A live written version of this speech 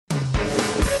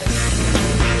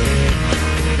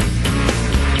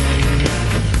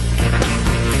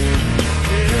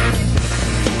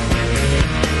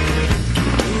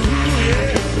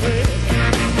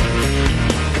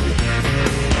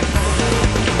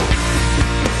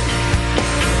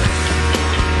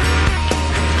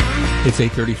It's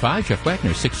 8:35, Jeff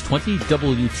Wagner, 620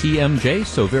 WTMJ.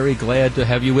 So very glad to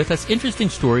have you with us. Interesting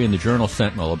story in the Journal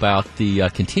Sentinel about the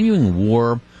continuing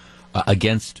war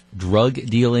against drug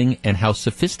dealing and how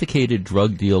sophisticated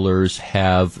drug dealers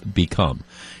have become.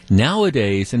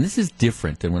 Nowadays, and this is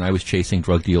different than when I was chasing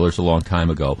drug dealers a long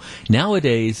time ago,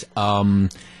 nowadays,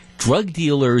 drug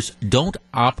dealers don't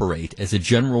operate as a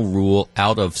general rule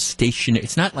out of stationary.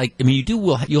 It's not like, I mean,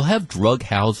 you'll have drug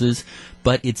houses,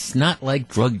 but it's not like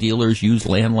drug dealers use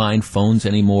landline phones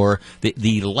anymore.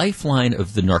 The lifeline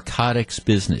of the narcotics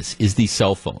business is the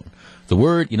cell phone. The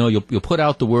word, you'll put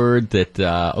out the word that,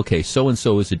 okay,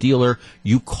 so-and-so is a dealer.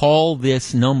 You call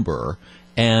this number,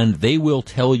 and they will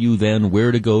tell you then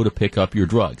where to go to pick up your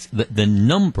drugs. The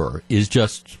number is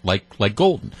just like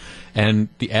golden. And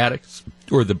the addicts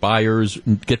or the buyers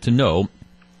get to know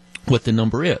what the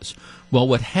number is. Well,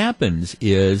 what happens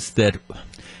is that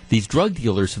these drug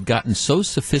dealers have gotten so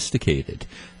sophisticated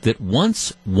that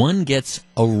once one gets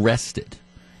arrested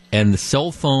and the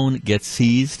cell phone gets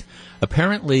seized,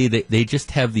 apparently they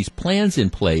just have these plans in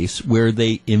place where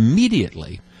they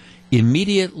immediately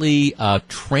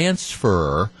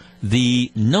transfer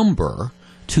the number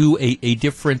to a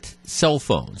different cell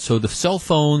phone. So the cell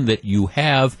phone that you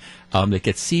have that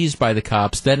gets seized by the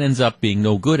cops, that ends up being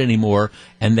no good anymore,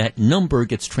 and that number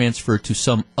gets transferred to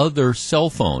some other cell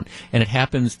phone. And it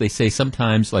happens, they say,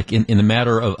 sometimes like in a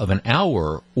matter of an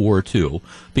hour or two,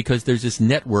 because there's this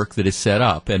network that is set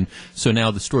up. And so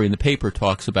now the story in the paper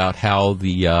talks about how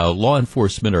the law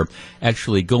enforcement are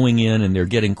actually going in and they're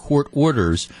getting court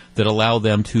orders that allow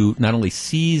them to not only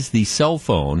seize the cell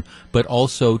phone, but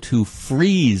also to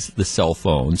freeze the cell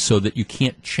phone so that you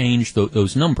can't change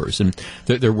those numbers. And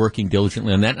they're working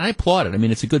diligently on that. And I applaud it. I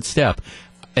mean, it's a good step.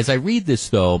 As I read this,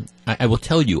 though, I will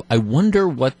tell you, I wonder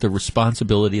what the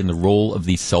responsibility and the role of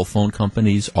these cell phone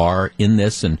companies are in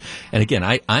this. And again,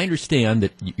 I understand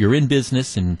that you're in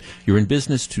business and you're in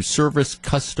business to service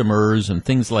customers and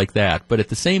things like that. But at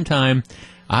the same time,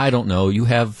 I don't know, you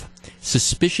have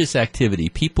suspicious activity,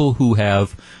 people who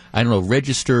have, I don't know,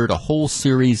 registered a whole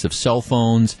series of cell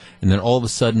phones, and then all of a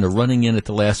sudden are running in at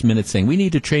the last minute saying, we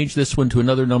need to change this one to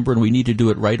another number and we need to do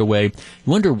it right away. You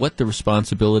wonder what the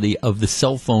responsibility of the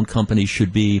cell phone company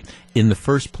should be in the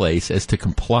first place as to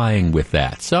complying with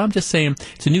that. So I'm just saying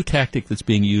it's a new tactic that's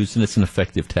being used, and it's an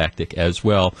effective tactic as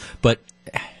well. But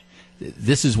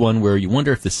this is one where you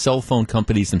wonder if the cell phone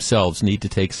companies themselves need to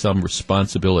take some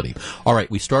responsibility. All right,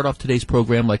 we start off today's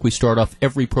program like we start off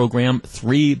every program.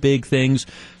 Three big things.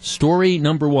 Story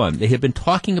number one. They have been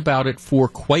talking about it for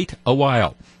quite a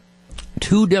while.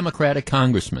 Two Democratic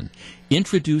congressmen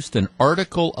introduced an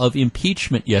article of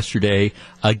impeachment yesterday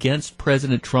against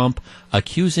President Trump,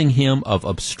 accusing him of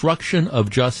obstruction of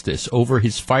justice over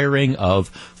his firing of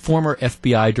former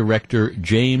FBI Director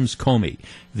James Comey.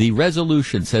 The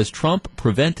resolution says Trump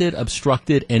prevented,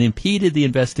 obstructed, and impeded the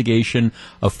investigation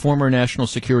of former National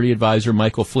Security Advisor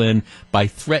Michael Flynn by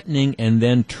threatening and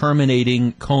then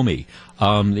terminating Comey.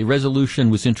 The resolution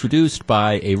was introduced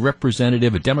by a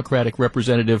Democratic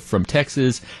representative from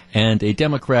Texas and a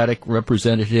Democratic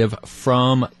representative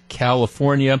from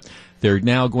California. They're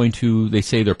now they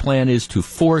say their plan is to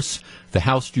force the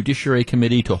House Judiciary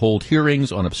Committee to hold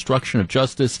hearings on obstruction of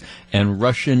justice and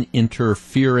Russian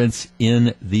interference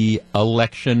in the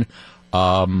election.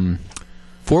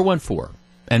 414.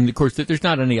 And, of course, there's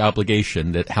not any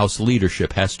obligation that House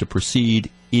leadership has to proceed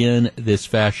in this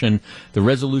fashion. The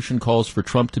resolution calls for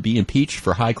Trump to be impeached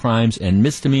for high crimes and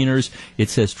misdemeanors. It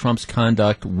says Trump's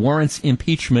conduct warrants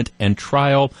impeachment and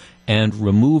trial and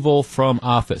removal from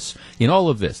office. In all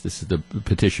of this is the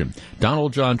petition,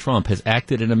 Donald John Trump has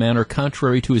acted in a manner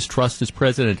contrary to his trust as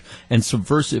president and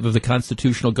subversive of the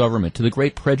constitutional government, to the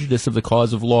great prejudice of the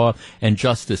cause of law and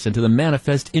justice, and to the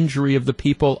manifest injury of the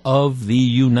people of the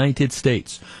United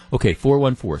States. Okay,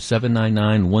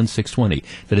 414-799-1620.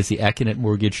 That is the Acunet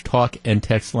Mortgage talk and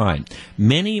text line.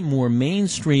 Many more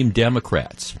mainstream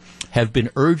Democrats have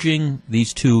been urging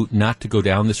these two not to go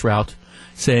down this route,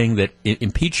 saying that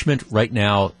impeachment right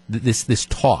now, this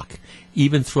talk,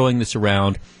 even throwing this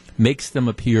around, makes them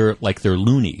appear like they're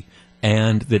loony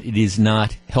and that it is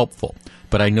not helpful.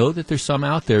 But I know that there's some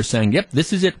out there saying, yep,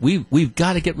 this is it. We've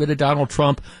got to get rid of Donald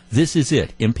Trump. This is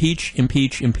it. Impeach,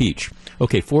 impeach, impeach.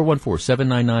 Okay,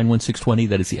 414-799-1620.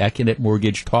 That is the Acunet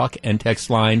Mortgage talk and text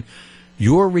line.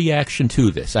 Your reaction to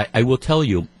this. I will tell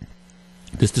you,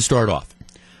 just to start off,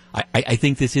 I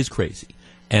think this is crazy.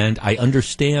 And I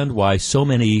understand why so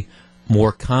many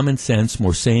more common sense,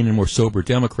 more sane, and more sober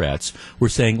Democrats were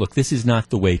saying, look, this is not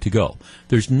the way to go.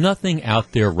 There's nothing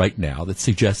out there right now that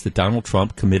suggests that Donald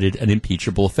Trump committed an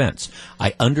impeachable offense.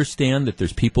 I understand that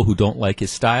there's people who don't like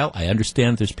his style. I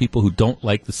understand there's people who don't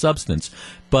like the substance.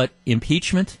 But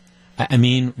impeachment, I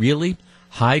mean, really?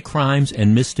 High crimes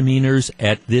and misdemeanors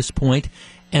at this point?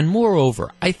 And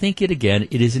moreover, I think it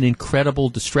is an incredible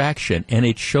distraction, and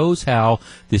it shows how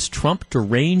this Trump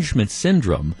derangement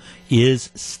syndrome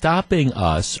is stopping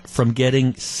us from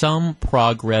getting some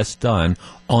progress done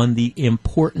on the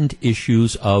important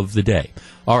issues of the day.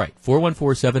 All right,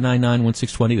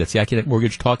 414-799-1620, that's the Accunet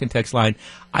Mortgage talk and text line.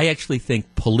 I actually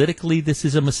think politically this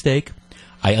is a mistake.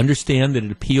 I understand that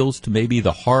it appeals to maybe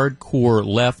the hardcore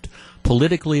left.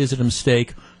 Politically, is it a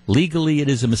mistake? Legally, it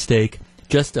is a mistake.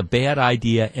 Just a bad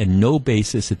idea and no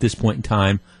basis at this point in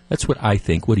time. That's what I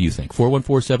think. What do you think?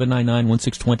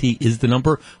 414-799-1620 is the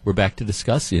number. We're back to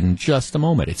discuss in just a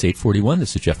moment. It's 8:41.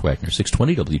 This is Jeff Wagner,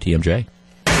 620 WTMJ.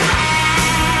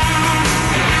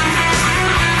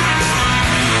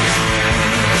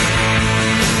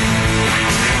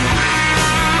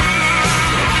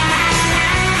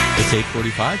 It's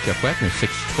 8:45. Jeff Wagner,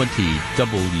 620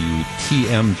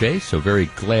 WTMJ. So very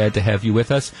glad to have you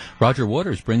with us. Roger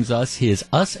Waters brings us his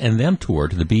Us and Them tour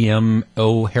to the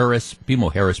BMO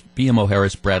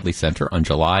Harris Bradley Center on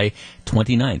July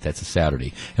 29th. That's a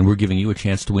Saturday. And we're giving you a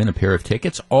chance to win a pair of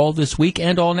tickets all this week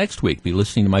and all next week. Be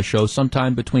listening to my show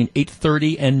sometime between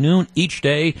 8:30 and noon each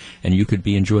day, and you could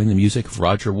be enjoying the music of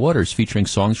Roger Waters featuring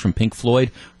songs from Pink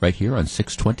Floyd right here on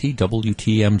 620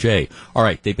 WTMJ. All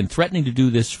right, they've been threatening to do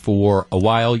this for a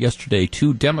while. Yesterday,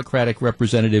 2 Democratic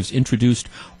representatives introduced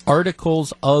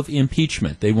articles of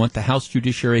impeachment. They want the House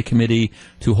Judiciary Committee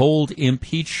to hold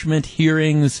impeachment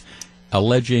hearings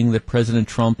alleging that President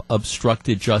Trump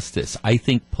obstructed justice. I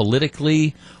think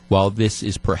politically, while this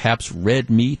is perhaps red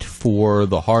meat for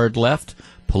the hard left,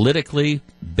 politically,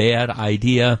 bad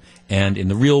idea, and in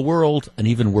the real world, an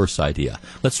even worse idea.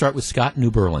 Let's start with Scott in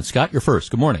New Berlin. Scott, you're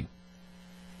first. Good morning.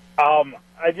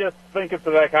 I just think it's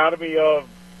the dichotomy of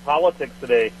politics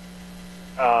today.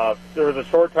 There was a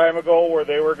short time ago where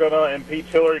they were going to impeach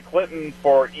Hillary Clinton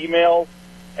for emails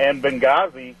and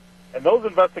Benghazi, and those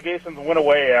investigations went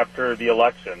away after the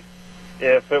election.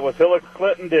 If it was Hillary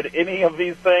Clinton did any of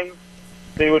these things,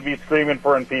 they would be screaming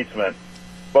for impeachment.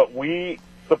 But we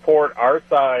support our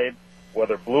side,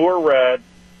 whether blue or red,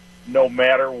 no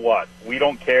matter what. We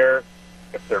don't care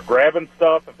if they're grabbing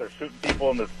stuff, if they're shooting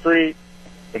people in the street,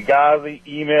 Benghazi,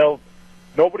 emails.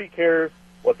 Nobody cares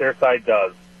what their side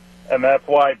does. And that's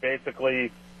why,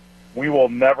 basically, we will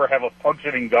never have a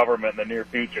functioning government in the near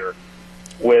future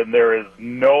when there is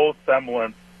no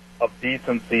semblance of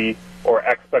decency or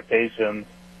expectations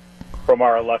from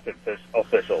our elected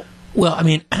officials. Well, I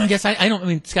mean, I guess Scott,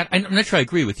 I'm not sure I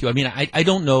agree with you. I mean, I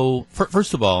don't know.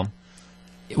 First of all,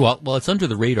 well, it's under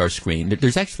the radar screen.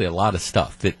 There's actually a lot of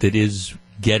stuff that is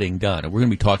getting done, and we're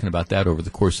going to be talking about that over the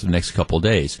course of the next couple of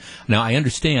days. Now, I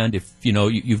understand if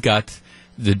you've got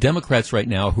the Democrats right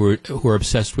now who are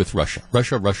obsessed with Russia.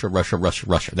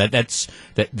 That's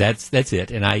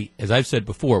it. And as I've said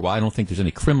before, while I don't think there's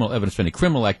any criminal evidence of any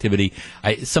criminal activity,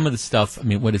 some of the stuff. I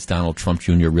mean, what is Donald Trump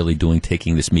Jr. really doing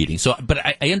taking this meeting? So, but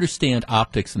I understand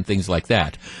optics and things like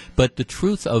that. But the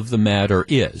truth of the matter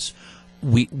is,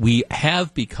 we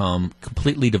have become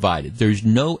completely divided. There's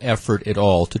no effort at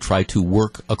all to try to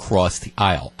work across the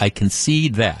aisle. I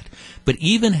concede that. But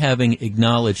even having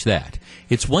acknowledged that,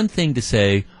 it's one thing to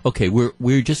say, okay,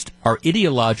 we're just are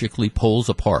ideologically poles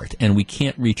apart and we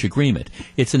can't reach agreement.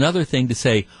 It's another thing to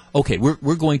say, okay,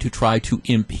 we're going to try to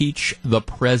impeach the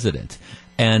president.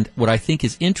 And what I think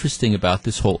is interesting about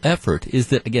this whole effort is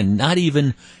that, again, not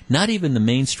even the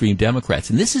mainstream Democrats,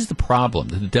 and this is the problem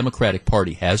that the Democratic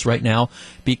Party has right now,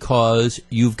 because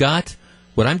you've got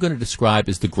what I'm going to describe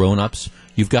as the grown-ups.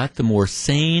 You've got the more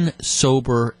sane,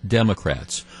 sober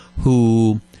Democrats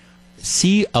who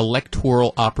see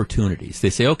electoral opportunities.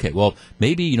 They say, okay, well,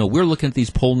 maybe, we're looking at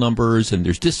these poll numbers and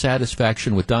there's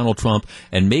dissatisfaction with Donald Trump,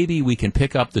 and maybe we can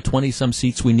pick up the 20-some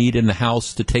seats we need in the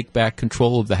House to take back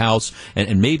control of the House,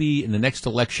 and maybe in the next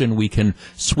election we can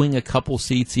swing a couple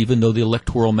seats even though the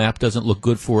electoral map doesn't look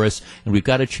good for us, and we've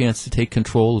got a chance to take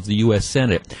control of the U.S.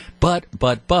 Senate. But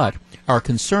our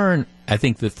concern, I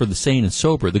think, that for the sane and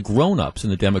sober, the grown-ups in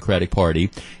the Democratic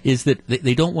Party, is that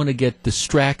they don't want to get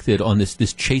distracted on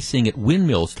this chasing at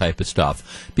windmills type of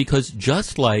stuff. Because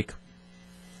just like,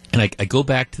 and I go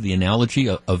back to the analogy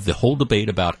of the whole debate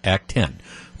about Act 10.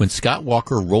 When Scott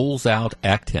Walker rolls out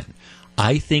Act 10,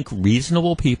 I think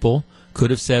reasonable people could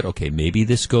have said, okay, maybe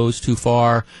this goes too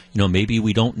far. Maybe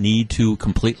we don't need to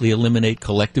completely eliminate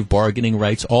collective bargaining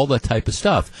rights, all that type of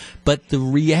stuff. But the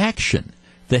reaction,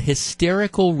 the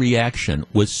hysterical reaction,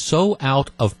 was so out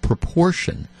of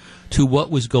proportion to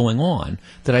what was going on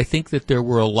that I think that there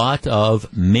were a lot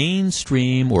of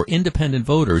mainstream or independent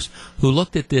voters who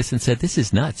looked at this and said, this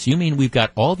is nuts. You mean we've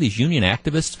got all these union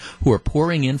activists who are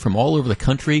pouring in from all over the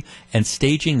country and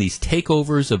staging these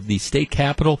takeovers of the state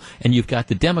capitol, and you've got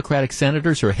the Democratic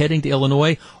senators who are heading to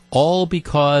Illinois, all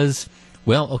because,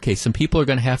 well, okay, some people are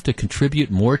going to have to contribute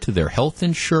more to their health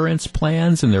insurance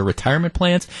plans and their retirement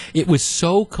plans. It was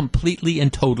so completely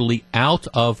and totally out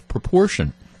of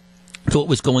proportion to what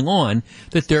was going on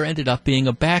that there ended up being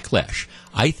a backlash.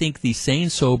 I think the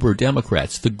sane, sober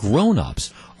Democrats, the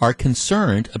grown-ups, are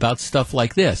concerned about stuff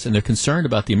like this, and they're concerned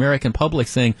about the American public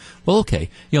saying, well, okay,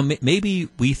 maybe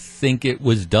we think it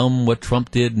was dumb what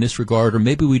Trump did in this regard, or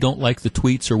maybe we don't like the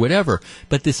tweets or whatever,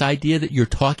 but this idea that you're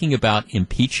talking about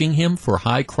impeaching him for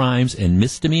high crimes and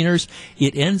misdemeanors,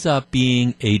 it ends up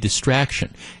being a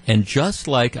distraction. And just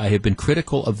like I have been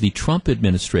critical of the Trump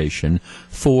administration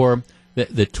for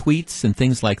the tweets and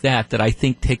things like that I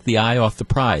think take the eye off the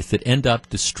prize, that end up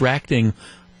distracting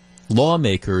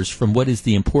lawmakers from what is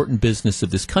the important business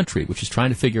of this country, which is trying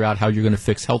to figure out how you're going to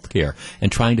fix health care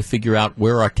and trying to figure out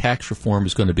where our tax reform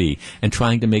is going to be and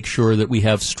trying to make sure that we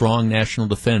have strong national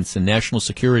defense and national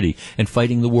security and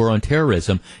fighting the war on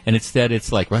terrorism. And instead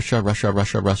it's like Russia, Russia,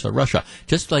 Russia, Russia, Russia.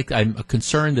 Just like I'm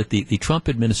concerned that the Trump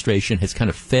administration has kind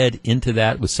of fed into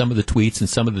that with some of the tweets and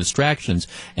some of the distractions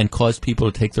and caused people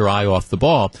to take their eye off the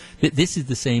ball. This is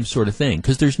the same sort of thing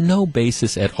because there's no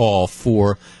basis at all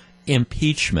for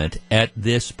impeachment at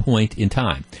this point in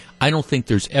time. I don't think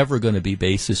there's ever going to be a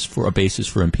basis for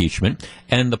impeachment.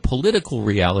 And the political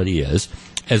reality is,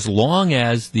 as long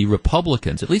as the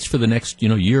Republicans, at least for the next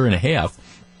year and a half,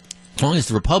 as long as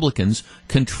the Republicans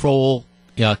control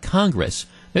Congress,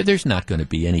 there's not going to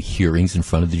be any hearings in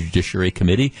front of the Judiciary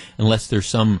Committee unless there's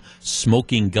some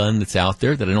smoking gun that's out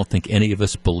there that I don't think any of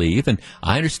us believe. And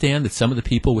I understand that some of the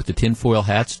people with the tinfoil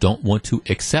hats don't want to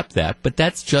accept that, but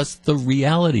that's just the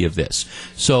reality of this.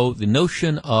 So the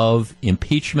notion of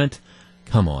impeachment,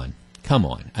 come on.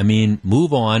 I mean,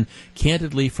 move on.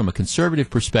 Candidly, from a conservative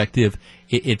perspective,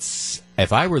 it's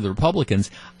if I were the Republicans,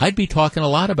 I'd be talking a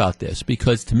lot about this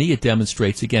because to me it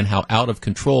demonstrates, again, how out of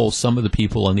control some of the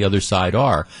people on the other side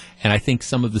are. And I think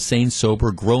some of the sane,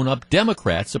 sober, grown-up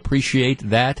Democrats appreciate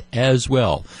that as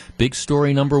well. Big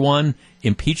story number one,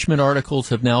 impeachment articles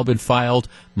have now been filed.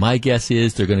 My guess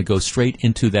is they're going to go straight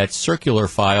into that circular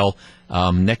file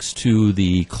next to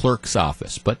the clerk's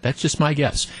office. But that's just my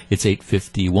guess. It's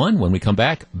 8:51. When we come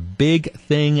back, big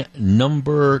thing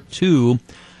number two.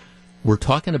 We're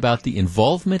talking about the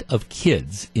involvement of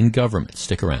kids in government.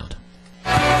 Stick around.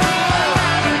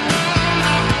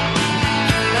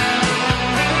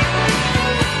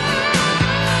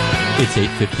 It's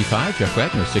 8:55. Jeff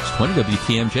Wagner, 620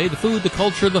 WTMJ. The food, the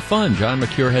culture, the fun. John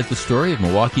McCure has the story of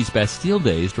Milwaukee's Bastille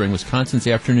Days during Wisconsin's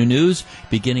afternoon news,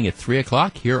 beginning at 3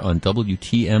 o'clock here on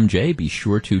WTMJ. Be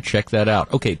sure to check that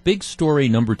out. Okay, big story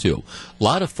number two. A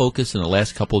lot of focus in the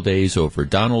last couple of days over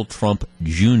Donald Trump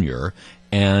Jr.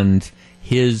 and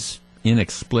his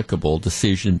inexplicable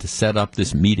decision to set up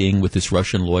this meeting with this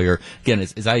Russian lawyer. Again,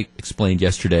 as I explained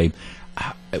yesterday,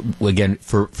 again,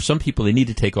 for some people, they need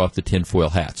to take off the tinfoil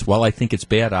hats. While I think it's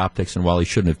bad optics and while he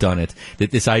shouldn't have done it,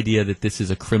 that this idea that this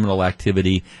is a criminal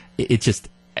activity, it just,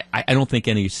 I don't think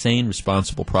any sane,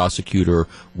 responsible prosecutor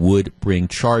would bring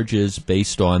charges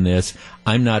based on this.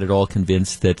 I'm not at all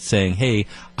convinced that saying, hey,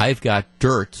 I've got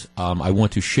dirt I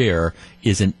want to share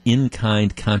is an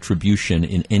in-kind contribution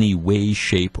in any way,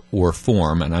 shape, or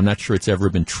form. And I'm not sure it's ever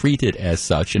been treated as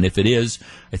such. And if it is,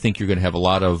 I think you're going to have a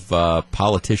lot of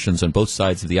politicians on both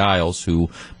sides of the aisles who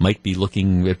might be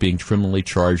looking at being criminally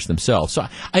charged themselves. So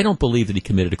I don't believe that he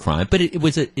committed a crime, but it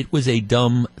was a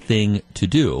dumb thing to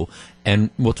do.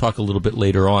 And we'll talk a little bit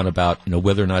later on about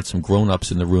whether or not some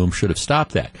grown-ups in the room should have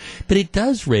stopped that. But it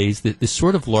does raise this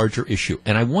sort of larger issue,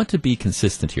 and I want to be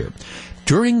consistent here.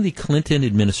 During the Clinton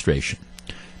administration,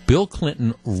 Bill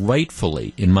Clinton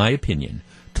rightfully, in my opinion,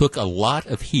 took a lot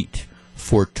of heat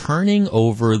for turning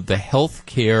over the health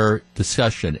care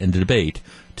discussion and debate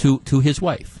to his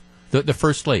wife, the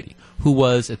First Lady, who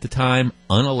was at the time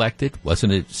unelected,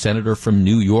 wasn't a senator from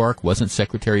New York, wasn't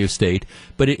Secretary of State,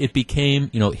 but it became,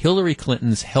 Hillary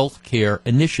Clinton's health care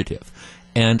initiative.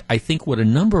 And I think what a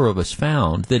number of us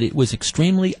found, that it was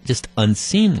extremely just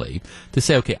unseemly to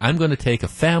say, okay, I'm going to take a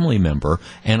family member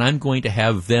and I'm going to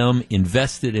have them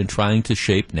invested in trying to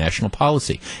shape national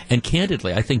policy. And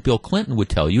candidly, I think Bill Clinton would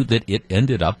tell you that it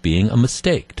ended up being a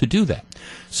mistake to do that.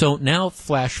 So now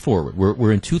flash forward.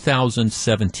 We're in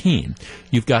 2017.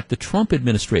 You've got the Trump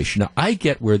administration. Now, I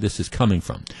get where this is coming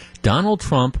from. Donald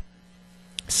Trump,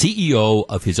 CEO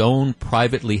of his own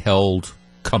privately held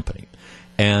company.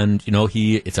 And,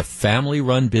 it's a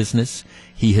family-run business.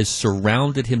 He has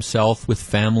surrounded himself with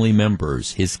family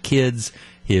members, his kids,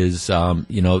 his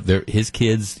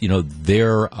kids,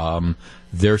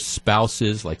 their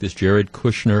spouses, like this Jared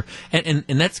Kushner. And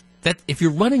that's that. If you're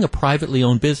running a privately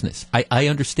owned business, I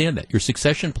understand that. Your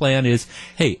succession plan is,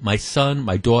 hey, my son,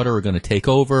 my daughter are going to take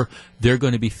over. They're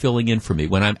going to be filling in for me.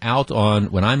 When I'm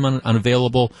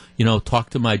unavailable,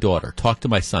 talk to my daughter, talk to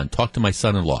my son, talk to my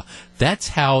son-in-law. That's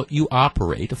how you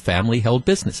operate a family-held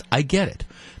business. I get it.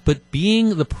 But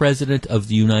being the president of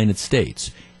the United States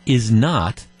is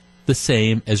not the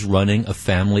same as running a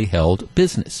family-held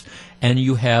business. And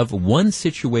you have one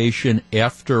situation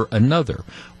after another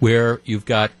where you've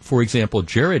got, for example,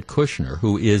 Jared Kushner,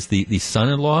 who is the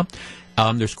son-in-law.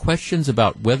 There's questions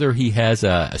about whether he has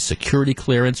a security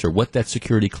clearance or what that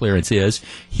security clearance is.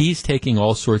 He's taking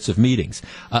all sorts of meetings.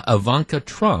 Ivanka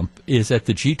Trump is at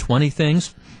the G20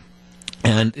 things,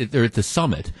 and they're at the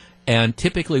summit. And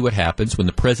typically what happens when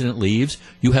the president leaves,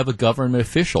 you have a government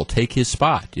official take his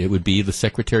spot. It would be the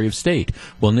Secretary of State.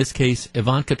 Well, in this case,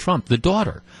 Ivanka Trump, the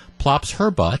daughter, plops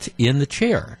her butt in the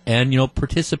chair and,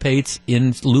 participates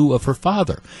in lieu of her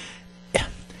father.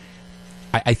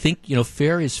 I think,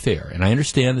 fair is fair. And I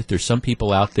understand that there's some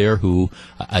people out there who,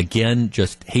 again,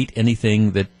 just hate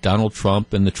anything that Donald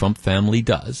Trump and the Trump family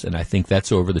does. And I think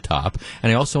that's over the top.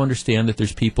 And I also understand that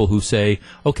there's people who say,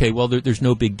 okay, well, there's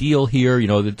no big deal here,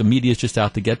 that the media is just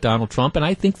out to get Donald Trump. And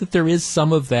I think that there is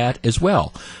some of that as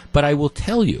well. But I will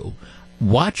tell you,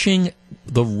 watching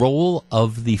the role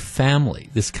of the family,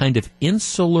 this kind of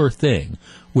insular thing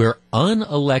where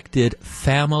unelected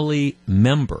family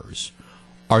members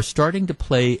are starting to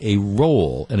play a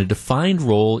role, and a defined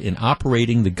role, in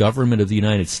operating the government of the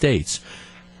United States,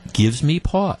 gives me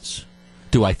pause.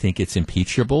 Do I think it's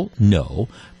impeachable? No.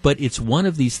 But it's one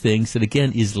of these things that,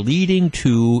 again, is leading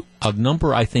to a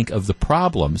number, I think, of the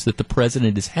problems that the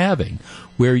president is having,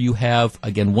 where you have,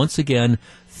 once again,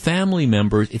 family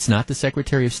members. It's not the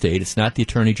Secretary of State. It's not the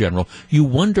Attorney General. You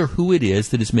wonder who it is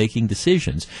that is making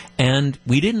decisions. And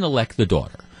we didn't elect the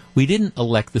daughter. We didn't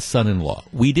elect the son-in-law.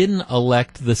 We didn't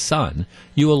elect the son.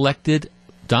 You elected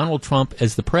Donald Trump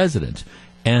as the president.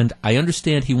 And I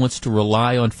understand he wants to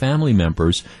rely on family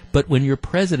members, but when you're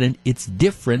president, it's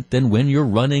different than when you're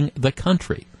running the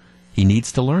country. He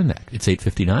needs to learn that. It's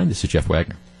 8:59. This is Jeff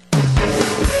Wagner.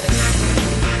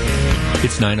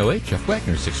 It's 9:08. Jeff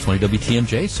Wagner, 620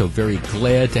 WTMJ. So very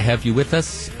glad to have you with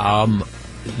us.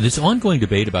 This ongoing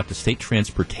debate about the state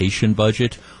transportation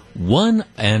budget,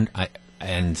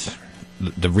 and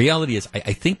the reality is,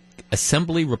 I think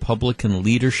Assembly Republican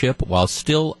leadership, while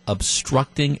still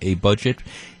obstructing a budget,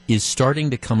 is starting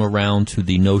to come around to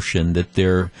the notion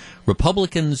that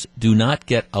Republicans do not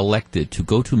get elected to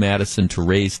go to Madison to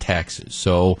raise taxes.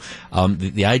 So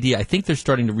the idea, I think they're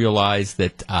starting to realize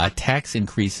that tax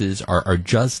increases are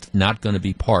just not going to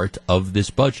be part of this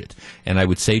budget. And I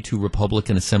would say to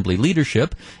Republican Assembly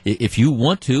leadership, if you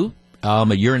want to,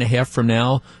 a year and a half from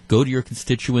now, go to your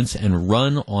constituents and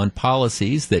run on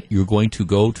policies that you're going to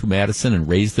go to Madison and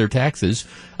raise their taxes.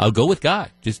 I'll go with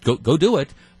God. Just go do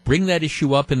it. Bring that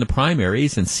issue up in the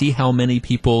primaries and see how many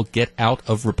people get out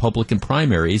of Republican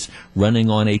primaries running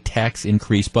on a tax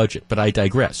increase budget. But I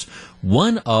digress.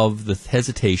 One of the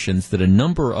hesitations that a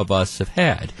number of us have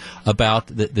had about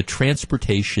the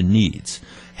transportation needs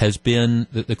has been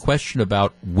the question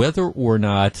about whether or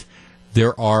not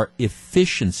there are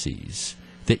efficiencies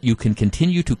that you can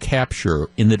continue to capture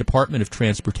in the Department of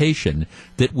Transportation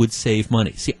that would save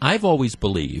money. See, I've always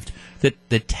believed that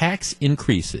the tax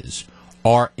increases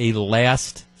are a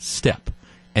last step,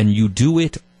 and you do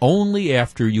it only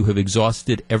after you have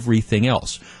exhausted everything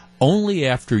else, only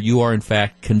after you are in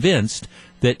fact convinced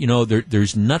that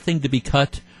there's nothing to be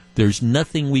cut. There's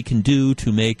nothing we can do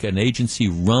to make an agency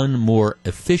run more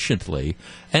efficiently.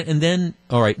 And then,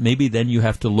 all right, maybe then you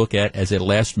have to look at, as a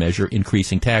last measure,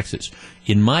 increasing taxes.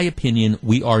 In my opinion,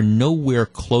 we are nowhere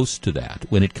close to that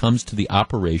when it comes to the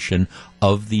operation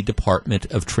of the Department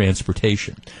of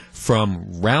Transportation.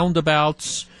 From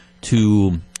roundabouts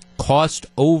to cost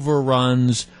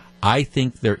overruns, I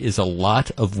think there is a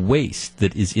lot of waste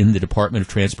that is in the Department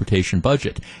of Transportation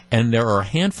budget. And there are a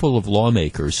handful of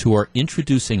lawmakers who are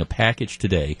introducing a package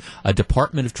today, a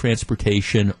Department of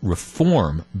Transportation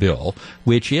reform bill,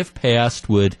 which, if passed,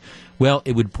 would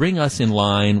bring us in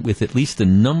line with at least a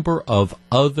number of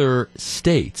other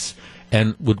states,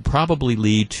 and would probably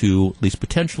lead to, at least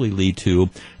potentially lead to,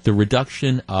 the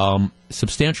reduction,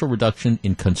 substantial reduction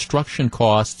in construction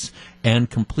costs and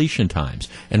completion times.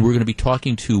 And we're going to be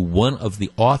talking to one of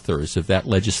the authors of that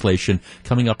legislation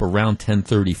coming up around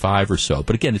 10:35 or so.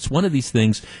 But again, it's one of these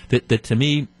things that to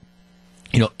me,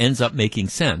 ends up making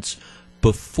sense.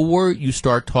 Before you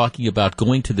start talking about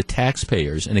going to the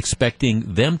taxpayers and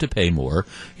expecting them to pay more,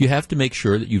 you have to make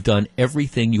sure that you've done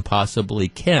everything you possibly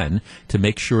can to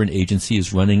make sure an agency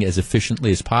is running as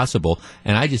efficiently as possible.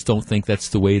 And I just don't think that's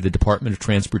the way the Department of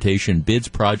Transportation bids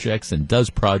projects and does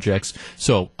projects.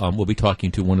 So we'll be talking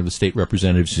to one of the state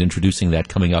representatives who's introducing that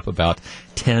coming up about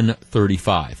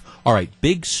 10:35. All right,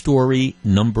 big story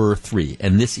number 3,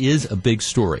 and this is a big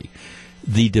story.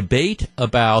 The debate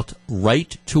about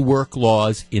right-to-work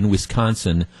laws in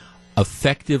Wisconsin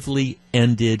effectively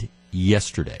ended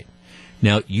yesterday.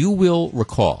 Now, you will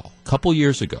recall, a couple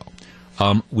years ago,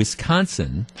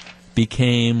 Wisconsin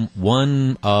became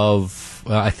one of,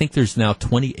 I think there's now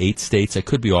 28 states, I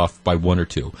could be off by one or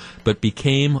two, but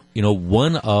became,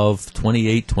 one of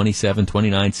 28, 27,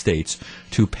 29 states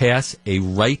to pass a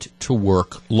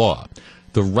right-to-work law.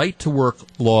 The right-to-work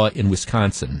law in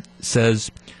Wisconsin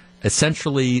says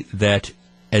essentially that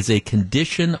as a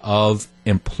condition of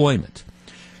employment,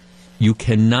 you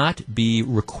cannot be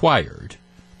required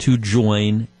to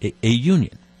join a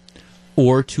union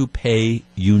or to pay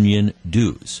union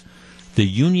dues. The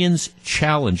unions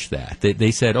challenged that.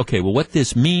 They said, okay, well, what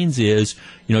this means is,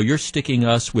 you're sticking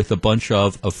us with a bunch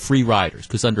of free riders,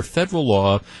 because under federal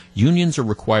law, unions are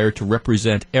required to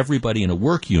represent everybody in a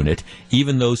work unit,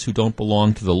 even those who don't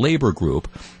belong to the labor group.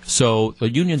 So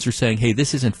the unions are saying, hey,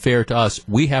 this isn't fair to us.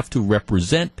 We have to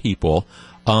represent people,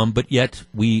 but yet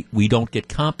we don't get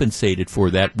compensated for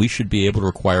that. We should be able to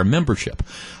require membership.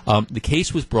 The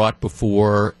case was brought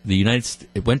before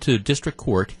it went to district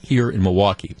court here in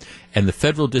Milwaukee, and the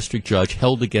federal district judge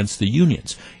held against the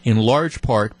unions, in large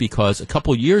part because a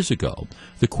couple years ago,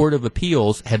 the Court of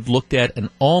Appeals had looked at an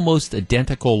almost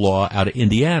identical law out of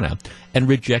Indiana and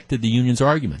rejected the union's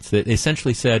arguments. They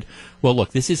essentially said, well,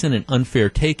 look, this isn't an unfair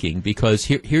taking, because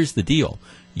here's the deal.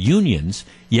 Unions,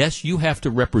 yes, you have to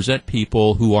represent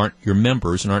people who aren't your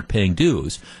members and aren't paying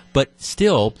dues, but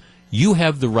still, you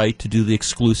have the right to do the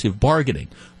exclusive bargaining.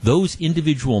 Those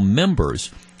individual members,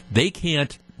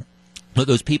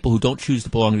 those people who don't choose to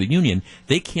belong to the union,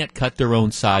 they can't cut their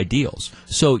own side deals.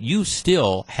 So you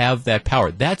still have that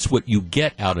power. That's what you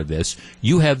get out of this.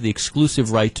 You have the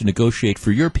exclusive right to negotiate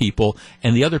for your people,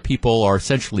 and the other people are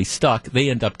essentially stuck. They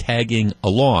end up tagging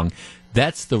along.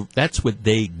 That's what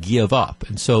they give up.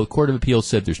 And so the Court of Appeals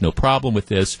said there's no problem with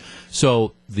this.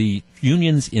 So the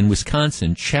unions in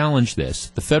Wisconsin challenged this.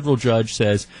 The federal judge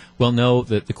says, well, no,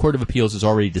 the Court of Appeals has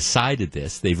already decided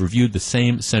this. They've reviewed the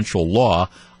same essential law.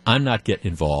 I'm not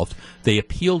getting involved. They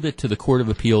appealed it to the Court of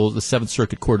Appeals, the Seventh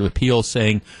Circuit Court of Appeals,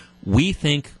 saying, we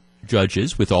think,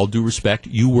 judges, with all due respect,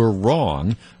 you were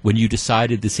wrong when you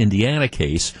decided this Indiana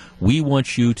case. We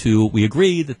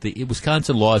agree that the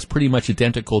Wisconsin law is pretty much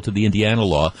identical to the Indiana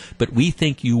law, but we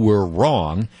think you were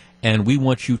wrong, and we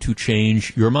want you to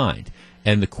change your mind.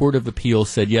 And the Court of Appeals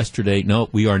said yesterday, no,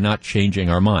 we are not changing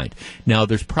our mind. Now,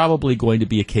 there's probably going to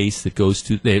be a case that goes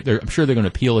to, I'm sure they're going to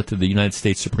appeal it to the United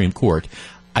States Supreme Court.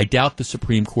 I doubt the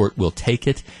Supreme Court will take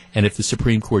it, and if the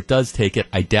Supreme Court does take it,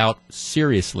 I doubt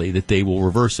seriously that they will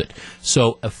reverse it.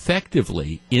 So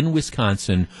effectively, in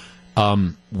Wisconsin,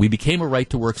 we became a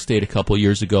right-to-work state a couple of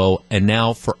years ago, and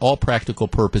now, for all practical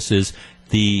purposes,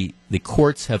 the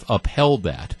courts have upheld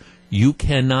that. You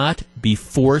cannot be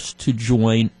forced to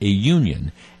join a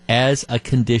union as a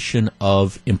condition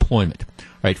of employment.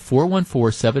 Right,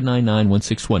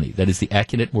 414-799-1620. That is the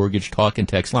Accunet Mortgage talk and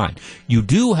text line. You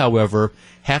do, however,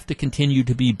 have to continue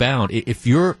to be bound. If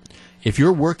you're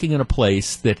working in a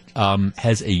place that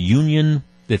has a union,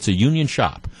 that's a union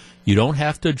shop, you don't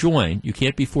have to join. You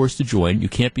can't be forced to join. You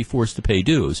can't be forced to pay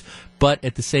dues. But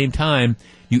at the same time,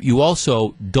 you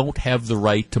also don't have the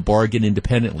right to bargain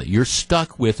independently. You're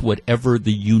stuck with whatever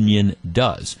the union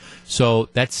does. So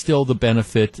that's still the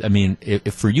benefit. I mean,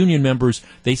 if for union members,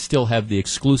 they still have the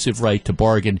exclusive right to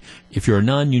bargain. If you're a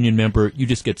non-union member, you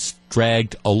just get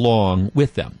dragged along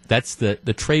with them. That's the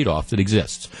trade-off that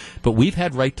exists. But we've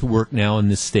had right to work now in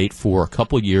this state for a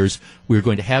couple years. We're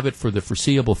going to have it for the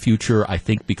foreseeable future, I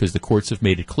think, because the courts have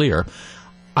made it clear.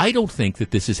 I don't think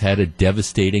that this has had a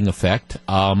devastating effect.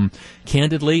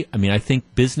 Candidly, I mean, I think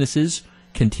businesses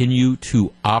continue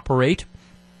to operate.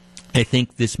 I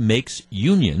think this makes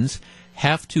unions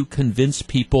have to convince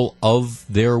people of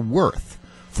their worth.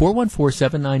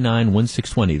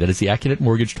 414-799-1620. That is the Acunet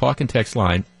Mortgage talk and text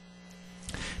line.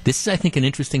 This is, I think, an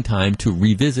interesting time to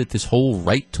revisit this whole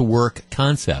right-to-work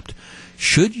concept.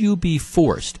 Should you be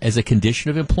forced, as a condition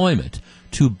of employment,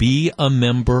 to be a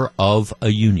member of a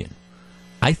union?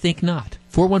 I think not.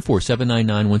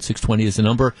 414-799-1620 is the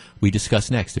number we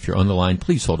discuss next. If you're on the line,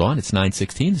 please hold on. It's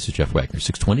 9:16. This is Jeff Wagner,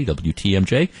 620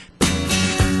 WTMJ.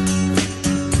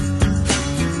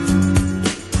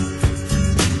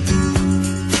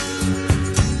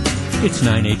 It's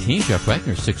 9:18. Jeff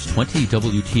Wagner, 620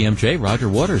 WTMJ. Roger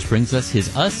Waters brings us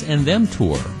his Us and Them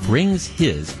tour. Brings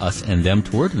his Us and Them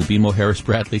tour to the BMO Harris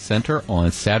Bradley Center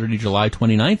on Saturday, July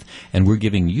 29th. And we're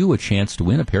giving you a chance to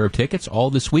win a pair of tickets all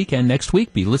this week and next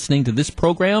week. Be listening to this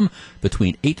program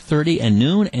between 8:30 and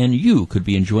noon, and you could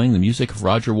be enjoying the music of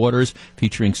Roger Waters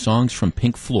featuring songs from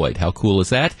Pink Floyd. How cool is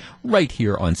that? Right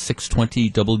here on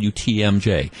 620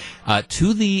 WTMJ.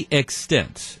 To the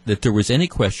extent that there was any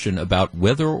question about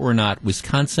whether or not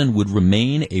Wisconsin would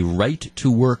remain a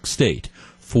right-to-work state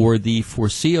for the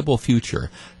foreseeable future,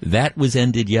 that was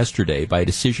ended yesterday by a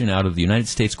decision out of the United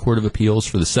States Court of Appeals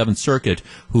for the Seventh Circuit,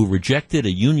 who rejected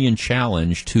a union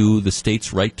challenge to the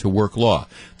state's right-to-work law.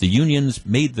 The unions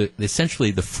made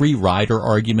essentially the free rider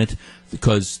argument,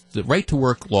 because the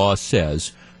right-to-work law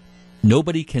says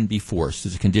nobody can be forced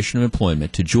as a condition of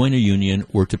employment to join a union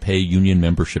or to pay union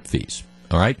membership fees.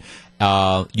 All right?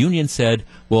 Union said,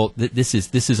 well, this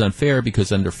is unfair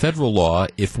because under federal law,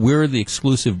 if we're the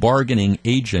exclusive bargaining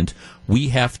agent, we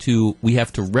have to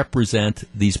represent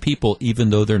these people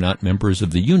even though they're not members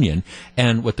of the union.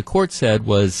 And what the court said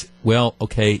was, well,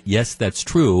 okay, yes, that's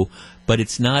true, but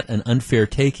it's not an unfair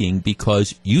taking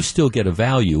because you still get a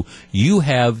value. You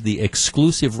have the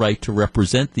exclusive right to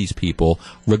represent these people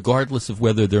regardless of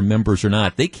whether they're members or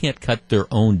not. They can't cut their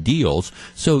own deals,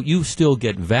 so you still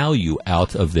get value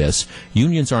out of this.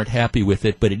 Unions aren't happy with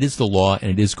it, but it is the law and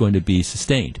it is going to be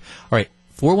sustained. All right,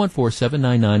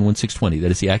 414-799-1620.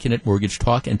 That is the Acunet Mortgage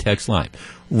talk and text line.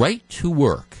 Right to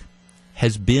work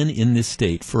has been in this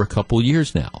state for a couple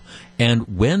years now.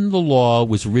 And when the law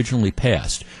was originally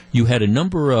passed, you had a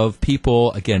number of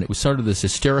people, again, it was sort of this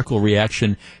hysterical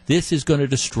reaction, this is going to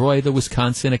destroy the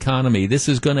Wisconsin economy, this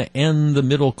is going to end the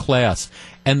middle class.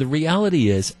 And the reality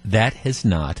is that has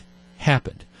not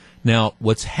happened. Now,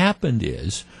 what's happened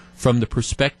is, from the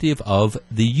perspective of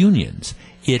the unions,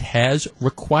 it has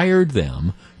required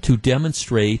them to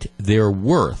demonstrate their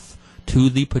worth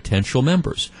to the potential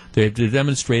members. They've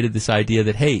demonstrated this idea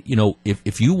that, hey, you know,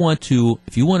 if you want to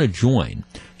join,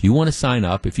 if you want to sign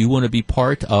up, if you want to be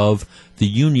part of the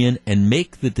union and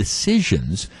make the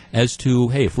decisions as to,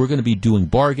 hey, if we're going to be doing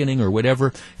bargaining or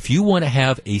whatever, if you want to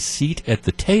have a seat at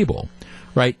the table,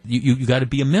 right, you got to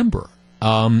be a member.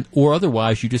 Or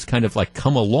otherwise, you just kind of like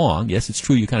come along. Yes, it's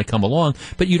true, you kind of come along,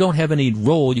 but you don't have any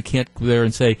role. You can't go there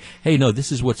and say, hey, no,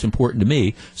 this is what's important to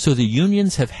me. So the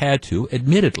unions have had to,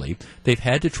 admittedly, they've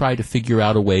had to try to figure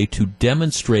out a way to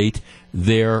demonstrate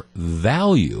their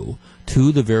value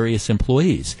to the various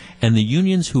employees. And the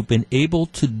unions who've been able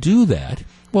to do that,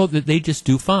 well, they just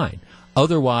do fine.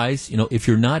 Otherwise, you know, if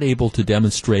you're not able to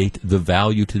demonstrate the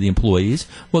value to the employees,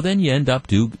 well, then you end up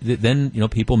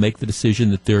people make the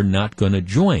decision that they're not going to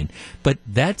join. But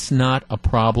that's not a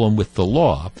problem with the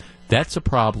law. That's a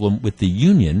problem with the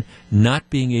union not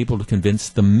being able to convince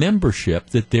the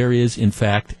membership that there is, in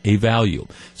fact, a value.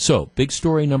 So, big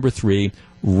story number 3,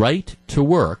 right to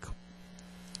work.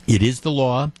 It is the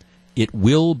law. It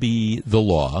will be the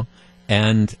law.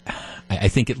 And I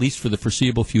think, at least for the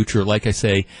foreseeable future, like I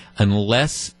say,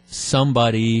 unless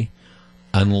somebody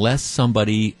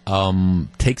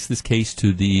takes this case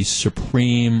to the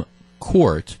Supreme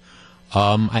Court,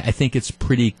 I think it's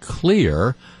pretty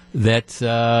clear that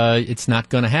it's not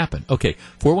going to happen. Okay,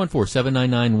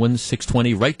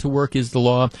 414-799-1620. Right to work is the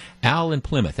law. Al in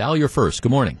Plymouth. Al, you're first.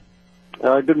 Good morning.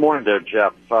 Good morning there,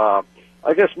 Jeff.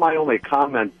 I guess my only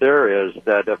comment there is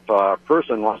that if a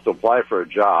person wants to apply for a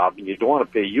job and you don't want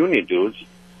to pay union dues,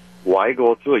 why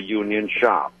go to a union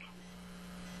shop?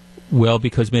 Well,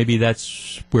 because maybe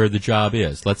that's where the job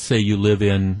is. Let's say you live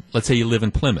in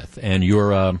Plymouth and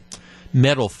you're a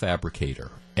metal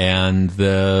fabricator, and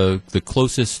the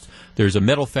closest, there's a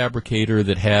metal fabricator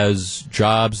that has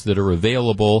jobs that are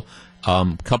available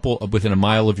couple within a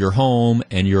mile of your home,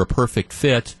 and you're a perfect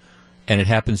fit. And it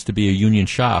happens to be a union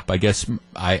shop. I guess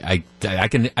I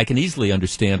can easily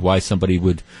understand why somebody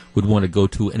would want to go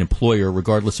to an employer,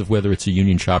 regardless of whether it's a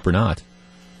union shop or not.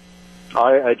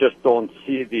 I just don't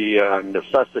see the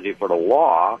necessity for the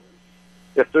law.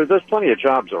 If there's plenty of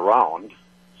jobs around,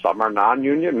 some are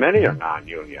non-union, many are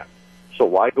non-union. So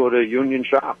why go to a union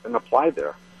shop and apply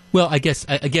there? Well, I guess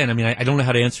again, I mean, I don't know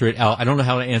how to answer it, Al. I don't know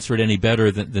how to answer it any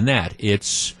better than that.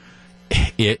 It's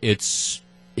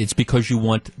because you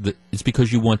want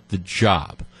the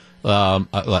job.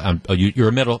 You're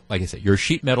a metal, like I said, you're a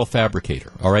sheet metal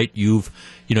fabricator. All right, you've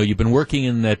been working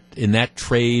in that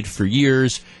trade for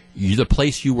years. The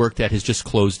place you worked at has just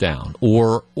closed down,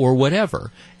 or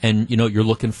whatever, and you're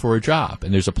looking for a job,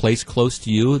 and there's a place close to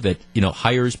you that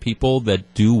hires people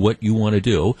that do what you want to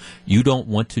do. You don't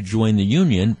want to join the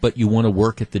union, but you want to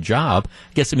work at the job.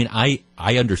 I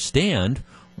understand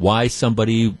why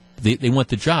somebody. They want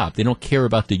the job. They don't care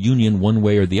about the union one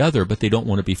way or the other, but they don't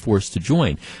want to be forced to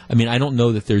join. I mean, I don't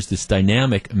know that there's this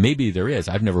dynamic. Maybe there is.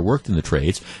 I've never worked in the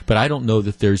trades, but I don't know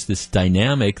that there's this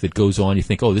dynamic that goes on. You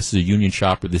think, oh, this is a union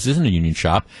shop or this isn't a union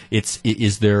shop.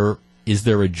 Is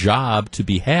there a job to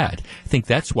be had? I think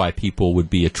that's why people would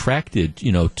be attracted,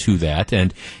 to that.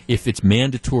 And if it's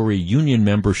mandatory union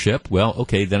membership, well,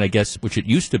 okay, then I guess, which it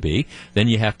used to be, then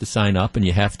you have to sign up and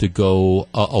you have to go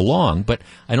along. But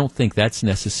I don't think that's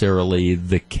necessarily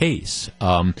the case.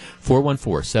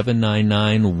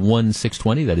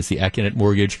 414-799-1620, that is the Acunet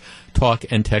Mortgage talk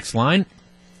and text line.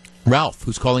 Ralph,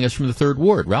 who's calling us from the 3rd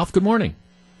Ward. Ralph, good morning.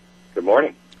 Good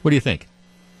morning. What do you think?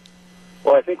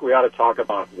 Well, I think we ought to talk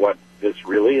about what this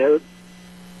really is.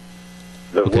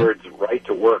 The words right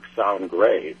to work sound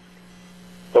great.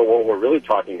 So what we're really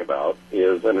talking about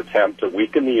is an attempt to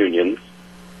weaken the unions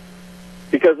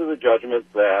because of the judgment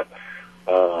that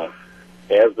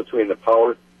as between the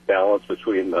power balance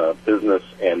between the business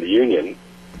and the union,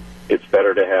 it's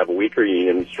better to have a weaker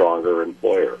union, stronger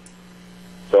employer.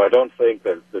 So I don't think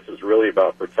that this is really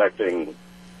about protecting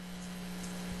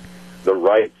the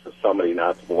rights of somebody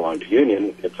not to belong to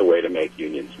union. It's a way to make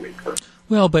unions weaker.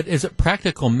 Well, but as a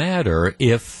practical matter,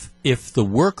 if the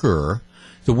worker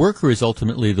is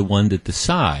ultimately the one that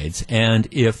decides, and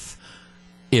if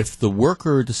the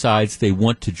worker decides they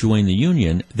want to join the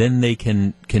union, then they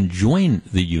can join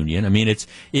the union. I mean,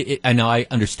 I know I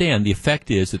understand the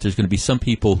effect is that there's going to be some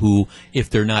people who, if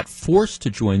they're not forced to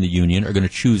join the union, are going to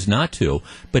choose not to.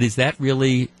 But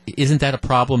isn't that a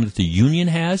problem that the union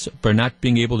has by not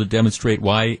being able to demonstrate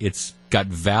why it's got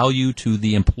value to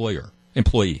the employee?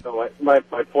 So my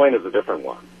point is a different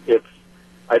one.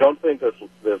 I don't think this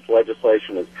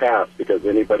legislation is passed because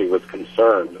anybody was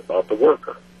concerned about the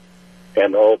worker.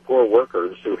 And all poor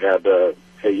workers who had to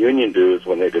pay union dues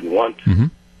when they didn't want to. Mm-hmm.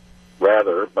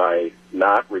 Rather, by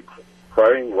not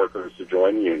requiring workers to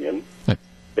join the union, right,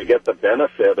 they get the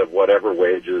benefit of whatever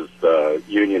wages the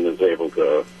union is able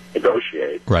to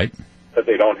negotiate. Right. But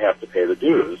they don't have to pay the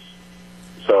dues.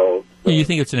 So you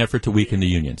think it's an effort to weaken the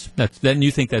unions? Then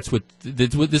you think that's what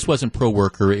this wasn't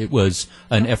pro-worker; it was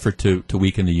an effort to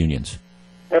weaken the unions.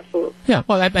 Absolutely. Yeah.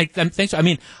 Well, I think so. I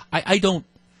mean, I don't.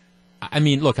 I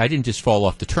mean, look, I didn't just fall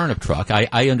off the turnip truck.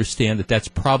 I understand that that's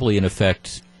probably an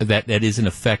effect, that is an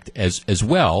effect as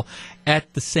well.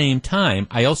 At the same time,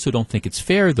 I also don't think it's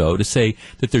fair, though, to say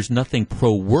that there's nothing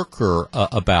pro-worker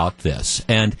about this.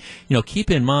 And,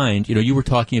 keep in mind, you were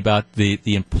talking about the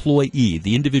employee,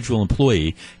 the individual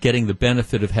employee, getting the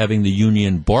benefit of having the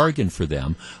union bargain for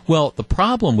them. Well, the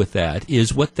problem with that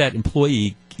is what that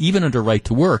employee, even under right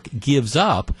to work, gives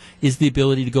up is the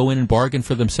ability to go in and bargain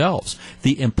for themselves.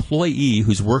 The employee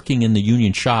who's working in the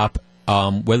union shop,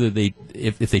 whether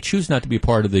if they choose not to be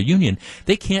part of the union,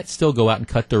 they can't still go out and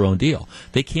cut their own deal.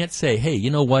 They can't say, hey, you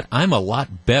know what, I'm a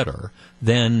lot better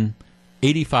than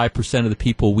 85% of the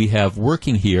people we have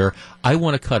working here. I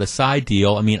want to cut a side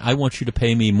deal. I mean, I want you to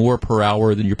pay me more per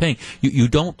hour than you're paying. You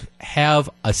don't have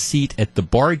a seat at the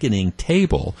bargaining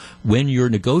table when you're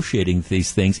negotiating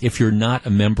these things if you're not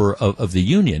a member of the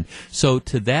union. So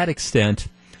to that extent,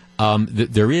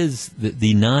 there is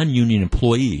the non-union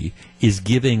employee is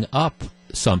giving up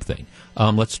something.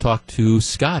 Let's talk to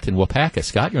Scott in Wapaka.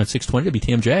 Scott, you're on 620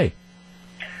 WTMJ.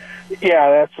 Yeah,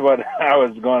 that's what I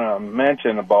was going to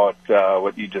mention about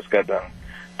what you just got done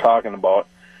talking about.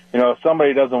 If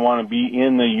somebody doesn't want to be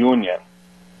in the union,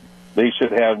 they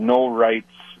should have no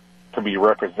rights to be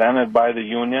represented by the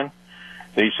union.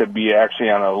 They should be actually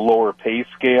on a lower pay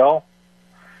scale,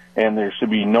 and there should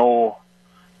be no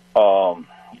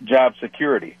job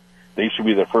security. They should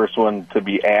be the first one to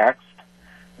be axed,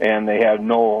 and they have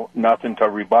nothing to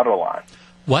rebuttal on.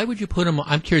 Why would you put them?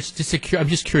 I'm curious. I'm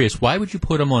just curious. Why would you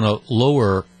put them on a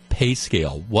lower pay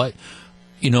scale? What,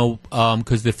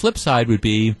 because the flip side would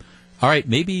be, all right,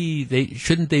 maybe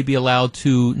shouldn't they be allowed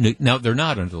to, now they're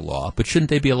not under the law, but shouldn't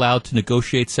they be allowed to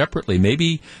negotiate separately?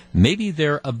 Maybe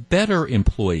they're a better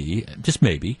employee, just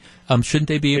maybe. Shouldn't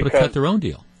they be able to cut their own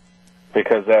deal?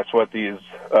 Because that's what these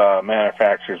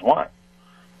manufacturers want.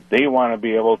 They want to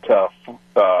be able to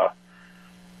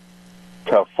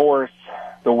force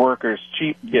the workers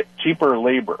get cheaper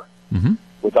labor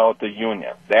without the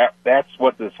union. That's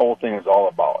what this whole thing is all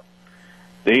about.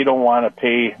 They don't want to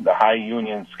pay the high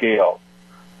union scale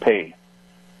pay.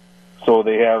 So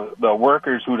they have the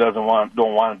workers who don't want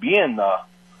to be in the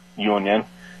union.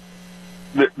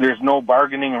 There's no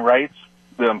bargaining rights.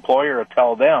 The employer will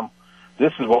tell them,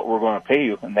 this is what we're going to pay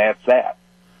you, and that's that.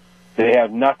 They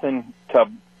have nothing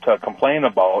to complain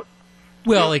about.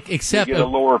 Well, except they get a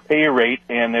lower pay rate,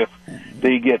 and if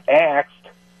they get axed,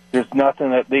 there's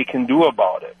nothing that they can do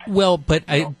about it. Well, but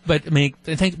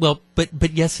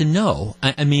yes and no.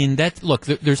 I mean,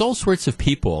 there's all sorts of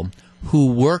people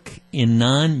who work in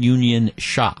non-union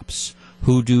shops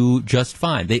who do just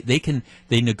fine. They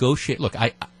negotiate. Look,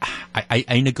 I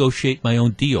negotiate my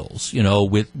own deals,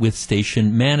 with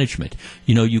station management.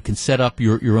 You can set up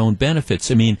your own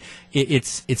benefits. I mean,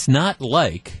 it's not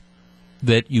like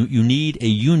that you need a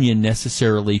union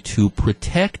necessarily to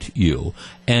protect you.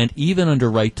 And even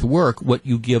under right to work, what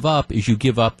you give up is you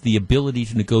give up the ability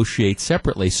to negotiate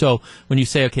separately. So when you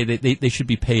say, okay, they should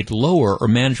be paid lower, or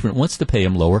management wants to pay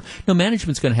them lower, no,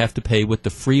 management's going to have to pay what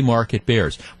the free market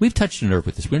bears. We've touched a nerve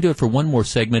with this. We're going to do it for one more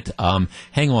segment.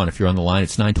 Hang on if you're on the line.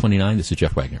 It's 9:29. This is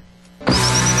Jeff Wagner.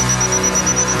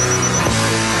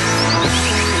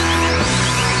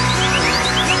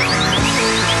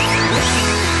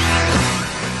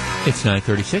 It's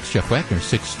 9:36. Jeff Wagner,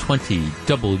 620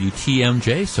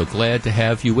 WTMJ. So glad to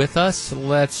have you with us.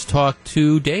 Let's talk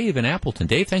to Dave in Appleton.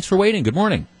 Dave, thanks for waiting. Good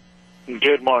morning.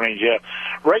 Good morning, Jeff.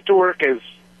 Right to work is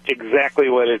exactly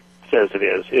what it says it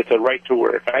is. It's a right to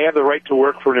work. I have the right to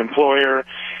work for an employer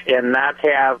and not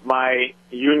have my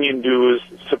union dues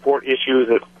support issues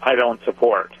that I don't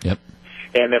support. Yep.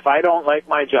 And if I don't like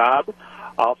my job,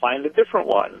 I'll find a different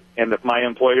one. And if my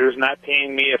employer is not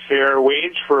paying me a fair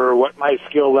wage for what my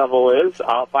skill level is,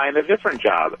 I'll find a different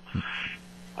job.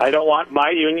 I don't want my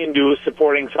union dues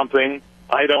supporting something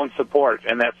I don't support,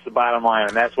 and that's the bottom line,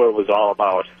 and that's what it was all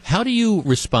about. How do you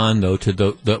respond, though, to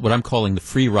the what I'm calling the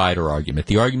free rider argument?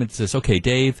 The argument that says, okay,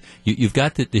 Dave, you've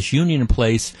got this union in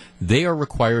place. They are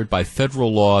required by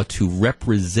federal law to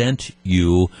represent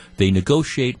you. They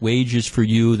negotiate wages for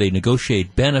you. They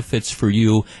negotiate benefits for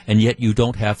you, and yet you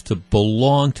don't have to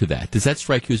belong to that. Does that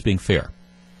strike you as being fair?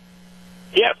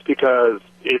 Yes, because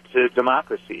it's a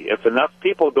democracy. If enough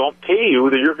people don't pay you,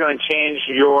 then you're going to change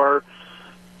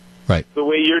the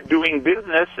way you're doing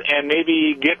business and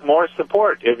maybe get more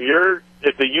support. If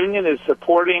the union is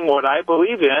supporting what I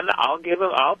believe in, I'll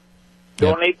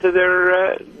donate to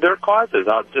their causes.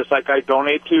 Just like I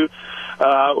donate to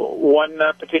one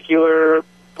particular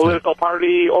political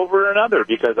party over another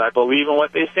because I believe in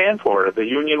what they stand for. If the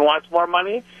union wants more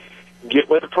money, get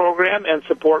with the program and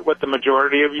support what the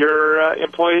majority of your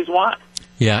employees want.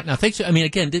 Yeah. Now, thanks. I mean,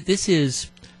 again, this is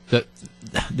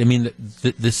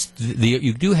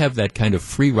you do have that kind of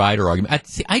free rider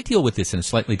argument. I deal with this in a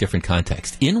slightly different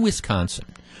context. In Wisconsin,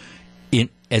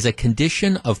 as a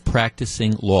condition of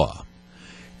practicing law,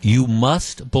 you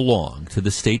must belong to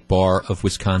the State Bar of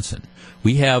Wisconsin.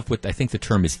 We have what I think the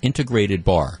term is integrated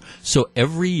bar. So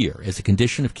every year, as a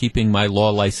condition of keeping my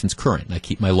law license current, and I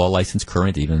keep my law license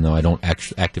current even though I don't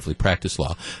actively practice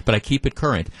law, but I keep it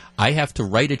current, I have to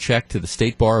write a check to the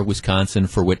State Bar of Wisconsin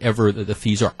for whatever the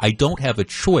fees are. I don't have a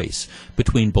choice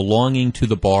between belonging to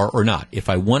the bar or not. If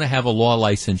I want to have a law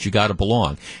license, you got to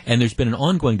belong. And there's been an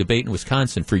ongoing debate in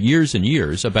Wisconsin for years and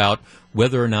years about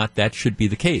whether or not that should be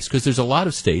the case, because there's a lot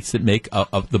of states that make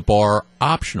the bar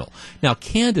optional. Now,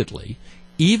 candidly,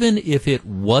 even if it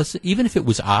was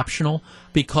optional,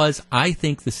 because I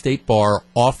think the State Bar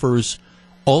offers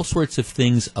all sorts of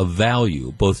things of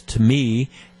value, both to me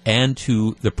and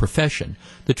to the profession.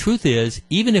 The truth is,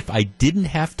 even if I didn't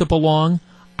have to belong,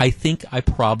 I think I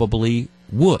probably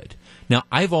would. Now,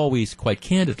 I've always, quite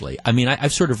candidly,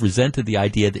 I've sort of resented the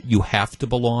idea that you have to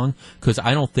belong, because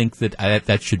I don't think that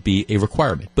that should be a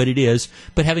requirement. But it is.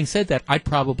 But having said that, I'd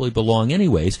probably belong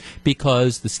anyways,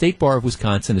 because the State Bar of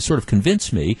Wisconsin has sort of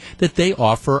convinced me that they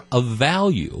offer a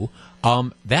value.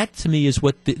 That, to me, is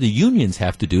what the unions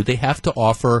have to do. They have to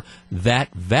offer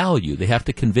that value. They have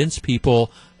to convince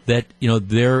people that,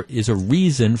 there is a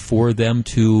reason for them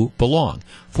to belong.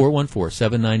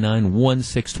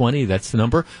 414-799-1620, that's the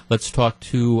number. Let's talk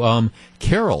to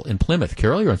Carol in Plymouth.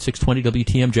 Carol, you're on 620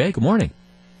 WTMJ. Good morning.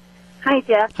 Hi,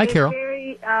 Jeff. Hi, Carol.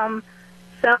 Very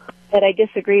that I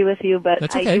disagree with you, but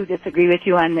That's okay. I do disagree with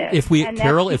you on this.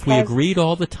 Carol, if we agreed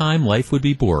all the time, life would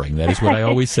be boring. That is what I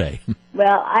always say.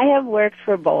 Well, I have worked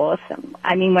for both.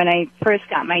 I mean, when I first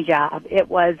got my job, it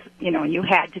was, you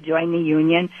had to join the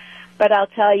union. But I'll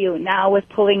tell you, now with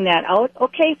pulling that out,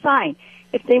 okay, fine.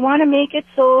 If they want to make it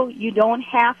so you don't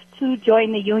have to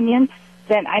join the union,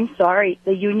 then I'm sorry,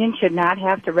 the union should not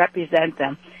have to represent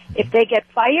them. If they get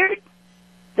fired,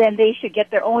 then they should get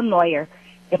their own lawyer.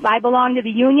 If I belong to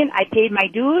the union, I paid my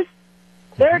dues,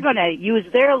 they're going to use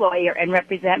their lawyer and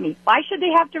represent me. Why should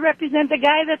they have to represent the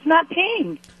guy that's not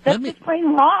paying? That's just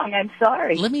plain wrong. I'm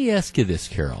sorry. Let me ask you this,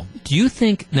 Carol. Do you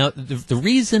think, now, the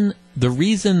reason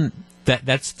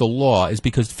that's the law is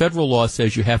because federal law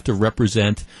says you have to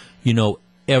represent,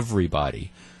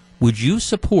 everybody. Would you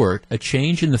support a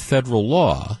change in the federal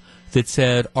law that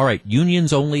said, all right,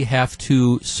 unions only have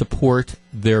to support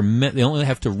they only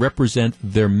have to represent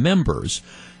their members,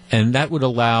 and that would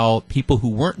allow people who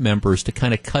weren't members to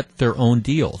kind of cut their own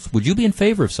deals? Would you be in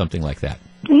favor of something like that?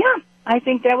 Yeah, I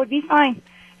think that would be fine.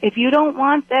 If you don't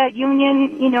want that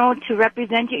union, to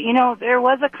represent you, there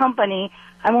was a company,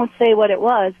 I won't say what it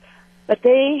was, but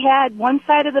they had one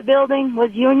side of the building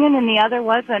was union and the other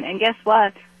wasn't, and guess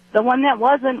what? The one that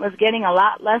wasn't was getting a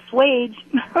lot less wage.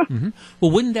 Mm-hmm.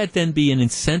 Well, wouldn't that then be an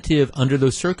incentive under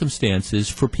those circumstances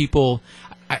for people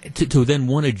to then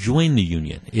want to join the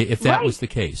union, if that was the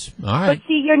case? All right. But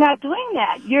see, you're not doing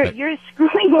that. You're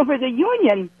screwing over the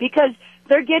union because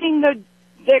they're getting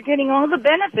all the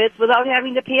benefits without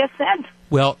having to pay a cent.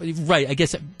 Well, right, I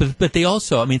guess, but they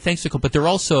also, thanks, Nicole, but they're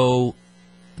also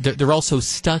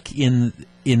stuck in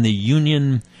the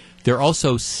union. They're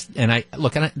also,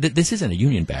 this isn't a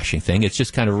union bashing thing. It's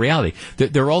just kind of reality.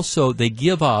 They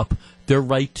give up their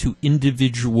right to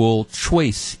individual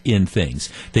choice in things.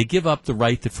 They give up the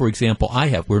right that, for example,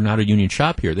 we're not a union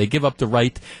shop here. They give up the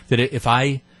right that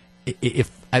they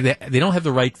don't have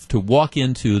the right to walk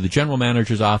into the general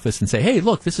manager's office and say, hey,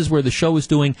 look, this is where the show is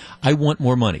doing. I want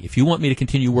more money. If you want me to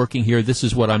continue working here, this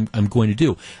is what I'm going to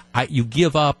do. You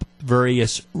give up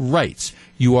various rights.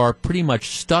 You are pretty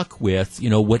much stuck with,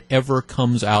 whatever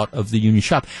comes out of the union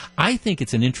shop. I think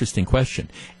it's an interesting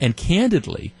question. And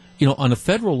candidly, on a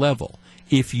federal level,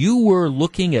 if you were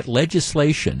looking at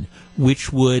legislation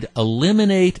which would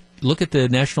look at the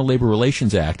National Labor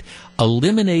Relations Act,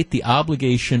 eliminate the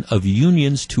obligation of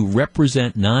unions to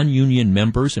represent non-union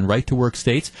members in right-to-work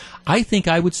states, I think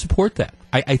I would support that.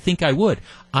 I think I would.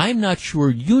 I'm not sure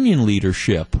union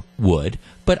leadership would,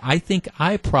 but I think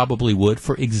I probably would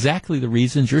for exactly the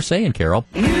reasons you're saying, Carol.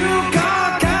 You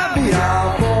got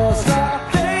caviar for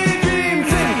stop daydream,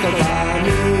 think about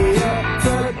me.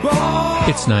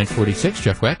 It's 9:46.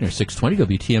 Jeff Wagner,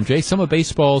 620 WTMJ. Some of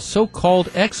baseball's so-called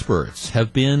experts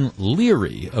have been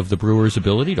leery of the Brewers'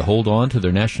 ability to hold on to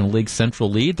their National League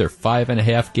Central lead. They're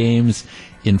 5.5 games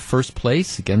in first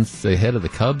place against the head of the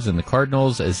Cubs and the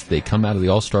Cardinals as they come out of the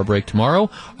All-Star break tomorrow.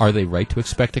 Are they right to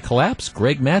expect a collapse?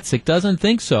 Greg Matzik doesn't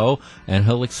think so, and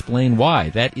he'll explain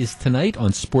why. That is tonight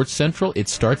on Sports Central. It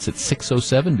starts at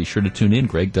 6:07. Be sure to tune in.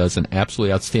 Greg does an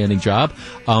absolutely outstanding job.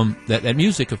 That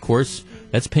music, of course,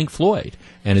 that's Pink Floyd.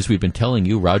 And as we've been telling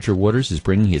you, Roger Waters is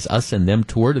bringing his Us and Them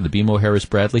tour to the BMO Harris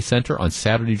Bradley Center on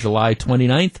Saturday, July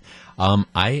 29th.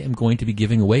 I am going to be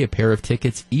giving away a pair of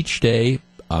tickets each day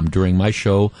during my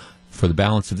show for the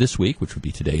balance of this week, which would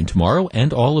be today and tomorrow,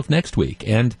 and all of next week.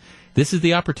 And this is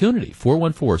the opportunity.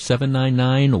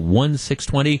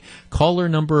 414-799-1620. Caller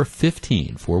number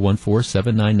 15.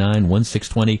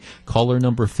 414-799-1620. Caller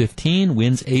number 15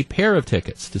 wins a pair of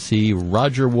tickets to see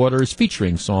Roger Waters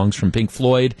featuring songs from Pink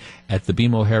Floyd at the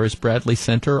BMO Harris Bradley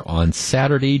Center on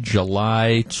Saturday,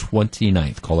 July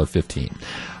 29th. Caller 15.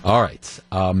 All right.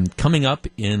 Coming up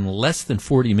in less than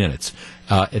 40 minutes,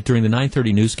 during the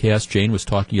 9:30 newscast, Jane was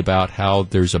talking about how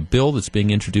there's a bill that's being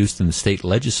introduced in the state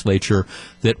legislature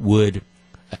that would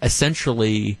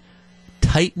essentially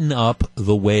tighten up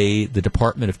the way the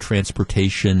Department of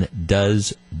Transportation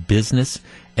does business.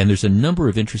 And there's a number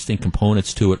of interesting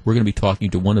components to it. We're going to be talking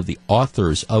to one of the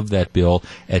authors of that bill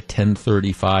at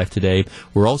 10:35 today.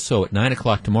 We're also at 9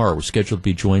 o'clock tomorrow. We're scheduled to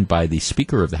be joined by the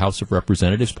Speaker of the House of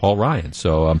Representatives, Paul Ryan.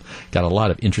 So got a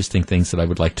lot of interesting things that I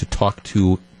would like to talk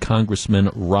to Congressman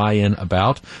Ryan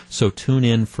about. So tune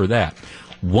in for that.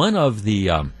 One of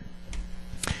the, I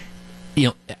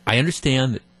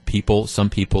understand that some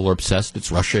people are obsessed.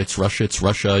 It's Russia.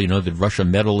 Did Russia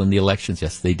meddle in the elections?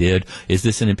 Yes, they did. Is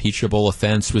this an impeachable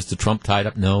offense? Was the Trump tied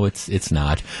up? No, it's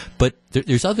not. But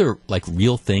there's other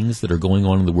real things that are going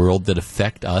on in the world that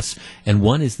affect us. And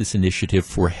one is this initiative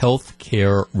for health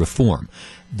care reform.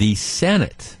 The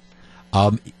Senate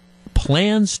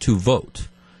plans to vote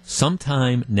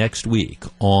sometime next week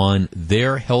on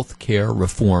their health care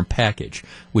reform package,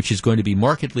 which is going to be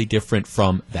markedly different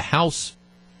from the House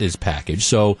package.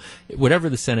 So whatever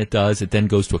the Senate does, it then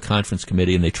goes to a conference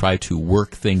committee and they try to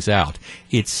work things out.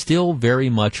 It's still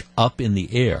very much up in the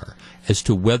air as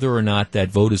to whether or not that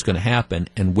vote is going to happen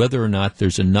and whether or not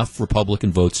there's enough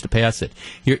Republican votes to pass it.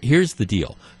 Here's the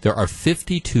deal. There are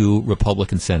 52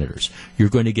 Republican senators. You're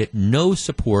going to get no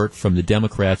support from the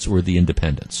Democrats or the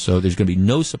independents. So there's going to be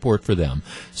no support for them.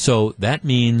 So that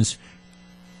means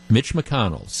Mitch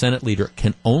McConnell, Senate leader,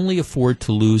 can only afford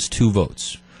to lose 2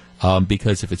 votes.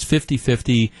 Because if it's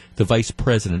 50-50, the vice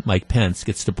president, Mike Pence,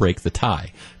 gets to break the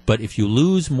tie. But if you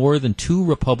lose more than 2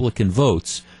 Republican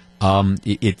votes,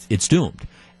 it's doomed.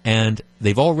 And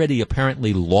they've already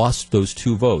apparently lost those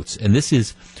 2 votes. And this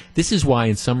is why,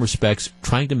 in some respects,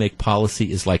 trying to make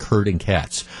policy is like herding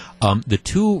cats. The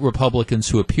 2 Republicans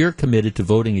who appear committed to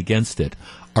voting against it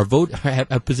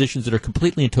have positions that are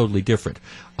completely and totally different.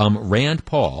 Rand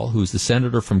Paul, who's the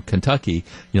senator from Kentucky,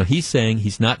 he's saying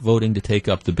he's not voting to take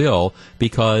up the bill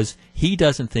because he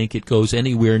doesn't think it goes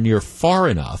anywhere near far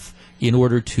enough in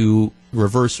order to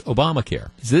reverse Obamacare.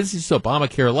 This is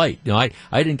Obamacare light.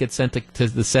 I didn't get sent to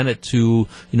the Senate to,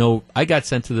 I got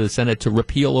sent to the Senate to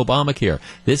repeal Obamacare.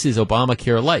 This is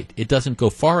Obamacare light. It doesn't go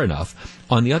far enough.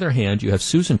 On the other hand, you have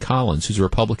Susan Collins, who's a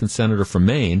Republican senator from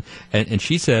Maine, and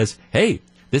she says, hey,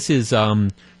 this is,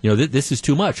 this is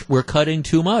too much. We're cutting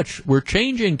too much. We're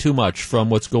changing too much from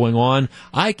what's going on.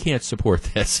 I can't support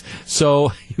this.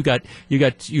 So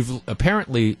you've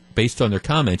apparently, based on their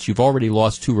comments, you've already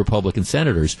lost 2 Republican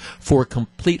senators for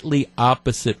completely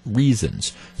opposite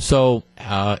reasons. So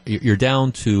you're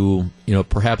down to,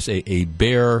 perhaps a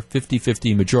bare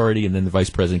 50-50 majority, and then the vice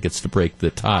president gets to break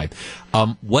the tie.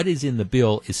 What is in the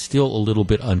bill is still a little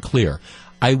bit unclear.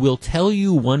 I will tell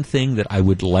you one thing that I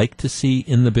would like to see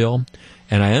in the bill,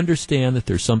 and I understand that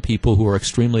there's some people who are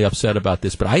extremely upset about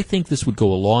this, but I think this would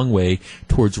go a long way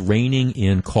towards reining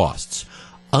in costs.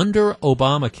 Under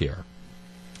Obamacare,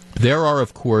 there are,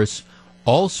 of course,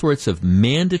 all sorts of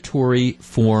mandatory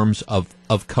forms of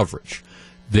coverage.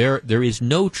 There is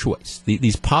no choice.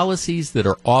 These policies that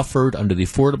are offered under the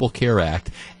Affordable Care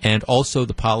Act, and also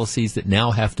the policies that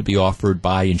now have to be offered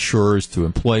by insurers through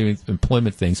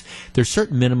employment things, there's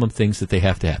certain minimum things that they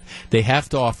have to have. They have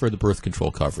to offer the birth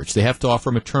control coverage. They have to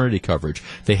offer maternity coverage.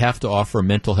 They have to offer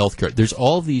mental health care. There's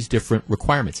all these different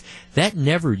requirements. That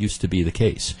never used to be the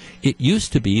case. It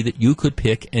used to be that you could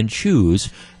pick and choose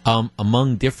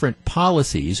among different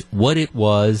policies what it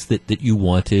was that you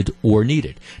wanted or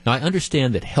needed. Now, I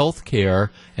understand that health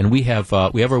care, and we have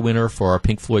our winner for our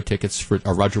Pink Floyd tickets, for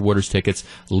our Roger Waters tickets.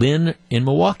 Lynn in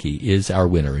Milwaukee is our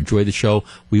winner. Enjoy the show.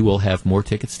 We will have more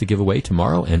tickets to give away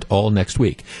tomorrow and all next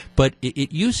week. But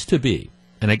it used to be,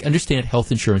 and I understand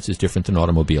health insurance is different than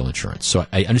automobile insurance, so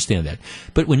I understand that.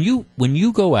 But when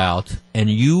you go out and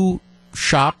you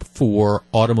shop for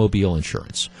automobile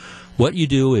insurance, what you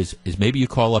do is maybe you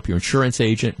call up your insurance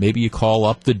agent, maybe you call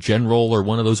up the General or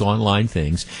one of those online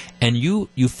things, and you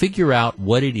figure out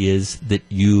what it is that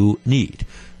you need.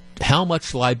 How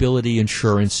much liability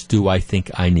insurance do I think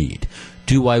I need?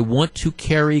 Do I want to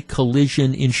carry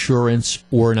collision insurance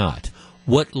or not?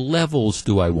 What levels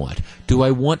do I want? Do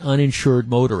I want uninsured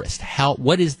motorist?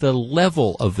 What is the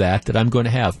level of that I'm going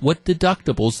to have? What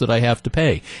deductibles that I have to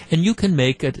pay? And you can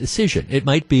make a decision. It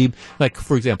might be, like,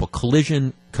 for example,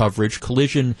 collision coverage.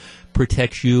 Collision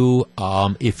protects you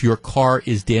if your car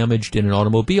is damaged in an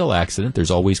automobile accident.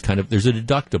 There's always there's a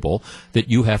deductible that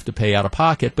you have to pay out of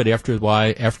pocket, but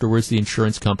afterwards the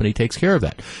insurance company takes care of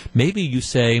that. Maybe you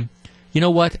say, you know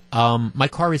what, my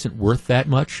car isn't worth that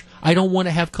much. I don't want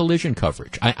to have collision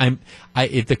coverage.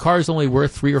 If the car is only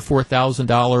worth $3,000 or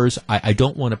 $4,000, I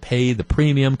don't want to pay the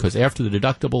premium because after the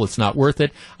deductible, it's not worth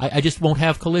it. I just won't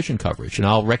have collision coverage, and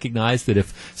I'll recognize that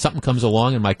if something comes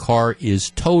along and my car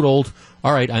is totaled,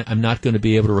 all right, I'm not going to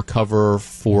be able to recover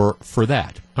for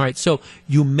that. All right, so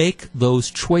you make those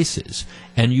choices,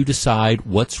 and you decide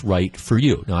what's right for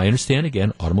you. Now, I understand,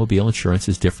 again, automobile insurance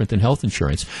is different than health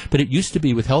insurance, but it used to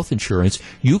be with health insurance,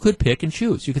 you could pick and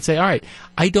choose. You could say, all right,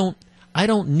 I don't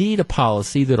need a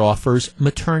policy that offers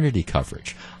maternity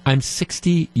coverage. I'm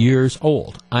 60 years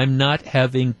old. I'm not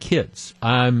having kids.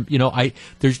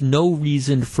 There's no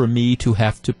reason for me to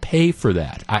have to pay for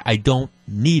that. I don't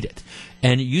need it.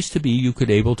 And it used to be you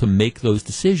could able to make those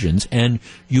decisions, and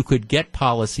you could get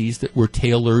policies that were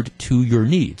tailored to your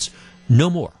needs.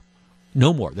 No more.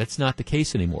 That's not the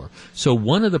case anymore. So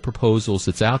one of the proposals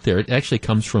that's out there, it actually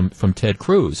comes from Ted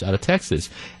Cruz out of Texas,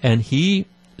 and he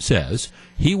says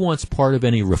he wants part of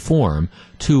any reform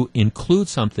to include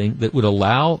something that would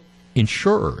allow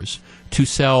insurers to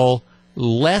sell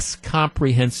less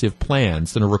comprehensive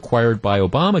plans than are required by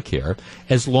Obamacare,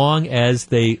 as long as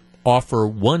they offer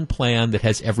one plan that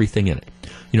has everything in it.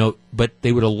 But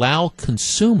they would allow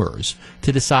consumers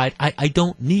to decide, I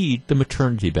don't need the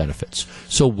maternity benefits,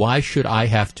 so why should I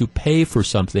have to pay for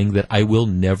something that I will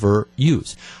never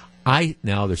use?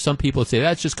 Now, there's some people that say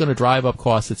that's just going to drive up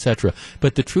costs, etc.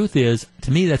 But the truth is,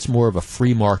 to me, that's more of a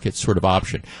free market sort of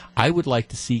option. I would like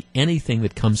to see anything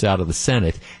that comes out of the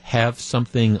Senate have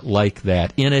something like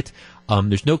that in it.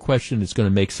 There's no question it's going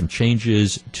to make some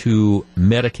changes to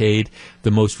Medicaid.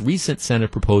 The most recent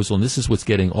Senate proposal, and this is what's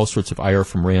getting all sorts of ire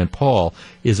from Rand Paul,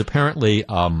 is apparently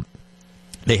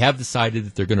they have decided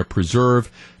that they're going to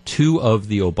preserve 2 of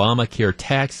the Obamacare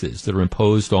taxes that are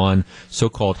imposed on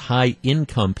so-called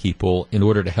high-income people in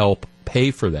order to help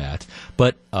pay for that.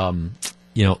 But,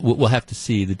 we'll have to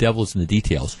see. The devil's in the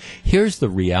details. Here's the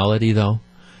reality, though,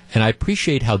 and I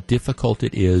appreciate how difficult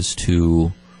it is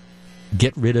to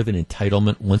get rid of an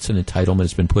entitlement once an entitlement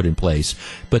has been put in place.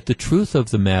 But the truth of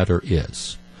the matter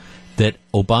is that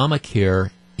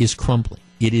Obamacare is crumbling.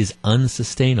 It is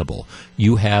unsustainable.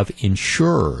 You have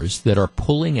insurers that are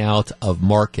pulling out of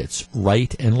markets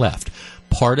right and left.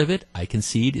 Part of it, I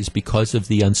concede, is because of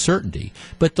the uncertainty.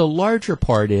 But the larger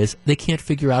part is they can't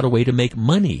figure out a way to make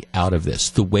money out of this,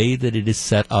 the way that it is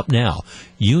set up now.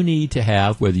 You need to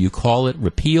have, whether you call it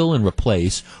repeal and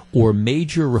replace or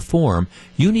major reform,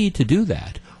 you need to do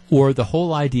that. Or the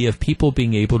whole idea of people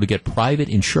being able to get private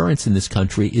insurance in this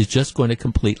country is just going to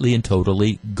completely and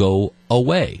totally go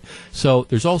away. So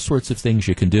there's all sorts of things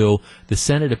you can do. The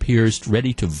Senate appears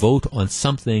ready to vote on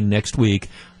something next week.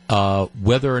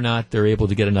 Whether or not they're able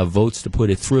to get enough votes to put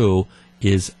it through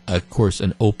is, of course,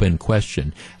 an open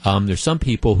question. There's some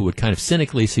people who would kind of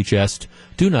cynically suggest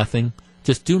do nothing.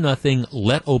 Just do nothing,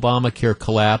 let Obamacare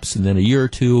collapse, and then a year or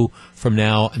two from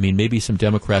now, maybe some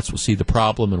Democrats will see the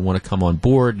problem and want to come on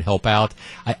board and help out.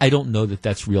 I don't know that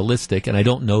that's realistic, and I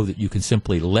don't know that you can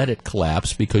simply let it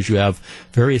collapse because you have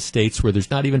various states where there's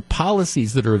not even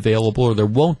policies that are available, or there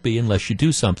won't be unless you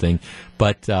do something.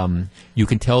 But you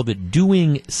can tell that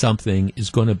doing something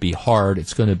is going to be hard.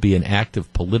 It's going to be an act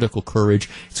of political courage.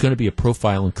 It's going to be a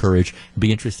profile in courage. It'll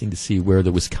be interesting to see where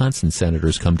the Wisconsin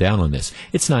senators come down on this.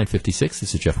 It's 9:56.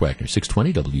 This is Jeff Wagner,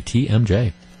 620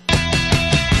 WTMJ.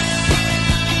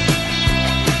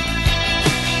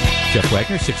 Jeff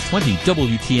Wagner, 620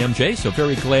 WTMJ, so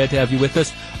very glad to have you with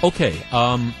us. Okay,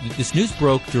 this news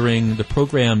broke during the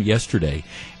program yesterday,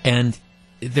 and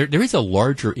there is a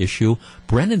larger issue.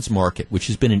 Brennan's Market, which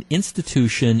has been an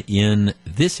institution in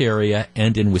this area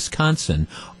and in Wisconsin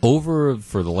for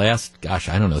the last,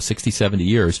 60, 70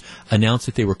 years, announced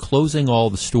that they were closing all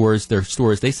their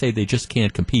stores. They say they just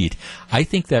can't compete. I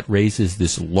think that raises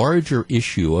this larger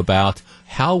issue about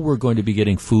how we're going to be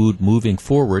getting food moving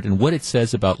forward and what it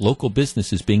says about local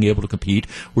businesses being able to compete.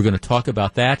 We're going to talk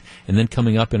about that, and then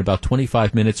coming up in about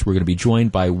 25 minutes, we're going to be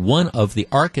joined by one of the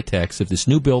architects of this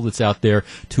new bill that's out there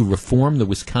to reform the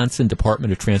Wisconsin Department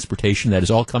of Transportation. That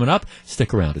is all coming up.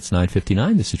 Stick around. It's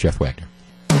 9:59. This is Jeff Wagner.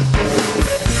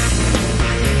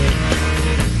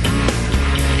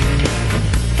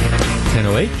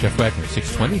 10:08. Jeff Wagner,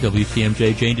 620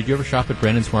 WTMJ. Jane, did you ever shop at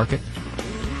Brennan's Market?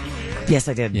 Yes,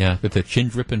 I did. Yeah, with the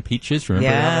chin-dripping peaches, remember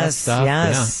all that stuff?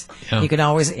 Yes, yeah. You could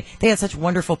always, they had such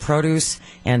wonderful produce,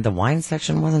 and the wine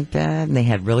section wasn't bad, and they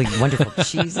had really wonderful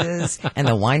cheeses, and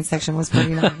the wine section was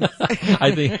pretty nice.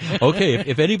 I think, okay,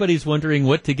 if anybody's wondering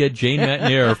what to get Jane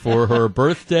Matnier for her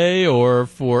birthday or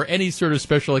for any sort of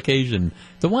special occasion,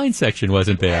 the wine section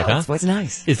wasn't bad, huh? It was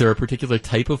nice. Is there a particular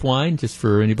type of wine, just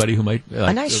for anybody who might...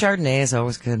 a nice Chardonnay is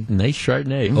always good. Nice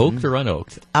Chardonnay. Mm-hmm. Oaked or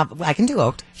unoaked? I can do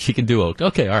oaked. She can do oaked.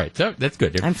 Okay, all right. So that's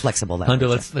good. I'm flexible that Hunter,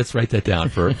 way. let's write that down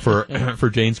for for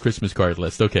Jane's Christmas card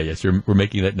list. Okay, yes, we're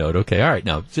making that note. Okay, all right.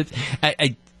 Now,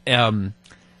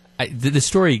 the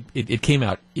story it came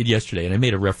out yesterday, and I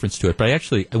made a reference to it, but I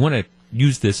want to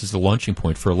use this as a launching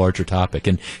point for a larger topic.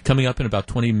 And coming up in about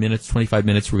 25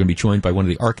 minutes, we're going to be joined by one of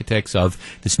the architects of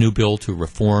this new bill to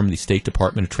reform the State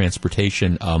Department of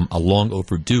Transportation, a long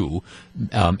overdue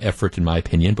effort, in my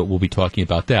opinion, but we'll be talking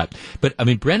about that. But,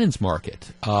 Brennan's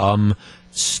Market,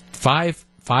 five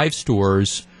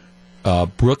stores,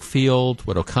 Brookfield,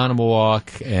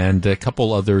 Oconomowoc, and a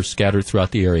couple others scattered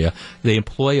throughout the area. They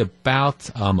employ about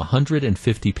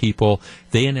 150 people.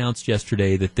 They announced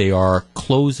yesterday that they are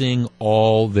closing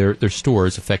all their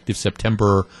stores effective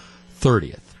September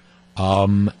 30th.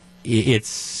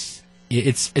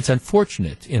 It's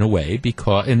unfortunate in a way,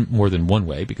 in more than one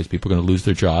way, because people are going to lose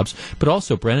their jobs. But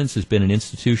also, Brennan's has been an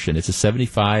institution. It's a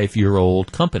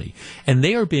 75-year-old company, and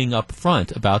they are being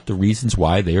upfront about the reasons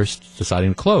why they are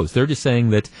deciding to close. They're just saying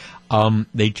that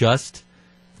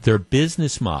their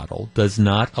business model does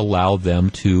not allow them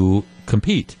to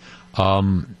compete.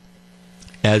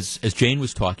 As Jane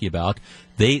was talking about,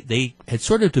 they had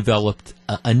sort of developed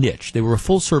a niche. They were a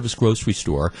full-service grocery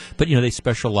store, but, they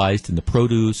specialized in the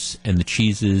produce and the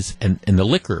cheeses and the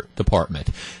liquor department.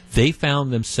 They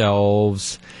found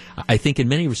themselves, I think in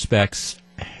many respects,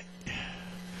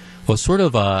 sort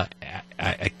of a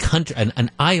country,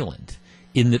 an island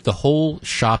in the whole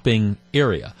shopping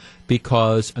area.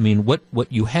 Because,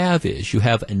 what you have is you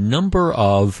have a number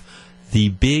of the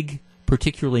big,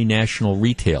 particularly national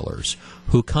retailers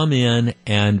who come in,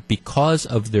 and because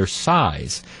of their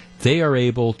size, they are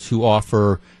able to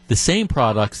offer the same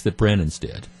products that Brennan's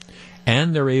did.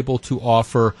 And they're able to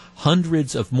offer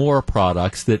hundreds of more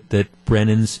products that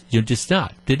Brennan's just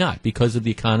did not because of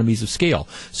the economies of scale.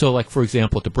 So, like, for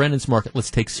example, at the Brennan's market, let's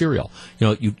take cereal.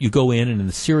 You go in, and in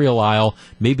the cereal aisle,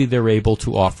 maybe they're able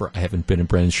to offer, I haven't been in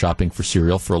Brennan's shopping for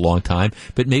cereal for a long time,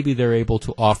 but maybe they're able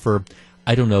to offer,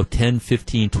 10,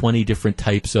 15, 20 different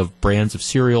types of brands of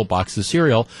cereal, boxes of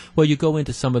cereal. Well, you go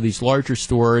into some of these larger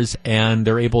stores, and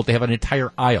they're able to have an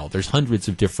entire aisle. There's hundreds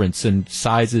of different and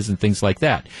sizes and things like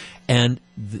that. And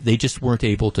they just weren't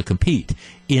able to compete.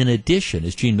 In addition,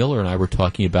 as Gene Miller and I were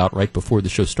talking about right before the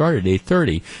show started at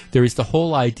 8:30, there is the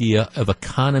whole idea of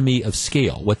economy of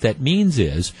scale. What that means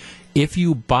is, if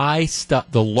you buy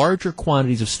stuff, the larger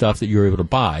quantities of stuff that you're able to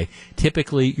buy,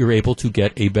 typically you're able to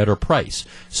get a better price.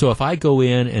 So if I go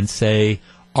in and say,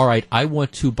 all right, I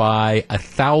want to buy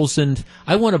 1,000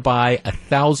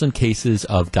 cases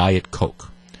of Diet Coke.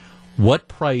 What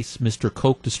price, Mr.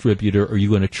 Coke distributor, are you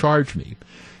going to charge me?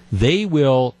 They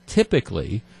will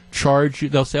typically charge you,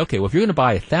 they'll say, okay, well, if you're going to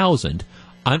buy 1,000,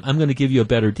 I'm going to give you a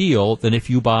better deal than if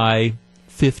you buy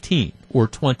 15 or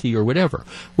 20 or whatever.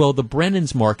 Well, the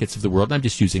Brennan's markets of the world, and I'm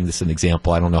just using this as an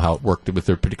example, I don't know how it worked with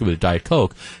their particular Diet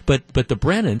Coke, but the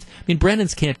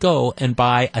Brennan's can't go and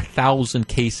buy 1,000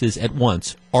 cases at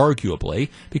once, arguably,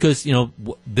 because,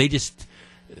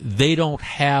 they don't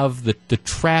have the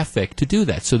traffic to do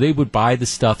that. So they would buy the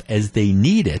stuff as they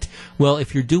need it. Well,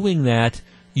 if you're doing that,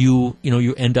 you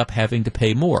end up having to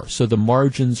pay more. So the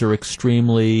margins are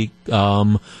extremely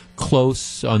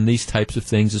close on these types of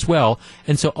things as well.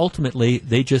 And so ultimately,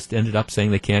 they just ended up saying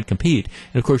they can't compete.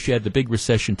 And of course, you had the big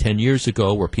recession 10 years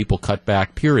ago where people cut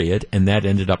back, period, and that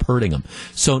ended up hurting them.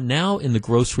 So now in the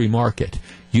grocery market,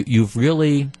 you've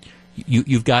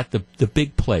got the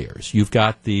big players. You've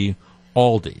got the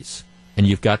Aldis, and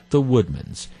you've got the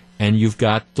Woodmans, and you've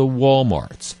got the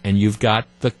Walmarts, and you've got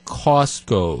the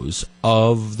Costcos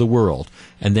of the world,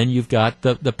 and then you've got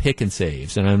the Pick and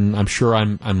Saves, and I'm sure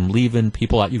I'm leaving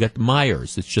people out. You've got the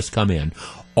Myers that's just come in.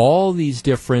 All these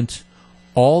different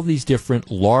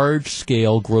large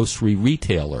scale grocery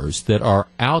retailers that are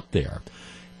out there,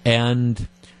 and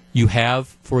you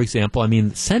have, for example,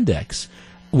 Sendex,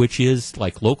 which is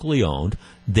like locally owned.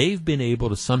 They've been able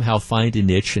to somehow find a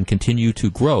niche and continue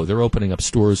to grow. They're opening up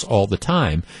stores all the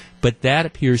time, but that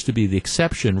appears to be the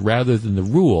exception rather than the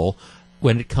rule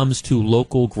when it comes to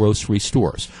local grocery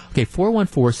stores. Okay,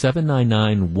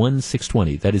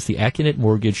 414-799-1620. That is the Accunet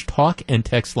Mortgage talk and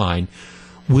text line.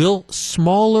 Will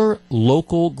smaller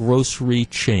local grocery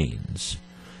chains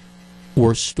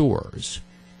or stores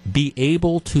be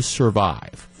able to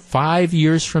survive 5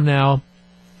 years from now,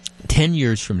 10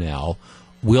 years from now?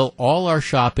 Will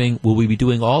we be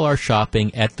doing all our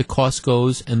shopping at the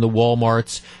Costcos and the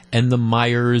Walmarts and the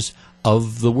Myers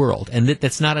of the world? And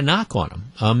that's not a knock on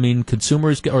them.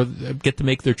 Consumers get to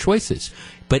make their choices.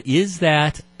 But is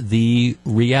that the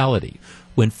reality?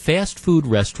 When fast food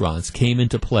restaurants came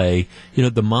into play,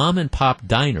 the mom and pop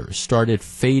diners started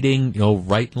fading,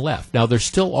 right and left. Now, there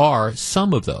still are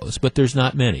some of those, but there's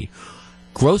not many.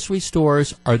 Grocery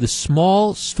stores, are the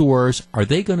small stores, are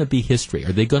they going to be history?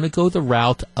 Are they going to go the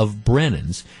route of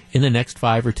Brennan's in the next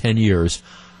 5 or 10 years?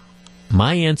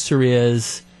 My answer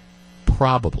is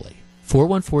probably.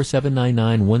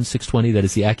 414-799-1620, that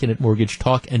is the Accunet Mortgage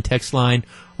talk and text line.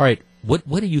 All right, what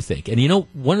do you think? And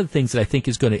one of the things that I think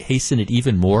is going to hasten it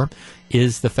even more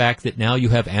is the fact that now you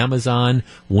have Amazon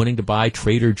wanting to buy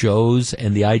Trader Joe's,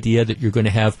 and the idea that you're going to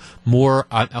have more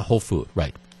Whole Food,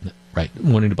 right,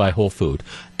 wanting to buy Whole Food.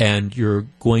 And you're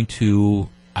going to,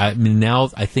 now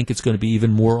I think it's going to be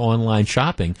even more online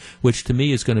shopping, which to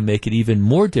me is going to make it even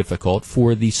more difficult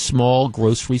for the small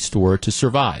grocery store to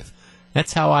survive.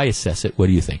 That's how I assess it. What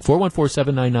do you think?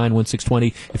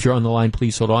 414-799-1620. If you're on the line,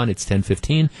 please hold on. It's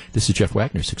 10:15. This is Jeff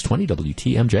Wagner, 620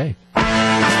 WTMJ.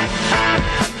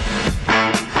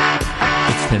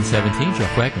 It's 10:17.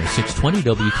 Jeff Wagner, 620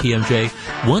 WTMJ.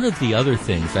 One of the other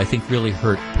things I think really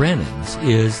hurt Brennan's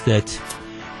is that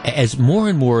as more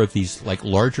and more of these like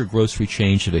larger grocery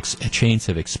chains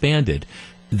have expanded,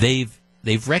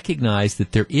 they've recognized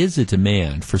that there is a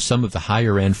demand for some of the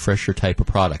higher end, fresher type of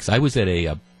products. I was at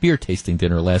a beer tasting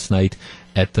dinner last night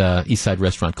at the East Side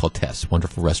restaurant called Tess,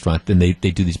 wonderful restaurant, and they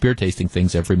do these beer tasting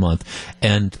things every month.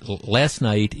 And last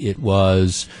night it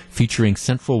was featuring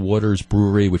Central Waters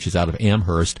Brewery, which is out of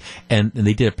Amherst, and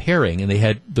they did a pairing, and they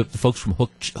had the folks from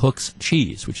Hook's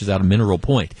Cheese, which is out of Mineral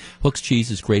Point. Hook's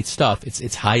Cheese is great stuff.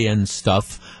 It's high end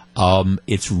stuff.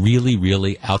 It's really,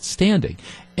 really outstanding.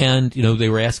 And they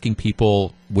were asking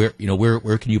people where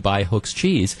can you buy Hook's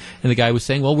cheese, and the guy was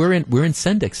saying, well, we're in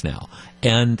Sendik's now,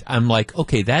 and I'm like,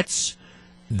 okay, that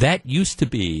used to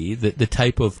be the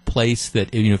type of place that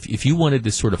if you wanted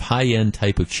this sort of high end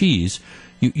type of cheese,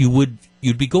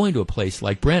 you'd be going to a place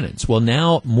like Brennan's. Well,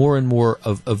 now more and more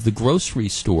of the grocery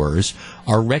stores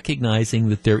are recognizing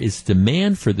that there is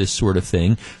demand for this sort of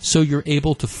thing, so you're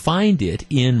able to find it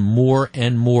in more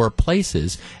and more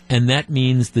places, and that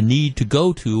means the need to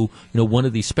go to one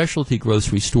of these specialty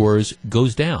grocery stores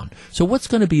goes down. So what's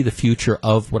going to be the future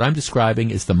of what I'm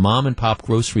describing as the mom and pop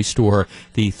grocery store,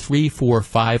 the 3, 4,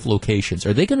 5 locations?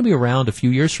 Are they going to be around a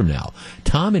few years from now?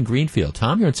 Tom in Greenfield.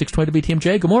 Tom, you're on 620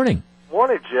 BTMJ. Good morning.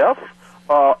 Morning, Jeff.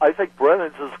 I think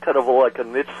Brennan's is kind of like a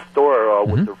niche store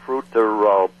with their fruit,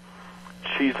 their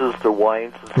cheeses, their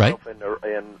wines, and stuff,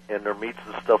 and their meats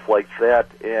and stuff like that.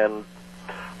 And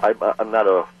I'm not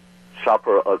a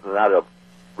shopper, not a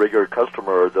regular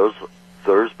customer of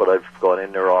theirs, but I've gone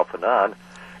in there off and on.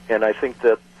 And I think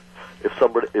that if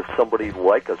somebody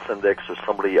like a Sendik's or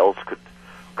somebody else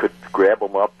could grab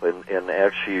them up and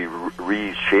actually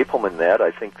reshape them in that,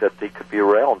 I think that they could be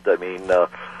around. I mean,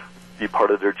 be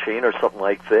part of their chain or something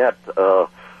like that.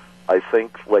 I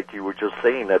think, like you were just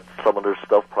saying, that some of their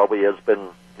stuff probably has been,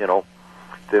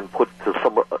 then put to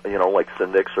some, like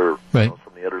Sendik's or some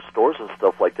of the other stores and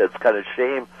stuff like that. It's kind of a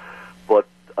shame, but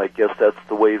I guess that's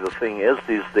the way the thing is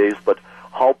these days. But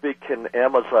how big can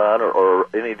Amazon or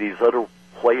any of these other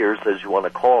players, as you want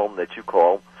to call them, that you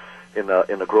call in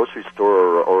a grocery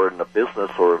store or in a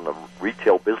business or in a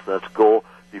retail business go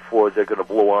before they're going to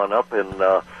blow on up and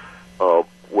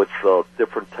with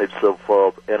different types of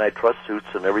antitrust suits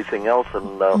and everything else?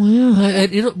 And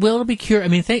it'll be curious. I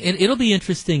mean, it'll be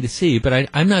interesting to see, but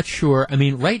I'm not sure. I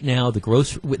mean, right now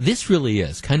this really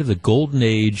is kind of the golden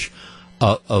age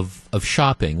of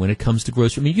shopping when it comes to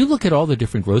grocery. I mean, you look at all the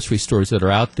different grocery stores that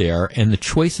are out there and the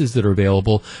choices that are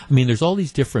available. I mean, there's all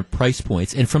these different price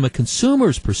points, and from a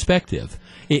consumer's perspective,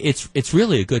 it's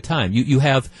really a good time. You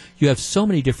have so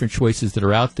many different choices that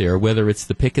are out there, whether it's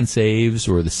the Pick and Saves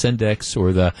or the Sendik's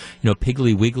or the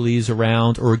Piggly Wigglies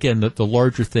around, or again the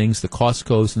larger things, the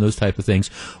Costco's and those type of things.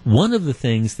 One of the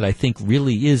things that I think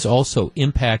really is also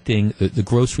impacting the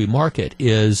grocery market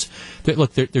is that,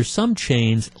 look, there's some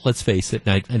chains, let's face it,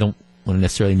 and I don't want to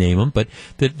necessarily name them, but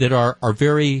that are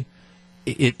very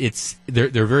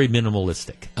they're very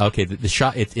minimalistic. Okay, the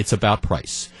shop it's about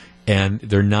price. And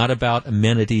they're not about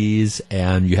amenities,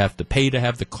 and you have to pay to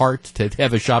have the cart, to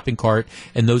have a shopping cart,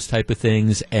 and those type of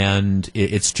things. And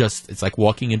it's like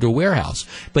walking into a warehouse.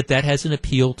 But that has an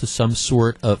appeal to some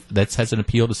sort of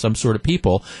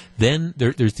people. Then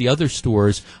there's the other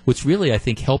stores. What's really, I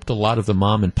think, helped a lot of the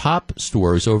mom and pop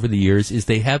stores over the years is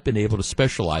they have been able to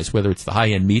specialize, whether it's the high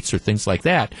end meats or things like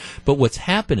that. But what's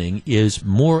happening is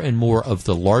more and more of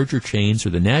the larger chains or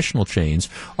the national chains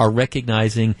are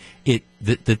recognizing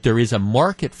that there is a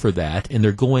market for that, and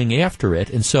they're going after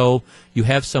it. And so you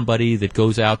have somebody that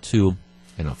goes out to,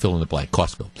 fill in the blank,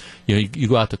 Costco. You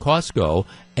go out to Costco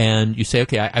and you say,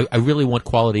 okay, I really want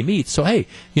quality meat. So, hey,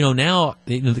 now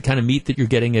the kind of meat that you're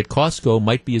getting at Costco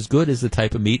might be as good as the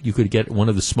type of meat you could get at one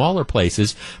of the smaller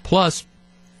places. Plus,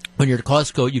 when you're at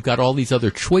Costco, you've got all these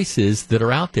other choices that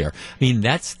are out there. I mean,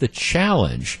 that's the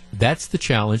challenge. That's the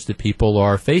challenge that people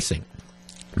are facing.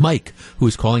 Mike, who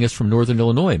is calling us from Northern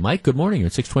Illinois. Mike, good morning. You're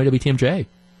at 620 WTMJ.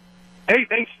 Hey,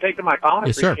 thanks for taking my call.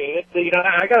 Yes, I appreciate it.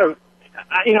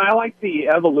 I like the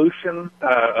evolution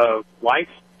of life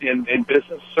in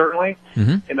business, certainly.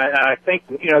 Mm-hmm. And I think,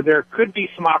 there could be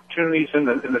some opportunities in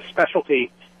the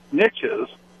specialty niches.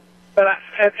 But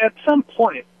at some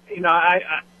point, I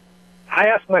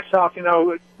ask myself,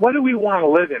 what do we want to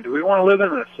live in? Do we want to live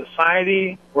in a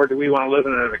society, or do we want to live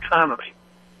in an economy?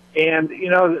 And,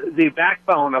 the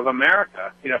backbone of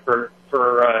America,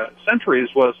 for centuries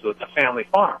was the family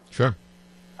farm. Sure.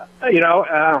 That's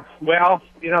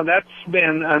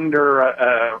been under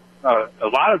a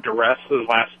lot of duress for the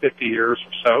last 50 years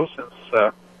or so, since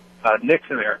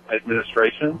Nixon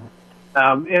administration.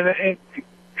 And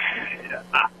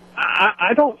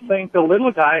I don't think the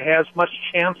little guy has much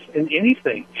chance in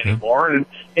anything anymore.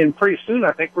 And pretty soon,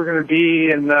 I think we're going to be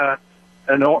in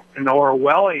an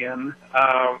Orwellian,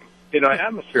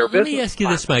 atmosphere. Let me ask you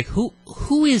this, Mike: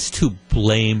 Who is to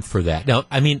blame for that? Now,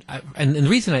 I mean, and the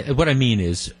reason what I mean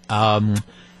is,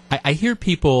 I hear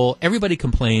people. Everybody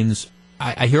complains.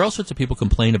 I hear all sorts of people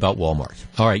complain about Walmart.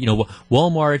 All right,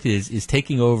 Walmart is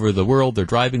taking over the world. They're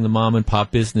driving the mom and pop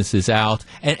businesses out,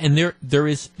 and there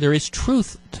is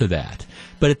truth to that.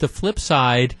 But at the flip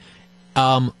side,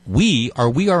 we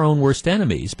are our own worst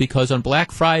enemies, because on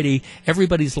Black Friday,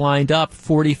 everybody's lined up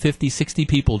 40, 50, 60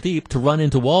 people deep to run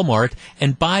into Walmart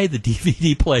and buy the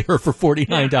DVD player for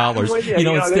 $49,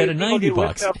 instead of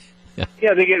 $90.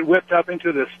 Yeah, they get whipped up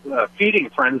into this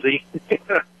feeding frenzy.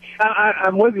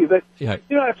 I'm with you, but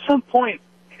at some point,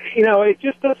 it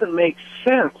just doesn't make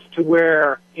sense to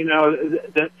where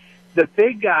the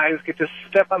big guys get to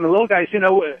step on the little guys.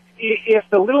 If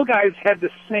the little guys had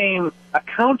the same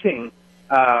accounting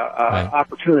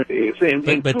opportunities and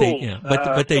but tools,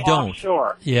 they don't.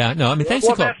 Offshore. Yeah, no, I mean, thanks.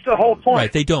 That's the whole point.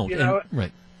 Right, they don't.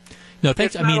 Right. No,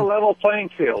 thanks. It's not a level playing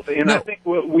field, and I think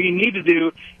what we need to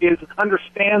do is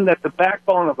understand that the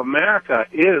backbone of America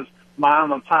is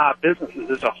mom and pop businesses.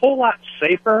 It's a whole lot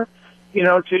safer,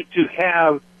 to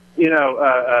have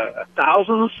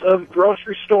thousands of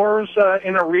grocery stores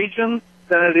in a region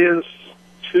than it is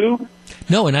two.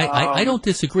 No, and I don't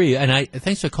disagree. And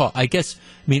thanks for the call. I guess,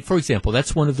 for example,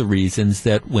 that's one of the reasons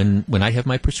that when I have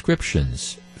my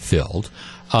prescriptions filled,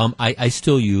 I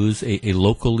still use a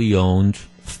locally owned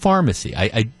pharmacy.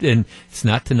 And it's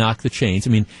not to knock the chains.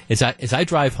 As I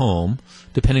drive home,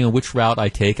 depending on which route I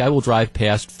take, I will drive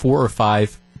past 4 or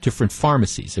 5 different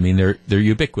pharmacies. They're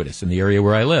ubiquitous in the area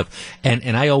where I live,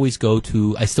 and I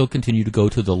still continue to go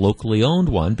to the locally owned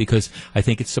one, because I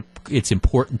think it's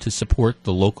important to support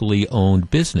the locally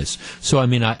owned business. So I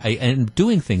am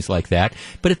doing things like that,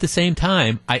 but at the same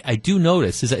time, I do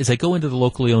notice as I go into the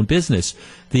locally owned business,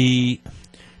 the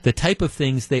type of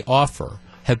things they offer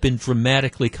have been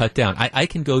dramatically cut down.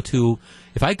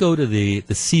 If I go to the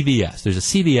CVS, there's a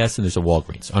CVS and there's a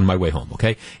Walgreens on my way home,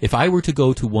 okay? If I were to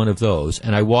go to one of those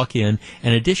and I walk in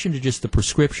addition to just the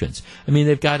prescriptions,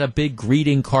 they've got a big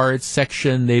greeting cards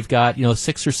section, they've got,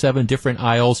 6 or 7 different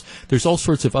aisles. There's all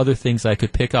sorts of other things I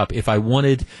could pick up. If I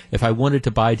wanted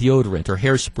to buy deodorant or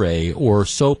hairspray or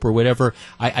soap or whatever,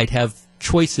 I'd have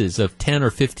choices of 10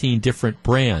 or 15 different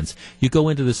brands. You go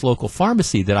into this local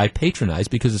pharmacy that I patronize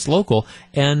because it's local,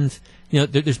 and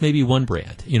there's maybe one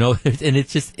brand, and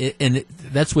it's just,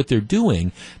 that's what they're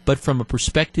doing. But from a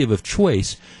perspective of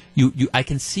choice, I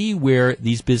can see where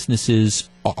these businesses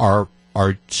are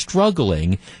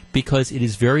struggling, because it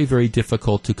is very, very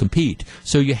difficult to compete.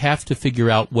 So you have to figure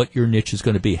out what your niche is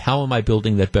going to be. How am I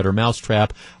building that better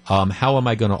mousetrap? How am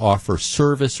I going to offer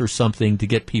service or something to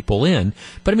get people in?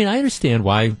 But I understand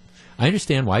why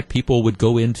people would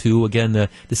go into, again, the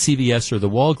CVS or the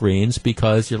Walgreens,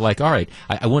 because you're like, all right,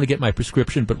 I want to get my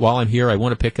prescription, but while I'm here, I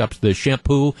want to pick up the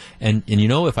shampoo. And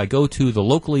if I go to the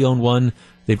locally owned one,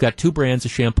 they've got 2 brands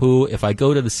of shampoo. If I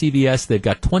go to the CVS, they've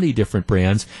got 20 different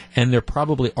brands, and they're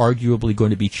probably arguably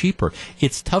going to be cheaper.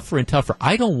 It's tougher and tougher.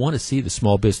 I don't want to see the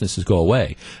small businesses go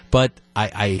away, but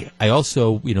I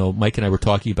also, Mike and I were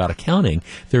talking about accounting.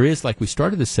 There is, like we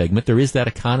started this segment, there is that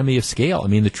economy of scale.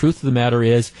 The truth of the matter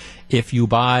is, if you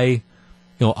buy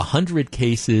 100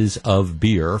 cases of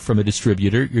beer from a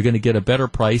distributor, you're going to get a better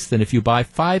price than if you buy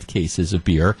 5 cases of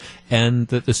beer. And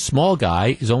the small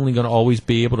guy is only going to always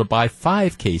be able to buy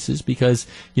 5 cases, because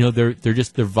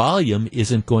their volume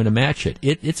isn't going to match it.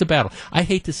 It's a battle. I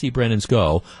hate to see Brennan's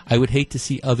go. I would hate to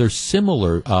see other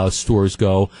similar stores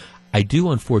go. I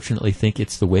do, unfortunately, think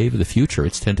it's the wave of the future.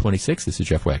 It's 10:26. This is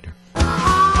Jeff Wagner.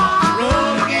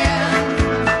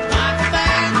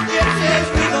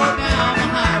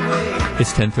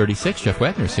 It's 10:36. Jeff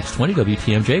Wagner, 620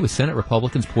 WTMJ, with Senate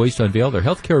Republicans poised to unveil their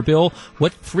health care bill.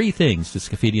 What 3 things does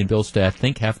Scafidi and Bill staff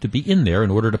think have to be in there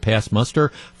in order to pass muster?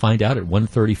 Find out at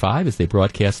 1:35 as they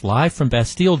broadcast live from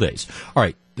Bastille Days. All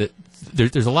right,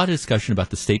 there's a lot of discussion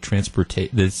about the state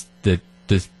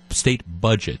the state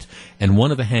budget, and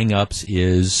one of the hang-ups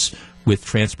is with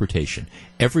transportation.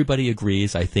 Everybody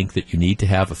agrees, I think, that you need to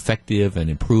have effective and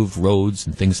improved roads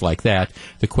and things like that.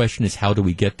 The question is, how do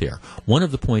we get there? One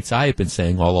of the points I have been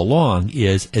saying all along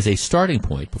is, as a starting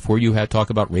point, before you talk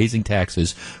about raising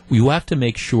taxes, you have to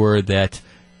make sure that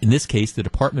in this case, the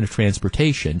Department of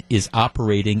Transportation, is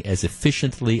operating as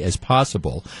efficiently as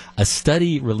possible. A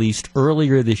study released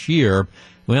earlier this year,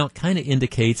 well, kind of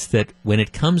indicates that when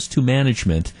it comes to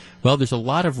management, well, there's a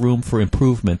lot of room for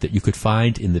improvement that you could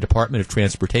find in the Department of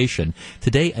Transportation.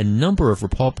 Today, a number of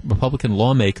Republican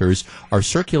lawmakers are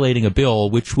circulating a bill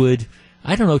which would,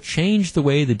 I don't know, change the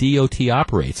way the DOT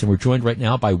operates. And we're joined right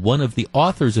now by one of the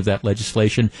authors of that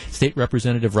legislation, State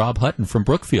Representative Rob Hutton from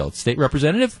Brookfield. State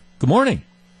Representative, good morning.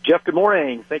 Jeff, good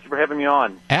morning. Thank you for having me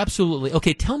on. Absolutely.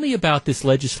 Okay, tell me about this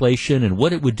legislation and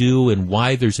what it would do and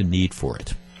why there's a need for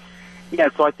it. Yeah,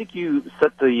 so I think you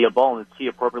set the ball in the tee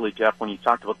appropriately, Jeff, when you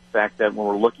talked about the fact that when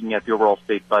we're looking at the overall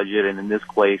state budget and in this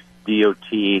case,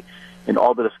 DOT, and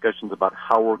all the discussions about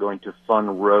how we're going to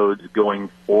fund roads going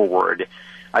forward,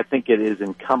 I think it is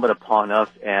incumbent upon us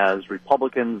as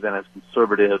Republicans and as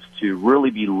conservatives to really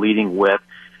be leading with,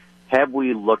 have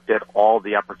we looked at all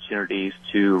the opportunities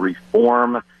to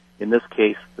reform, in this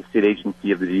case, the state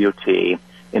agency of the DOT,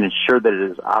 and ensure that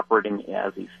it is operating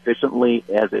as efficiently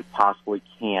as it possibly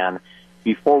can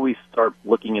before we start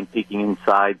looking and peeking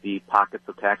inside the pockets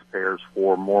of taxpayers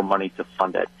for more money to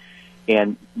fund it.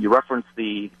 And you referenced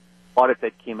the audit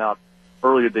that came out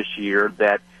earlier this year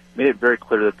that made it very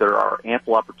clear that there are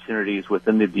ample opportunities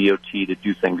within the DOT to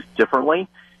do things differently,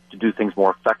 to do things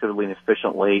more effectively and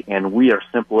efficiently, and we are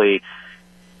simply,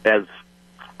 as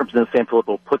Representative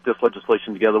Sanfilippo put this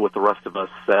legislation together with the rest of us,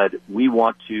 said we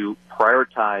want to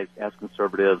prioritize, as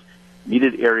conservatives,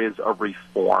 needed areas of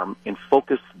reform and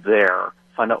focus there,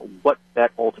 find out what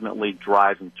that ultimately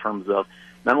drives in terms of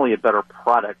not only a better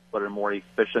product, but a more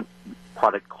efficient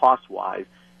product cost-wise,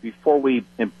 before we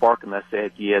embark on this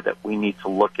idea that we need to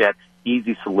look at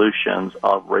easy solutions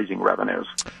of raising revenues.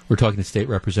 We're talking to State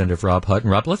Representative Rob Hutton.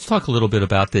 Rob, let's talk a little bit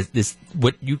about this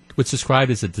what's described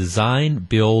as a design,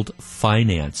 build,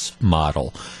 finance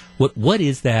model. What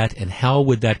is that, and how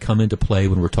would that come into play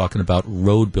when we're talking about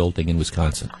road building in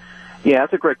Wisconsin? Yeah,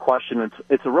 that's a great question.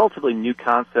 It's a relatively new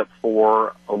concept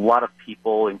for a lot of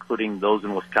people, including those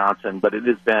in Wisconsin, but it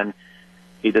has been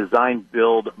a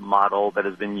design-build model that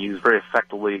has been used very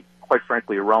effectively, quite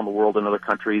frankly, around the world in other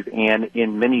countries and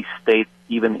in many states,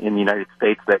 even in the United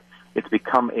States, that it's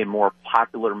become a more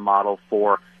popular model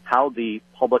for how the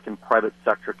public and private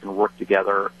sector can work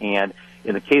together. And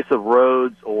in the case of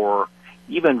roads or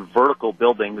even vertical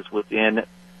buildings within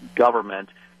government,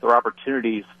 there are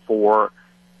opportunities for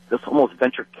this almost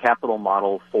venture capital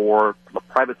model for the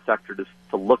private sector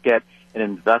to look at an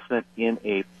investment in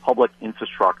a public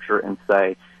infrastructure and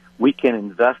say, we can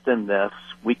invest in this,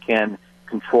 we can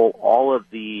control all of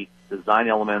the design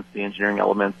elements, the engineering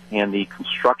elements, and the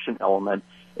construction element,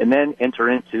 and then enter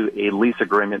into a lease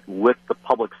agreement with the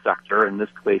public sector, in this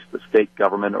case the state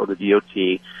government or the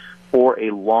DOT, for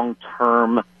a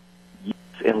long-term use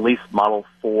and lease model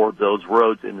for those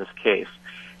roads in this case.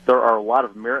 There are a lot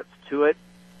of merits to it.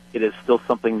 It is still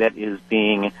something that is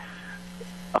being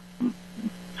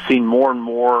seen more and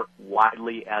more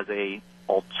widely as a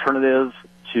alternative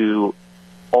to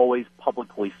always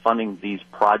publicly funding these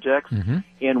projects. Mm-hmm.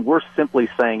 And we're simply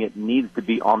saying it needs to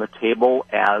be on the table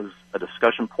as a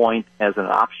discussion point, as an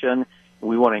option.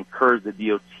 We want to encourage the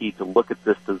DOT to look at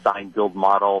this design-build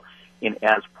model, and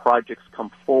as projects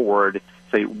come forward,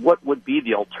 say what would be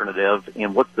the alternative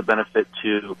and what's the benefit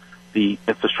to the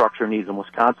infrastructure needs in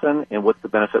Wisconsin, and what's the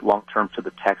benefit long-term to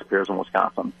the taxpayers in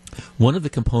Wisconsin. One of the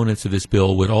components of this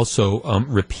bill would also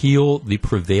repeal the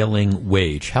prevailing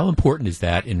wage. How important is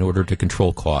that in order to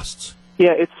control costs?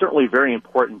 Yeah, it's certainly very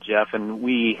important, Jeff, and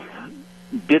we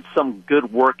did some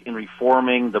good work in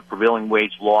reforming the prevailing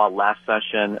wage law last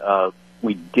session.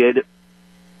 We did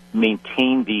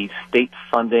maintain the state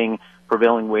funding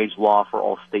prevailing wage law for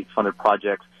all state-funded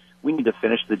projects. We need to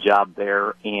finish the job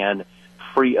there and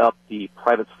free up the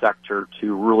private sector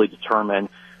to really determine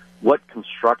what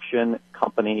construction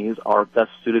companies are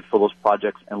best suited for those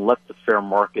projects, and let the fair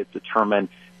market determine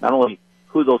not only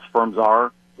who those firms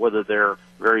are, whether they're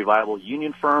very viable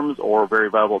union firms or very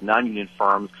viable non-union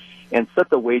firms, and set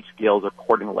the wage scales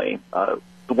accordingly.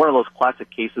 One of those classic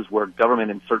cases where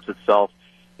government inserts itself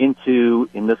into,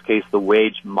 in this case, the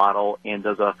wage model and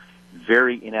does a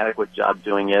very inadequate job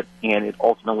doing it, and it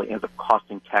ultimately ends up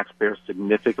costing taxpayers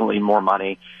significantly more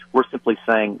money. We're simply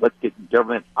saying, let's get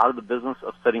government out of the business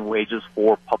of setting wages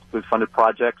for publicly funded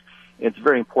projects. It's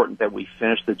very important that we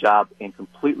finish the job and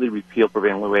completely repeal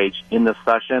prevailing wage in this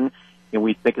session, and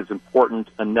we think it's important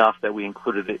enough that we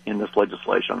included it in this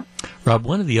legislation. Rob,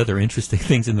 one of the other interesting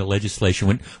things in the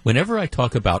legislation, whenever I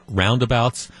talk about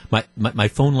roundabouts, my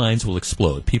phone lines will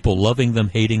explode. People loving them,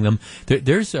 hating them.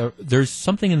 There's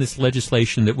something in this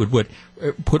legislation that would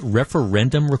put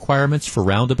referendum requirements for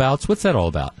roundabouts. What's that all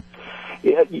about?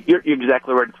 Yeah, you're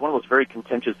exactly right. It's one of those very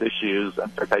contentious issues. In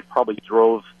fact, I probably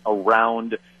drove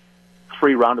around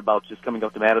 3 roundabouts just coming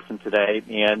up to Madison today,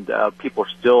 and people are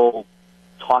still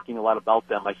talking a lot about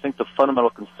them. I think the fundamental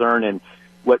concern and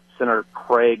what Senator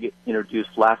Craig introduced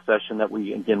last session that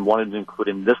we, again, wanted to include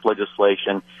in this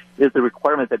legislation is the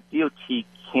requirement that DOT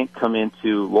can't come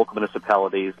into local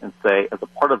municipalities and say, as a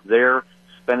part of their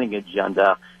spending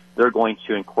agenda, they're going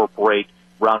to incorporate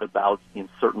roundabouts in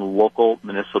certain local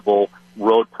municipal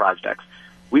road projects.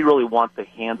 We really want the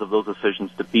hands of those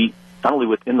decisions to be not only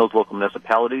within those local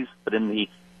municipalities, but in the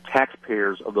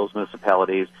taxpayers of those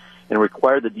municipalities, and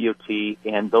require the DOT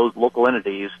and those local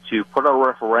entities to put out a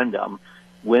referendum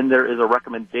when there is a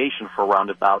recommendation for a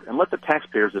roundabout, and let the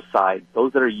taxpayers decide,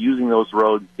 those that are using those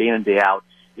roads day in and day out,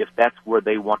 if that's where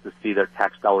they want to see their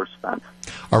tax dollars spent.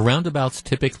 Are roundabouts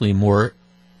typically more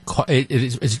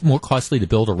is it more costly to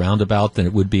build a roundabout than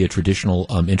it would be a traditional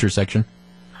intersection?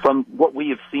 From what we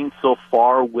have seen so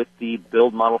far with the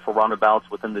build model for roundabouts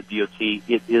within the DOT,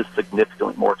 it is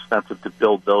significantly more expensive to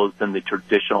build those than the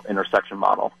traditional intersection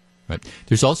model. Right.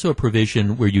 There's also a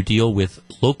provision where you deal with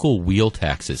local wheel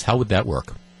taxes. How would that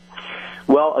work?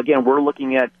 Well, again, we're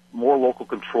looking at more local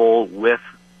control with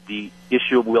the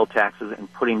issue of wheel taxes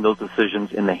and putting those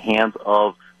decisions in the hands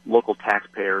of local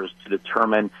taxpayers to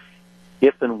determine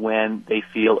if and when they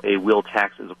feel a wheel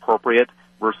tax is appropriate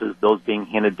versus those being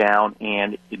handed down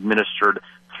and administered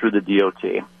through the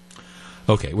DOT.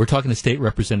 Okay, we're talking to State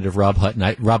Representative Rob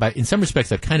Hutton. Rob, in some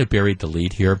respects, I've kind of buried the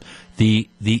lead here. The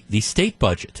state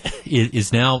budget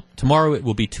is now, tomorrow it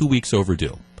will be 2 weeks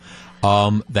overdue.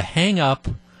 The hang-up,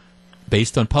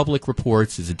 based on public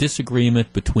reports, is a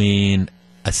disagreement between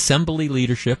Assembly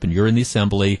leadership, and you're in the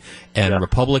Assembly, and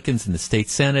Republicans in the state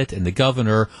Senate and the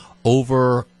governor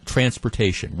over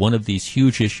transportation, one of these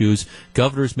huge issues.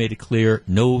 Governor's made it clear,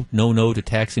 no to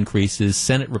tax increases.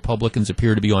 Senate Republicans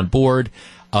appear to be on board.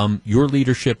 Your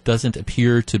leadership doesn't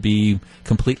appear to be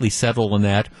completely settled on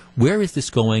that. Where is this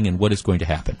going, and what is going to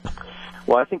happen?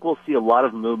 Well, I think we'll see a lot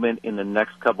of movement in the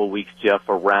next couple of weeks, Jeff,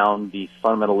 around the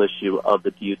fundamental issue of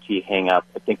the DOT hang-up.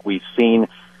 I think we've seen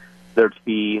there to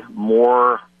be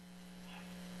more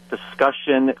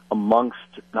discussion amongst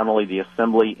not only the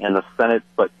Assembly and the Senate,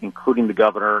 but including the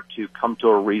governor, to come to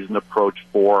a reasoned approach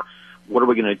for what are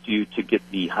we going to do to get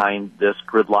behind this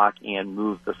gridlock and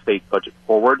move the state budget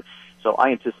forward. So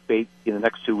I anticipate in the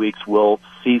next 2 weeks we'll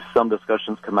see some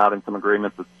discussions come out and some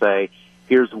agreements that say,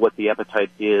 here's what the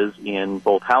appetite is in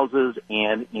both houses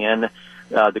and in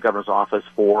the governor's office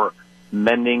for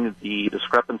mending the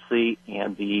discrepancy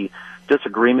and the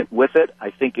disagreement with it. I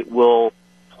think it will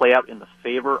play out in the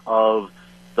favor of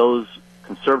those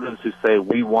conservatives who say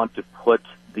we want to put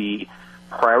the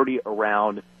priority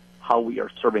around how we are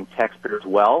serving taxpayers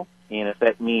well. And if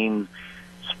that means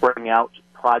spreading out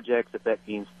projects, if that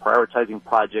means prioritizing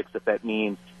projects, if that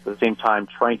means at the same time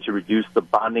trying to reduce the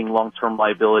bonding long-term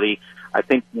liability, I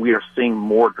think we are seeing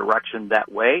more direction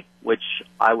that way, which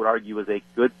I would argue is a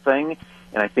good thing.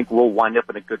 And I think we'll wind up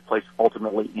in a good place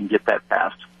ultimately and get that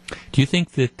passed. Do you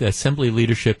think that Assembly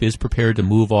leadership is prepared to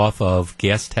move off of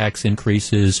gas tax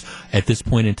increases at this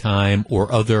point in time, or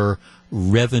other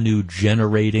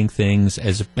revenue-generating things,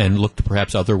 and look to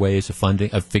perhaps other ways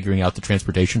of figuring out the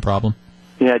transportation problem?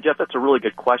 Yeah, Jeff, that's a really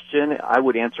good question. I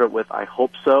would answer it with, I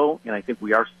hope so, and I think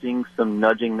we are seeing some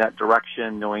nudging that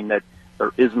direction, knowing that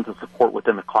there isn't a support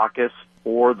within the caucus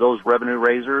for those revenue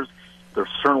raisers. There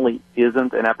certainly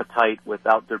isn't an appetite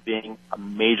without there being a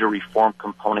major reform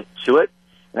component to it.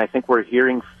 And I think we're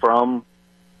hearing from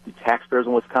the taxpayers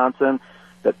in Wisconsin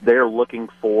that they're looking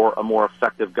for a more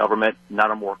effective government,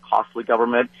 not a more costly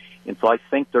government. And so I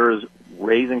think there's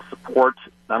raising support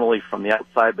not only from the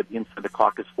outside but inside the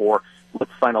caucus for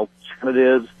let's find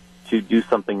alternatives to do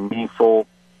something meaningful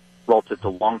relative to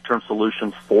long-term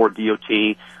solutions for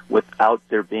DOT without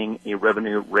there being a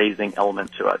revenue-raising element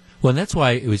to it. Well, and that's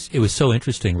why it was so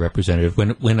interesting, Representative,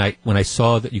 when I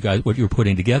saw that you guys what you were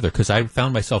putting together, because I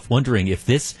found myself wondering if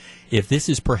this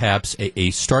is perhaps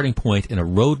a starting point in a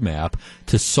roadmap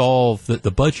to solve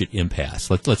the budget impasse.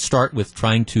 Let's start with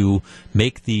trying to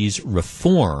make these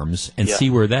reforms and see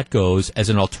where that goes as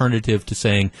an alternative to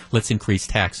saying let's increase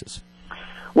taxes.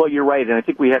 Well, you're right, and I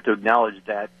think we have to acknowledge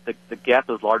that the gap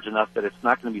is large enough that it's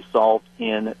not going to be solved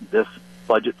in this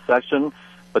budget session,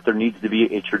 but there needs to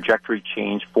be a trajectory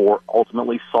change for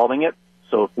ultimately solving it.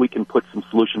 So if we can put some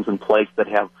solutions in place that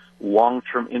have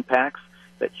long-term impacts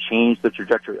that change the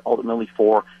trajectory ultimately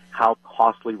for how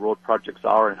costly road projects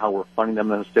are and how we're funding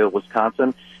them in the state of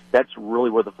Wisconsin, that's really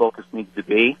where the focus needs to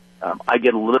be. I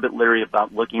get a little bit leery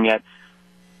about looking at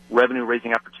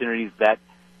revenue-raising opportunities that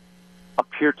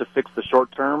appear to fix the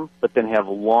short term, but then have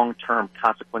long-term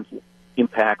consequences,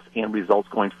 impacts, and results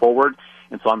going forward.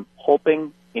 And so I'm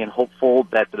hoping and hopeful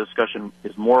that the discussion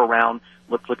is more around,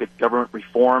 let's look at government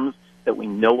reforms that we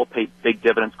know will pay big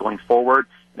dividends going forward.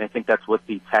 And I think that's what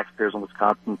the taxpayers in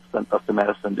Wisconsin sent us to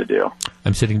Madison to do.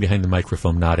 I'm sitting behind the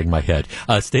microphone nodding my head.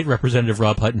 State Representative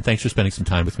Rob Hutton, thanks for spending some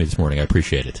time with me this morning. I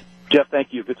appreciate it. Jeff,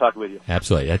 thank you. Good talking with you.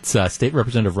 Absolutely. That's State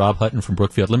Representative Rob Hutton from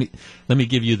Brookfield. Let me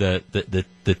give you the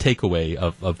takeaway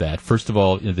of that. First of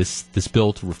all, this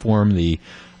bill to reform the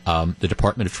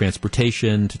Department of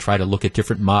Transportation, to try to look at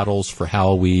different models for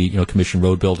how we commission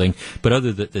road building. But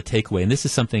the takeaway, and this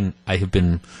is something I have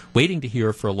been waiting to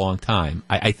hear for a long time,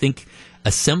 I think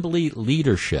Assembly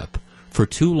leadership for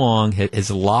too long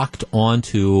has locked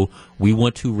onto, we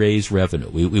want to raise revenue.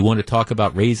 We want to talk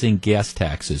about raising gas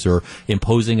taxes or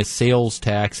imposing a sales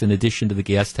tax in addition to the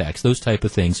gas tax, those type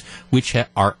of things, which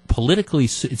are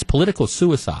it's political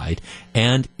suicide,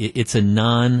 and it's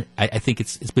I think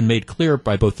it's been made clear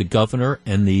by both the governor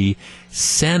and the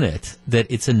Senate that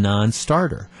it's a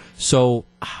non-starter. So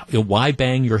why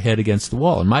bang your head against the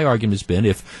wall? And my argument has been,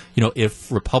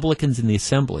 if Republicans in the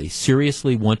Assembly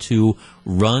seriously want to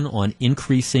run on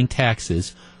increasing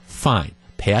taxes, fine,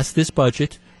 pass this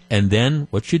budget, and then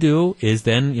what you do is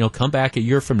then come back a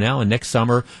year from now and next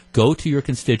summer, go to your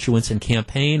constituents and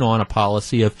campaign on a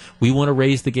policy of, we want to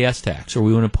raise the gas tax, or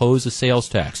we want to impose a sales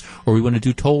tax, or we want to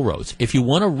do toll roads. If you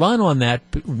want to run on that,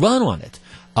 run on it.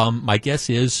 My guess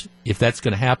is, if that's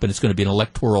going to happen, it's going to be an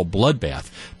electoral bloodbath.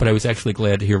 But I was actually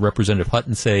glad to hear Representative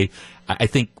Hutton say, I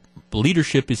think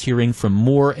leadership is hearing from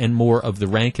more and more of the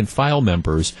rank and file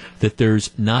members that there's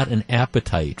not an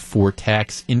appetite for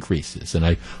tax increases. And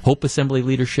I hope Assembly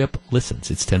leadership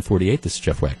listens. It's 10:48. This is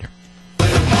Jeff Wagner.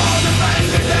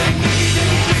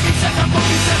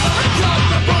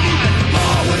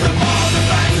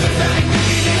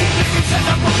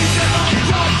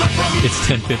 It's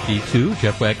 10:52,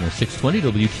 Jeff Wagner,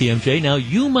 620 WTMJ. Now,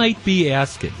 you might be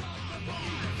asking,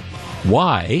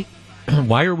 why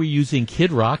are we using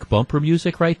Kid Rock bumper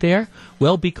music right there?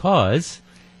 Well, because,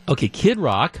 Kid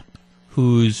Rock,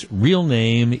 whose real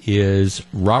name is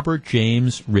Robert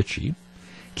James Ritchie,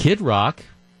 Kid Rock,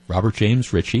 Robert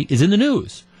James Ritchie, is in the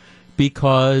news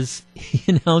because he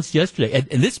announced yesterday,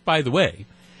 and this, by the way,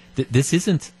 this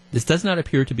does not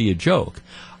appear to be a joke.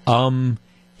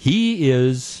 He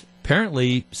is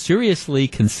apparently seriously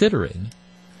considering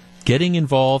getting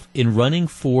involved in running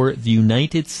for the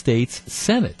United States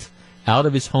Senate out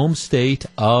of his home state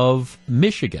of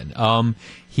Michigan.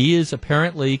 He is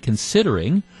apparently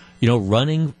considering,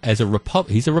 running as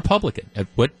he's a Republican. At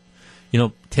what,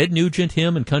 Ted Nugent,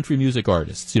 him, and country music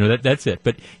artists. That's it.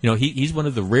 But, he's one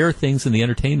of the rare things in the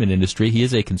entertainment industry. He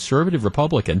is a conservative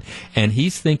Republican, and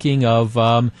he's thinking of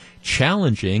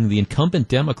challenging the incumbent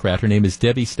Democrat. Her name is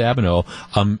Debbie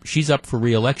Stabenow. She's up for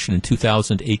re-election in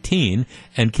 2018,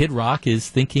 and Kid Rock is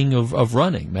thinking of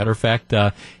running. Matter of fact,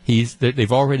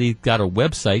 they've already got a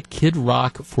website,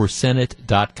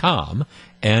 kidrockforsenate.com,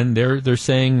 and they're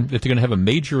saying that they're going to have a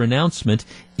major announcement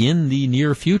in the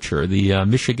near future. The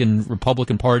Michigan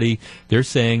Republican Party, they're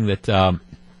saying that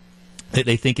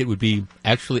they think it would be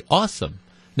actually awesome.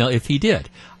 Now, if he did,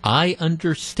 I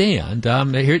understand.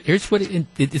 Here's what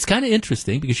it's kind of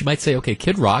interesting, because you might say, okay,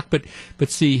 Kid Rock, but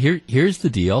see, here's the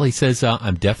deal. He says,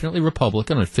 I'm definitely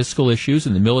Republican on fiscal issues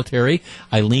and the military.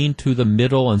 I lean to the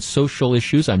middle on social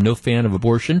issues. I'm no fan of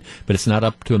abortion, but it's not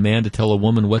up to a man to tell a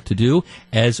woman what to do.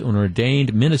 As an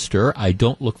ordained minister, I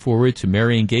don't look forward to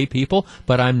marrying gay people,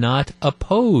 but I'm not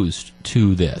opposed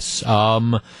to this.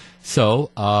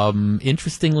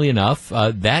 Interestingly enough,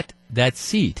 that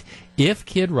seat, if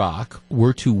Kid Rock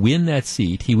were to win that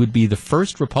seat, he would be the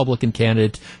first Republican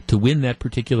candidate to win that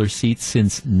particular seat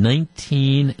since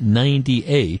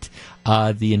 1998.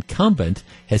 The incumbent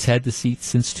has had the seat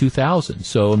since 2000.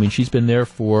 So, she's been there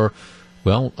for,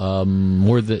 she'll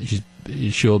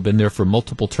have been there for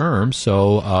multiple terms.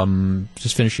 So,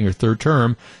 just finishing her third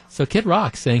term. So Kid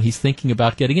Rock saying he's thinking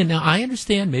about getting in. Now, I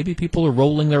understand maybe people are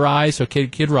rolling their eyes. Okay,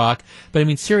 Kid Rock.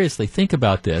 But, seriously, think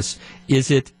about this.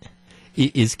 Is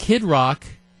Kid Rock,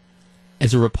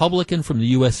 as a Republican from the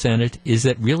U.S. Senate, is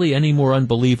that really any more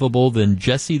unbelievable than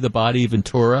Jesse the Body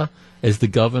Ventura as the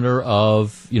governor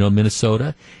of,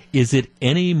 Minnesota? Is it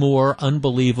any more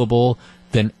unbelievable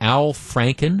than Al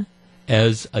Franken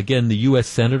as, again, the U.S.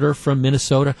 Senator from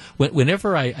Minnesota.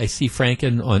 Whenever I see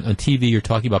Franken on TV or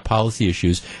talking about policy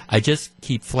issues, I just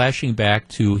keep flashing back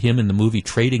to him in the movie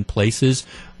Trading Places,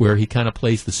 where he kind of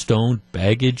plays the stoned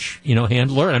baggage,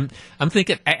 handler. And I'm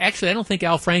thinking, actually, I don't think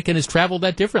Al Franken has traveled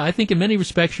that different. I think in many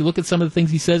respects, you look at some of the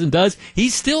things he says and does,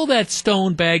 he's still that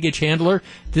stoned baggage handler.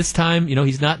 This time,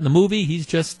 he's not in the movie. He's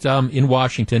just in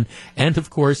Washington. And, of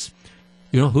course,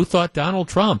 who thought Donald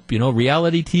Trump,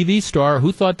 reality TV star,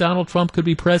 who thought Donald Trump could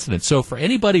be president? So for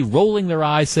anybody rolling their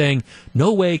eyes saying,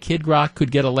 no way Kid Rock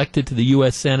could get elected to the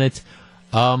U.S. Senate,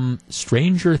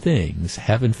 stranger things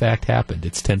have in fact happened.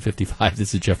 It's 10:55.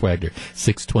 This is Jeff Wagner,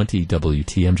 620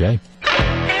 WTMJ.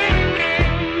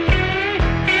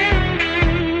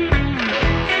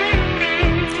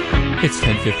 It's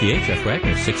 10:58, Jeff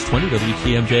Wagner, 620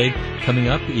 WTMJ. Coming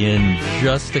up in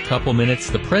just a couple minutes.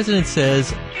 The president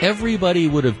says everybody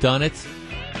would have done it.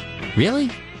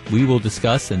 Really? We will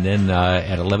discuss, and then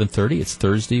at 11:30, it's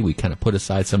Thursday, we kind of put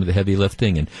aside some of the heavy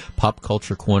lifting, and Pop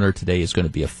Culture Corner today is going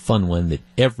to be a fun one that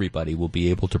everybody will be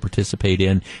able to participate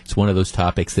in. It's one of those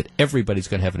topics that everybody's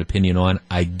going to have an opinion on.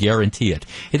 I guarantee it.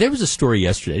 And there was a story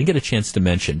yesterday I didn't get a chance to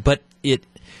mention, but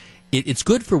it's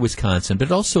good for Wisconsin, but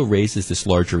it also raises this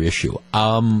larger issue.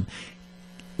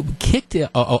 Kicked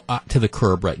to the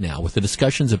curb right now with the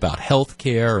discussions about health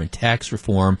care and tax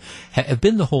reform have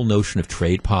been the whole notion of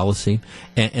trade policy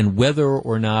and whether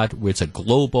or not it's a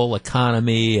global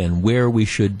economy and where we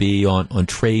should be on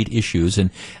trade issues. And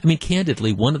I mean,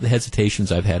 candidly, one of the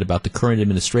hesitations I've had about the current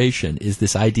administration is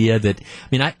this idea that,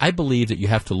 I believe that you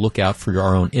have to look out for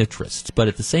your own interests, but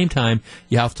at the same time,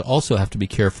 you also have to be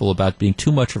careful about being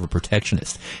too much of a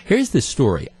protectionist. Here's this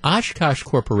story. Oshkosh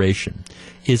Corporation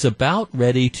is about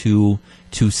ready to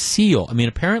seal.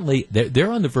 Apparently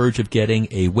they're on the verge of getting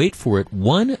a, wait for it,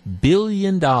 $1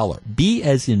 billion, B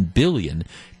as in billion,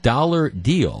 dollar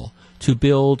deal to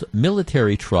build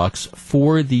military trucks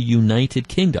for the United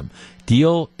Kingdom.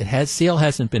 Sale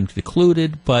hasn't been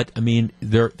concluded, but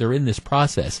they're in this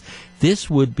process. This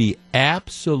would be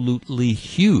absolutely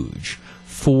huge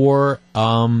for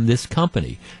this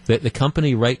company. The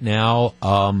company right now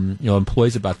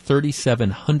employs about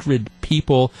 3,700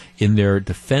 people in their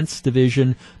defense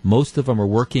division. Most of them are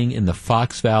working in the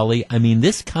Fox Valley.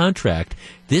 This contract,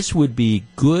 this would be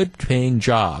good paying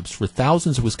jobs for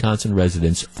thousands of Wisconsin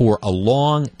residents for a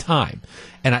long time.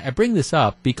 And I bring this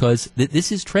up because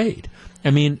this is trade.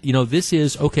 This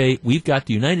is, okay, we've got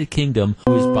the United Kingdom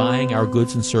who is buying our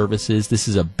goods and services. This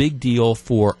is a big deal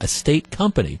for a state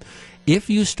company.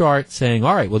 If you start saying,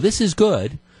 all right, well, this is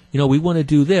good, we want to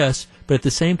do this, but at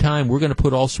the same time, we're going to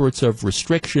put all sorts of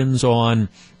restrictions on,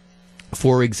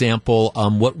 for example,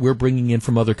 what we're bringing in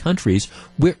from other countries,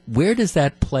 where does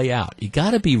that play out? You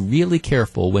got to be really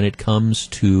careful when it comes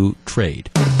to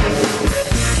trade.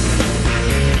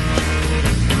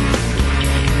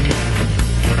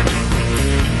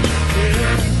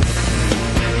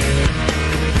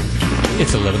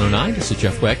 It's 11:09. This is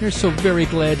Jeff Wagner. So very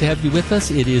glad to have you with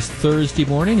us. It is Thursday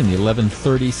morning in the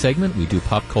 11:30 segment. We do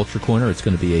Pop Culture Corner. It's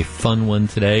going to be a fun one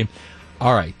today.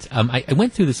 All right. I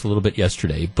went through this a little bit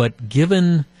yesterday, but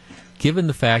given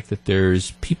the fact that there's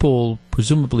people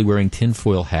presumably wearing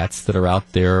tinfoil hats that are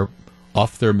out there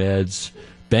off their meds,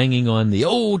 banging on the,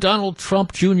 Donald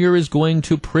Trump Jr. is going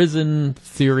to prison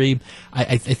theory,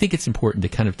 I think it's important to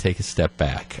kind of take a step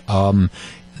back.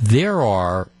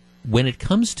 When it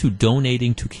comes to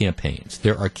donating to campaigns,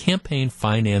 there are campaign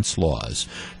finance laws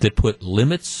that put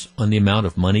limits on the amount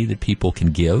of money that people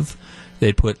can give.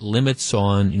 They put limits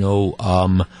on,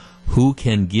 who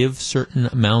can give certain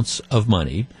amounts of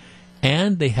money.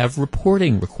 And they have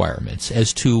reporting requirements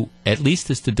as to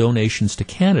donations to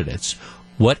candidates,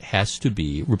 what has to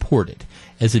be reported.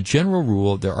 As a general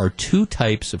rule, there are two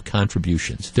types of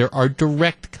contributions. There are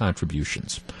direct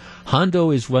contributions. Hondo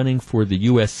is running for the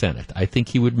U.S. Senate. I think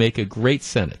he would make a great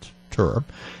senator,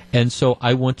 and so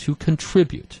I want to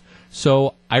contribute.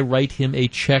 So I write him a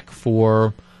check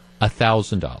for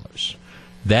 $1,000.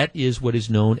 That is what is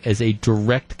known as a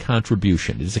direct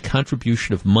contribution. It is a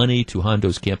contribution of money to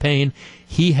Hondo's campaign.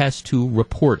 He has to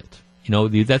report it.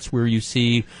 That's where you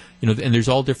see, and there's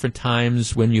all different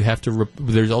times when you have to,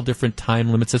 there's all different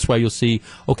time limits. That's why you'll see,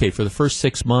 okay, for the first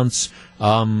 6 months,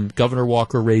 Governor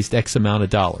Walker raised X amount of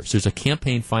dollars. There's a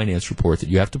campaign finance report that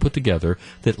you have to put together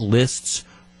that lists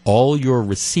all your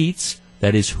receipts,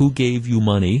 that is, who gave you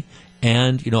money,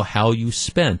 and, how you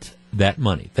spent that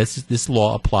money. This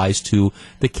law applies to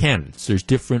the candidates. There's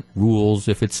different rules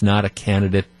if it's not a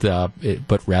candidate,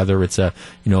 but rather it's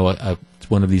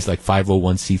one of these like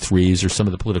 501c3s or some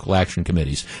of the political action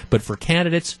committees. But for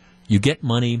candidates, you get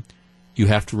money, you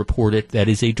have to report it. That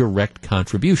is a direct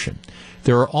contribution.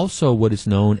 There are also what is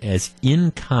known as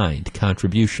in-kind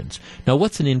contributions. Now,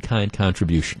 what's an in-kind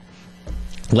contribution?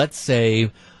 Let's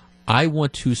say I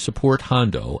want to support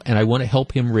Hondo and I want to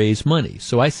help him raise money.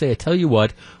 So I say, I tell you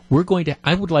what,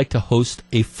 I would like to host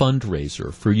a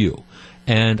fundraiser for you.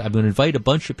 And I'm going to invite a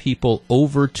bunch of people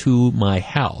over to my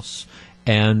house,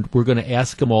 and we're going to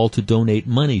ask them all to donate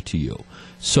money to you.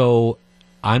 So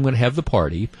I'm going to have the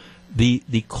party.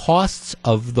 The costs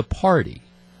of the party,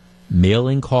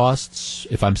 mailing costs,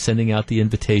 if I'm sending out the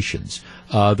invitations,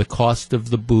 the cost of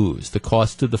the booze, the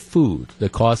cost of the food, the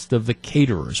cost of the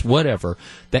caterers, whatever,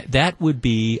 that would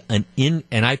be and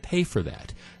I pay for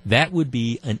that. That would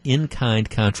be an in-kind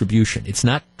contribution. It's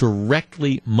not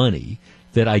directly money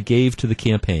that I gave to the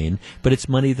campaign, but it's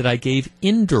money that I gave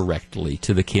indirectly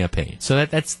to the campaign. So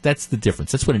that's the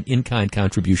difference. That's what an in-kind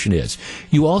contribution is.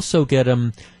 You also get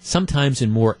them sometimes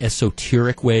in more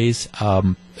esoteric ways.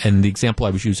 And the example I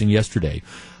was using yesterday,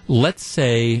 let's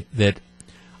say that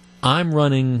I'm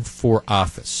running for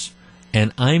office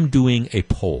and I'm doing a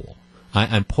poll.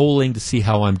 I'm polling to see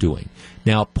how I'm doing.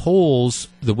 Now, polls,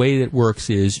 the way that works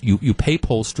is you pay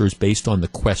pollsters based on the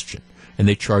question, and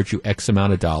they charge you X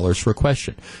amount of dollars for a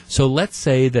question. So let's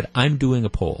say that I'm doing a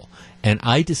poll, and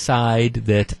I decide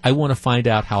that I want to find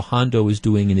out how Hondo is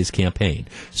doing in his campaign.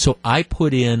 So I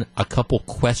put in a couple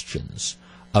questions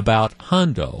about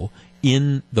Hondo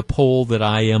in the poll that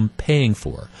I am paying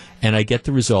for, and I get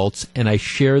the results, and I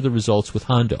share the results with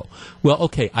Hondo. Well,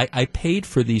 okay, I paid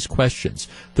for these questions.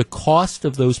 The cost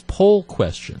of those poll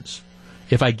questions,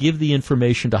 if I give the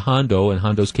information to Hondo and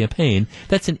Hondo's campaign,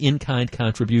 that's an in-kind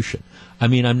contribution. I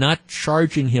mean, I'm not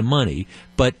charging him money,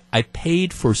 but I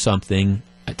paid for something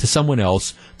to someone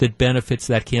else that benefits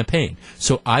that campaign.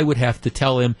 So I would have to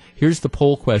tell him, here's the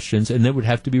poll questions, and that would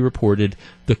have to be reported.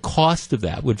 The cost of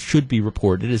that should be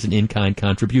reported as an in-kind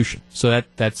contribution. So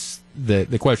that's the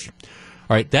question.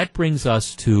 All right, that brings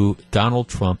us to Donald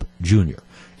Trump Jr.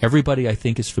 Everybody, I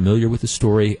think, is familiar with the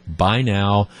story by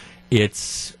now.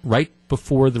 It's right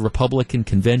before the Republican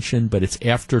convention, but it's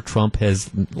after Trump has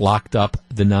locked up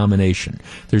the nomination.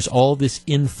 There's all this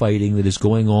infighting that is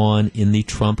going on in the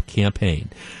Trump campaign.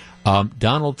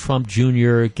 Donald Trump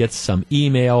Jr. gets some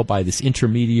email by this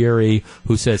intermediary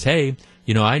who says, hey,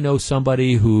 I know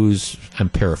somebody who's, I'm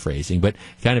paraphrasing, but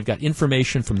kind of got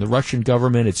information from the Russian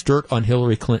government. It's dirt on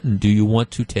Hillary Clinton. Do you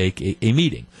want to take a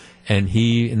meeting? And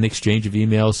he, in the exchange of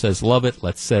emails, says, love it,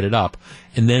 let's set it up.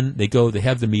 And then they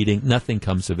have the meeting. Nothing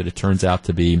comes of it. It turns out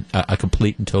to be a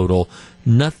complete and total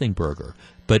nothing burger.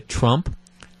 But Trump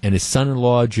and his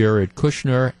son-in-law, Jared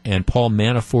Kushner, and Paul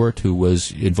Manafort, who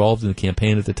was involved in the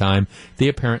campaign at the time, they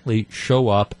apparently show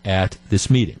up at this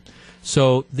meeting.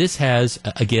 So this has,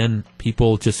 again,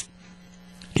 people just,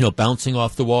 bouncing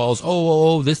off the walls.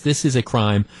 This is a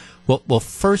crime. Well,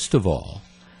 first of all,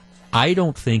 I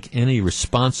don't think any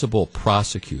responsible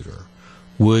prosecutor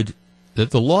that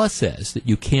the law says that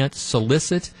you can't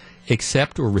solicit,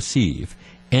 accept, or receive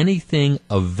anything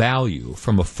of value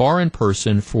from a foreign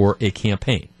person for a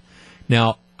campaign.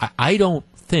 Now, I don't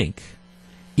think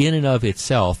in and of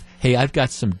itself, hey, I've got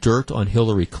some dirt on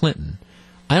Hillary Clinton.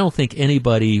 I don't think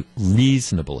anybody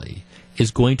reasonably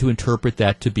is going to interpret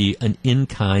that to be an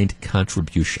in-kind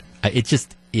contribution.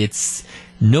 It's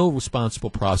no responsible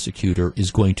prosecutor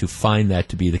is going to find that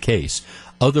to be the case.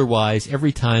 Otherwise,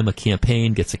 every time a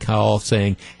campaign gets a call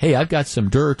saying, hey, I've got some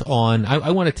dirt on, I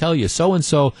want to tell you,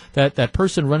 so-and-so, that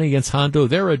person running against Hondo,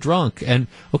 they're a drunk. And,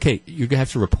 okay, you're going to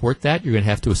have to report that? You're going to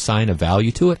have to assign a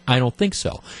value to it? I don't think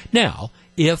so. Now,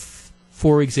 if,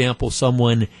 for example,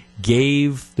 someone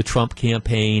gave the Trump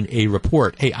campaign a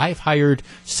report, hey, I've hired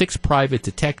 6 private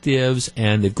detectives,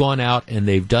 and they've gone out and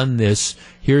they've done this.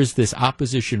 Here's this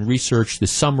opposition research,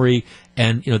 this summary,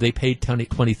 and they paid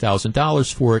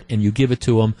 $20,000 for it, and you give it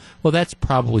to them. Well, that's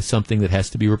probably something that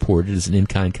has to be reported as an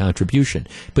in-kind contribution.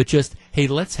 But just, hey,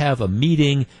 let's have a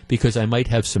meeting because I might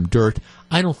have some dirt.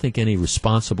 I don't think any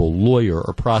responsible lawyer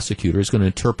or prosecutor is going to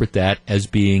interpret that as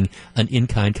being an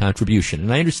in-kind contribution.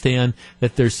 And I understand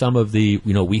that there's some of the,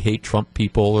 we hate Trump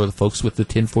people or the folks with the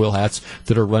tinfoil hats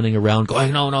that are running around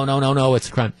going, no, it's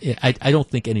a crime. I don't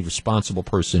think any responsible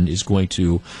person is going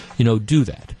to, do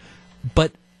that.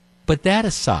 But that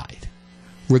aside,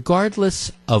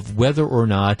 regardless of whether or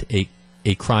not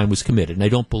a crime was committed, and I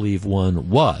don't believe one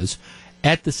was,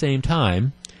 at the same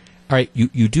time, all right,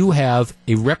 you do have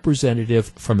a representative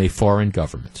from a foreign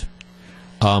government,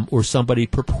 or somebody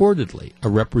purportedly a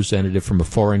representative from a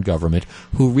foreign government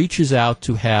who reaches out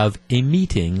to have a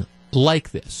meeting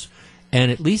like this.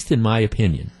 And at least in my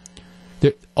opinion,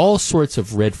 all sorts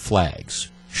of red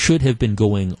flags should have been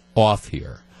going off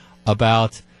here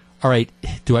about, all right,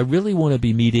 do I really want to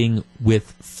be meeting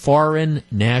with foreign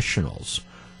nationals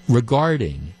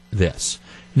regarding this?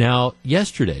 Now,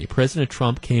 yesterday, President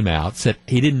Trump came out, said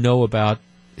he didn't know about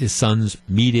his son's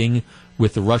meeting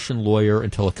with the Russian lawyer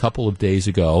until a couple of days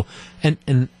ago,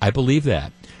 and I believe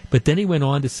that. But then he went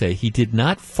on to say he did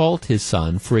not fault his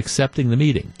son for accepting the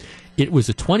meeting. It was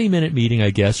a 20-minute meeting, I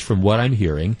guess, from what I'm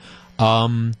hearing.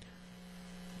 Nothing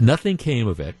came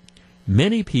of it.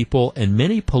 Many people and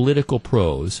many political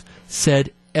pros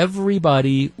said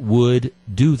everybody would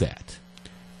do that.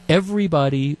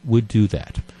 Everybody would do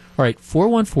that. All right,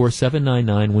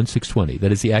 414-799-1620.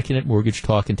 That is the Accunet Mortgage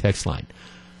Talk and Text line.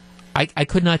 I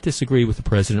could not disagree with the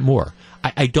president more.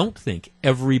 I don't think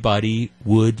everybody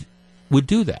would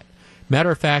do that.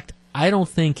 Matter of fact, I don't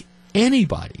think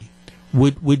anybody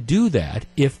would do that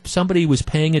if somebody was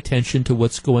paying attention to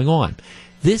what's going on.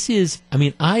 This is, I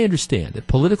mean, I understand that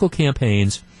political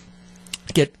campaigns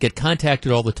get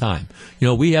contacted all the time. You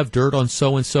know, we have dirt on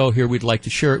so-and-so here, we'd like to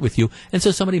share it with you. And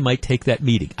so somebody might take that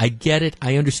meeting. I get it.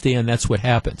 I understand that's what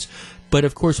happens. But,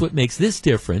 of course, what makes this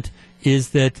different is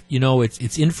that, you know,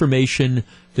 it's information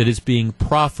that is being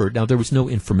proffered. Now, there was no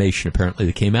information, apparently,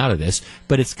 that came out of this,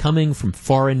 but it's coming from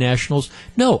foreign nationals.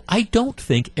 No, I don't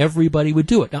think everybody would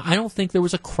do it. Now, I don't think there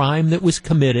was a crime that was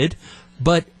committed,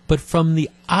 but from the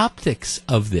optics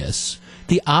of this,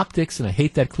 the optics, and I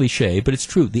hate that cliche, but it's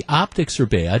true, the optics are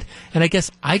bad, and I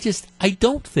guess I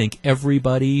don't think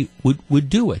everybody would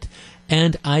do it.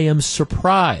 And I am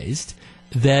surprised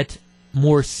that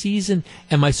more seasoned,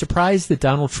 am I surprised that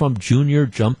Donald Trump Jr.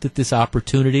 jumped at this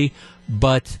opportunity?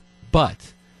 But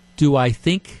do I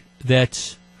think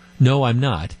that, no, I'm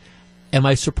not. Am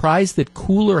I surprised that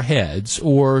cooler heads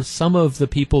or some of the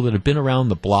people that have been around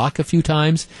the block a few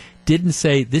times didn't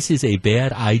say this is a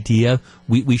bad idea,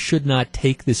 we should not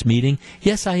take this meeting?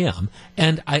 Yes, I am.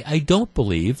 And I don't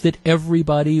believe that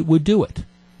everybody would do it.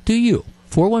 Do you?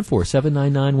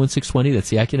 414-799-1620. That's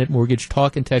the Accunet Mortgage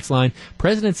Talk and Text line.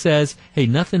 President says, hey,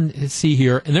 nothing to see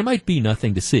here, and there might be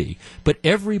nothing to see, but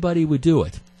everybody would do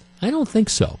it. I don't think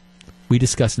so. We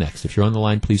discuss next. If you're on the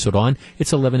line, please hold on.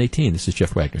 It's 11:18. This is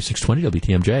Jeff Wagner, 620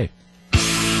 WTMJ.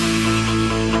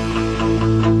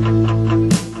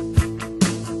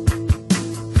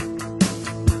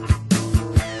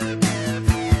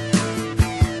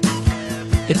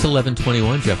 It's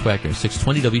 11:21, Jeff Wagner,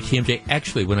 620 WTMJ.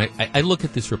 Actually, when I look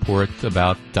at this report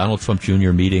about Donald Trump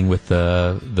Jr. meeting with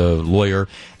the lawyer,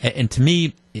 and to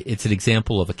me, it's an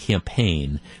example of a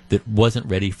campaign that wasn't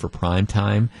ready for prime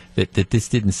time, that this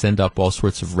didn't send up all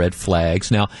sorts of red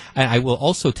flags. Now, I will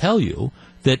also tell you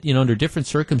that, you know, under different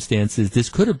circumstances, this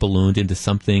could have ballooned into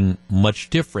something much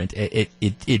different. It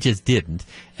just didn't.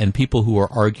 And people who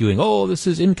are arguing, oh, this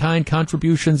is in-kind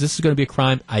contributions, this is going to be a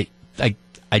crime, I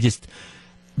just...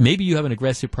 Maybe you have an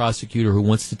aggressive prosecutor who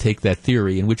wants to take that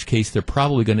theory, in which case they're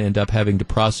probably going to end up having to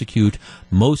prosecute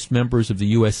most members of the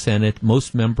U.S. Senate,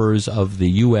 most members of the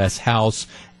U.S. House,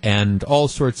 and all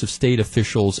sorts of state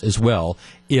officials as well,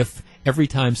 if every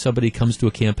time somebody comes to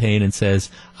a campaign and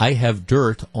says, I have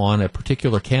dirt on a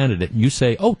particular candidate, and you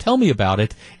say, oh, tell me about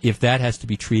it, if that has to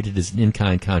be treated as an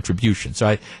in-kind contribution.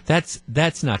 So that's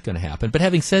not going to happen. But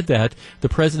having said that, the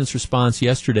president's response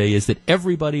yesterday is that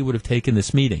everybody would have taken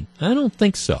this meeting. I don't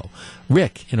think so.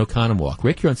 Rick in Oconomowoc.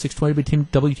 Rick, you're on 620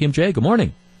 WTMJ. Good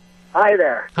morning. Hi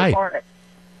there. Good morning.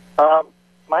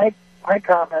 My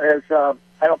comment is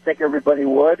I don't think everybody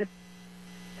would.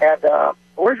 And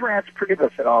where's Rance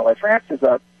Priebus and all this? Rance is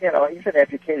he's an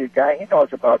educated guy. He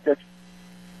knows about this.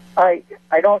 I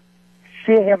don't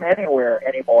see him anywhere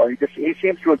anymore. He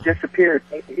seems to have disappeared.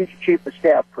 He's chief of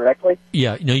staff, correctly?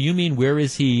 Yeah. No, you mean where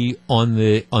is he on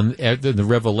the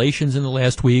revelations in the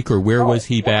last week, or where was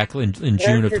he back in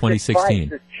June of 2016?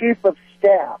 The chief of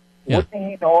staff. Yeah. Wouldn't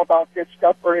he know about this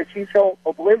stuff, or is he so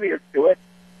oblivious to it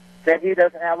that he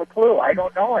doesn't have a clue? I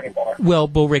don't know anymore. Well,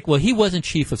 Rick, he wasn't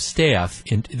chief of staff.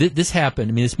 This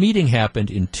happened. I mean, this meeting happened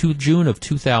in June of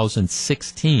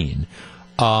 2016,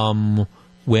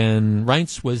 when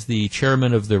Reince was the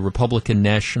chairman of the Republican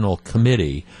National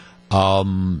Committee.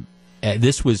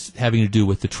 This was having to do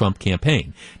with the Trump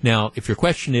campaign. Now, if your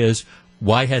question is,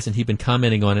 why hasn't he been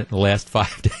commenting on it in the last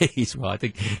 5 days? Well, I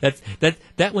think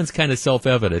that one's kind of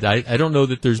self-evident. I don't know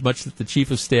that there's much that the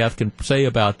chief of staff can say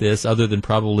about this, other than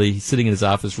probably sitting in his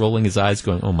office, rolling his eyes,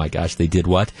 going, "Oh my gosh, they did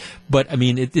what?" But I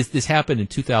mean, this happened in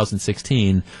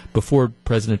 2016, before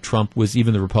President Trump was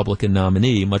even the Republican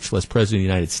nominee, much less president of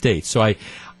the United States. So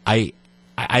I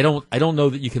I don't know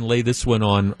that you can lay this one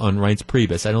on Reince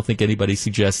Priebus. I don't think anybody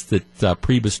suggests that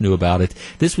Priebus knew about it.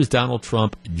 This was Donald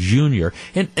Trump Jr.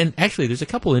 And actually, there's a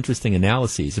couple interesting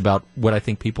analyses about what I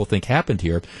think people think happened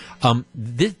here.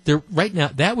 Right now,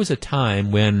 that was a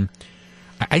time when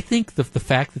I think the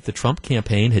fact that the Trump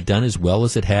campaign had done as well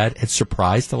as it had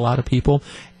surprised a lot of people,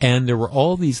 and there were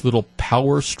all these little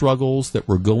power struggles that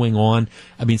were going on.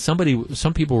 I mean, some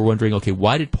people were wondering, okay,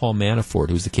 why did Paul Manafort,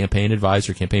 who was the campaign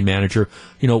advisor, campaign manager,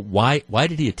 why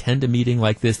did he attend a meeting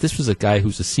like this? This was a guy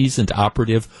who's a seasoned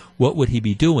operative. What would he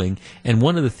be doing? And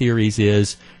one of the theories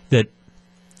is that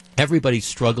everybody's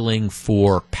struggling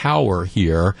for power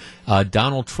here.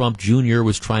 Donald Trump Jr.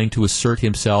 was trying to assert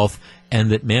himself, and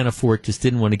that Manafort just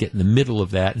didn't want to get in the middle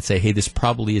of that and say, hey, this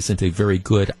probably isn't a very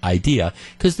good idea.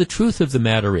 Because the truth of the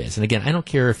matter is, and again, I don't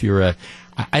care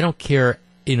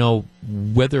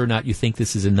whether or not you think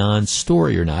this is a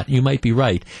non-story or not. You might be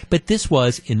right. But this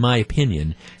was, in my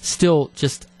opinion, still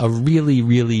just a really,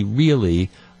 really, really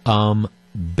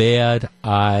bad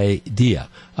idea.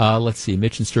 Let's see.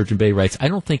 Mitch in Sturgeon Bay writes, I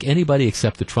don't think anybody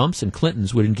except the Trumps and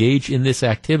Clintons would engage in this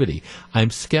activity. I'm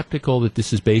skeptical that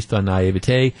this is based on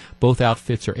naivete. Both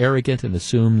outfits are arrogant and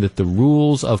assume that the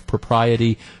rules of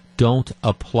propriety don't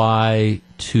apply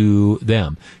to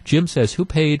them. Jim says, who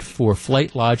paid for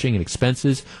flight, lodging, and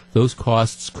expenses? Those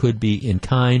costs could be in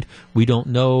kind. We don't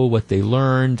know what they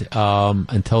learned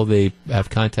until they have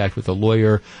contact with a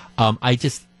lawyer. I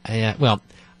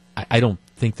don't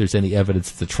think there's any evidence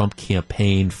that the Trump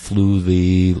campaign flew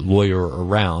the lawyer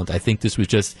around. I think this was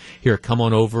just, here, come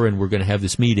on over and we're going to have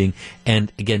this meeting.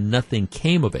 And again, nothing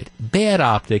came of it. Bad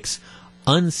optics,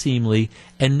 unseemly,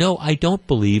 and no, I don't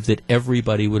believe that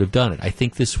everybody would have done it. I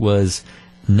think this was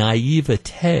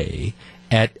naivete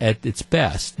at its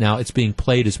best. Now, it's being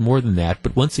played as more than that,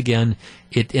 but once again,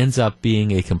 it ends up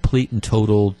being a complete and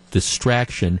total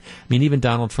distraction. I mean, even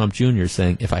Donald Trump Jr.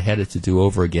 saying, if I had it to do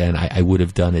over again, I would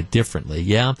have done it differently.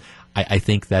 Yeah, I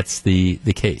think that's the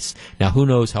case. Now, who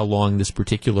knows how long this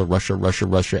particular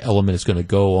Russia element is going to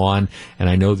go on, and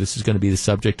I know this is going to be the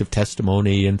subject of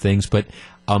testimony and things, but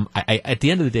at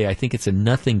the end of the day, I think it's a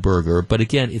nothing burger, but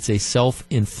again, it's a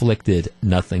self-inflicted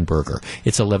nothing burger.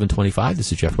 It's 11:25.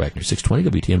 This is Jeff Wagner,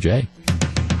 620 WTMJ.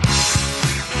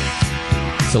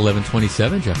 It's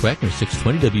 11:27. Jeff Wagner,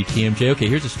 620 WTMJ. Okay,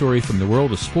 here's a story from the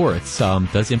world of sports.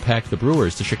 Does impact the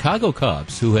Brewers. The Chicago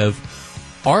Cubs, who have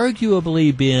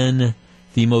arguably been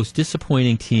the most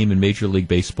disappointing team in Major League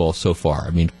Baseball so far.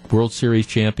 I mean, World Series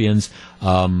champions,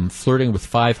 flirting with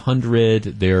 500.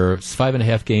 They're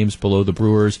 5.5 games below the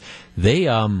Brewers. They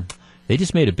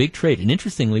just made a big trade. And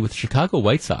interestingly, with the Chicago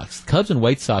White Sox, Cubs and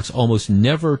White Sox almost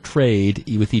never trade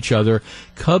with each other.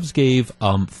 Cubs gave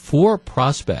 4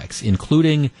 prospects,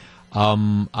 including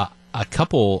a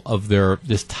couple of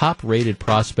this top-rated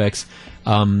prospects.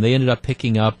 They ended up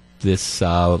picking up this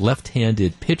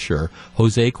left-handed pitcher,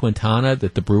 Jose Quintana,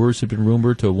 that the Brewers had been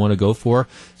rumored to want to go for.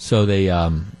 So they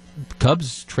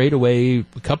Cubs trade away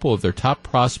a couple of their top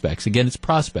prospects. Again, it's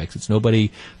prospects. It's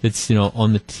nobody that's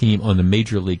on the team, on the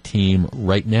major league team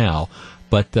right now.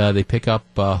 But they pick up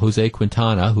Jose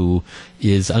Quintana, who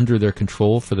is under their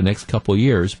control for the next couple of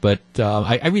years. But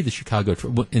I read the Chicago.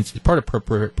 It's part of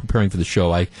preparing for the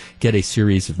show. I get a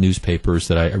series of newspapers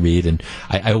that I read, and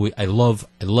I love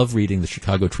reading the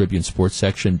Chicago Tribune sports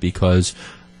section, because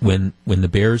when the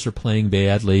Bears are playing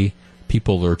badly,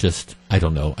 people are just, I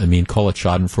don't know. I mean, call it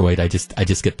Schadenfreude. I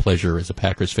just get pleasure as a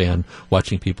Packers fan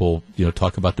watching people,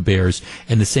 talk about the Bears.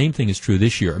 And the same thing is true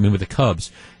this year. I mean, with the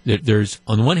Cubs, there's,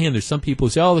 on the one hand, there's some people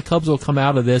who say, oh, the Cubs will come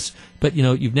out of this. But,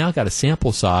 you've now got a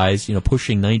sample size,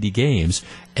 pushing 90 games.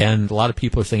 And a lot of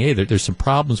people are saying, hey, there's some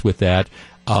problems with that.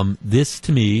 This,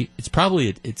 to me,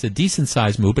 it's a decent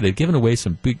sized move, but they've given away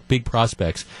some big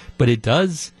prospects. But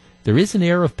there is an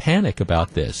air of panic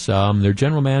about this. Their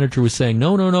general manager was saying,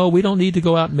 no, we don't need to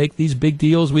go out and make these big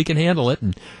deals. We can handle it.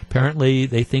 And apparently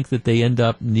they think that they end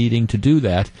up needing to do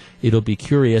that. It'll be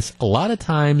curious. A lot of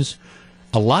times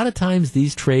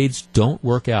these trades don't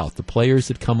work out. The players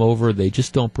that come over, they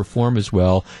just don't perform as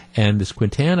well. And this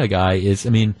Quintana guy is,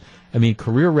 I mean,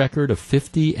 career record of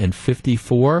 50 and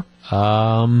 54,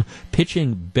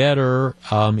 pitching better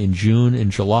in June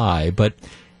and July, but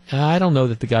I don't know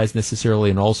that the guy's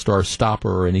necessarily an all-star stopper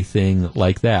or anything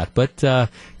like that. But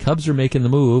Cubs are making the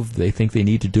move. They think they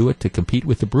need to do it to compete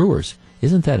with the Brewers.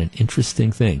 Isn't that an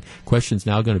interesting thing? Question's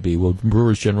now going to be, will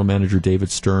Brewers general manager David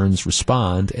Stearns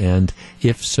respond? And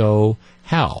if so,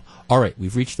 how? All right,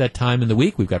 we've reached that time in the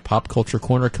week. We've got Pop Culture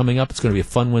Corner coming up. It's going to be a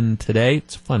fun one today.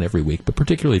 It's fun every week, but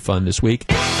particularly fun this week.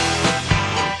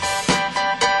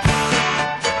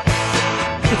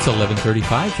 It's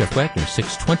 11:35. Jeff Wagner,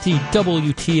 620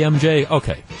 WTMJ.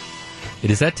 Okay.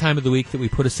 It is that time of the week that we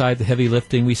put aside the heavy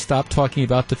lifting. We stop talking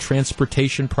about the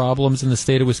transportation problems in the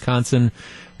state of Wisconsin.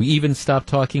 We even stop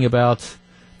talking about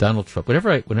Donald Trump.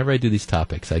 Whenever I do these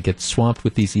topics, I get swamped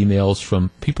with these emails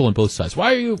from people on both sides.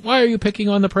 Why are you picking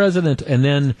on the president? And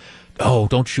then,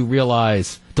 don't you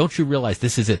realize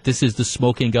this is it. This is the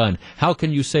smoking gun. How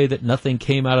can you say that nothing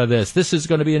came out of this? This is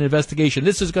going to be an investigation.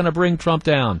 This is going to bring Trump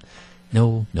down.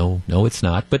 No, it's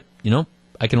not. But,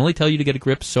 I can only tell you to get a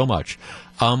grip so much.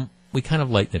 We kind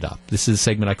of lighten it up. This is a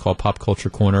segment I call Pop Culture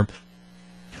Corner.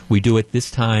 We do it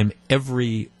this time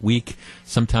every week.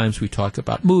 Sometimes we talk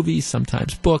about movies,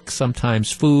 sometimes books,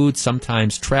 sometimes food,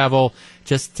 sometimes travel.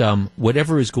 Just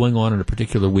whatever is going on in a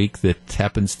particular week that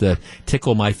happens to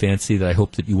tickle my fancy that I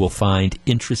hope that you will find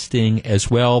interesting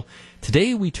as well.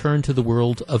 Today we turn to the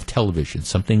world of television,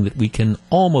 something that we can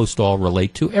almost all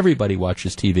relate to. Everybody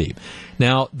watches TV.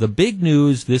 Now, the big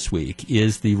news this week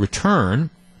is the return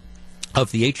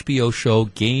of the HBO show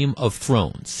Game of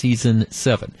Thrones, Season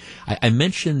 7. I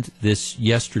mentioned this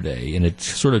yesterday in a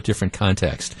sort of different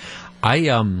context.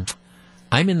 I'm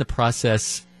in the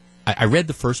process. I read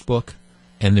the first book,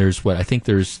 and there's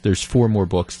 4 more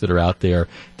books that are out there.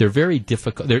 They're very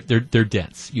difficult. They're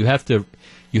dense. You have to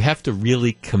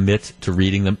really commit to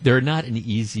reading them. They're not an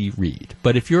easy read.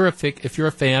 But if you're a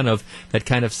fan of that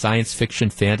kind of science fiction,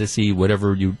 fantasy,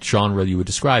 whatever genre you would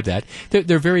describe that,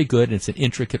 they're very good. And it's an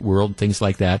intricate world and things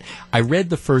like that. I read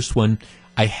the first one.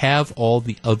 I have all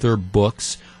the other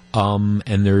books.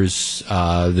 And there's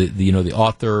the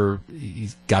author.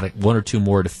 He's got 1 or 2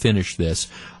 more to finish this.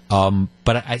 But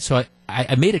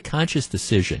I made a conscious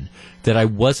decision that I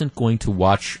wasn't going to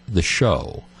watch the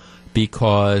show.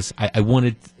 Because I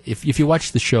wanted, if you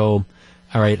watch the show,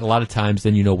 all right, a lot of times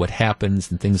then you know what happens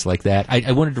and things like that.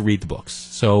 I wanted to read the books.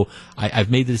 So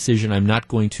I've made the decision I'm not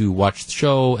going to watch the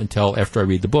show until after I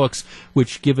read the books,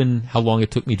 which, given how long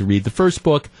it took me to read the first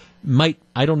book, I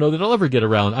don't know that I'll ever get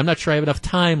around. I'm not sure I have enough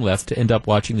time left to end up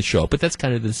watching the show, but that's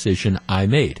kind of the decision I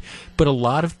made. But a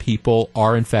lot of people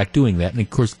are, in fact, doing that. And, of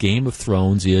course, Game of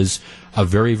Thrones is a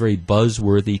very, very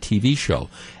buzzworthy TV show.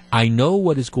 I know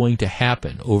what is going to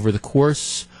happen over the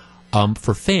course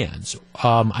for fans.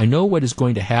 I know what is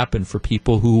going to happen for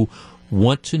people who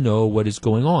want to know what is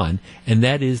going on, and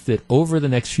that is that over the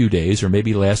next few days, or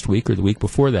maybe last week or the week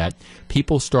before that,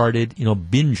 people started,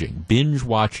 binge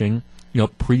watching,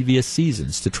 previous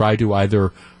seasons to try to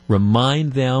either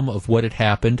remind them of what had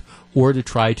happened or to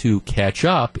try to catch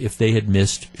up if they had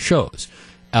missed shows.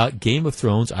 Game of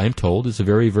Thrones, I am told, is a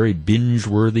very, very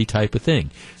binge-worthy type of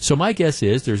thing. So my guess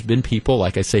is there's been people,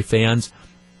 like I say, fans,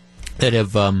 that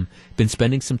have been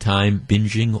spending some time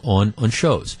binging on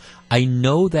shows. I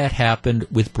know that happened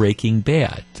with Breaking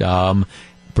Bad.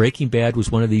 Breaking Bad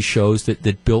was one of these shows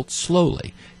that built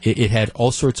slowly. It had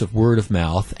all sorts of word of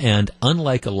mouth, and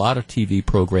unlike a lot of TV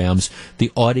programs,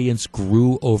 the audience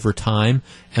grew over time.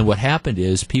 And what happened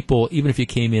is people, even if you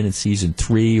came in season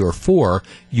 3 or 4,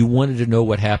 you wanted to know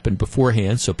what happened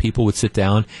beforehand, so people would sit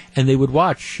down and they would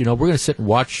watch. We're going to sit and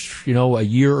watch, a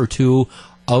year or 2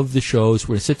 of the shows.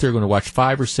 We're going to sit there, we're going to watch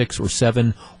 5 or 6 or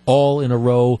 7 all in a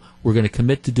row. We're going to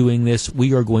commit to doing this.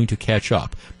 We are going to catch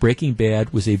up. Breaking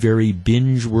Bad was a very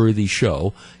binge-worthy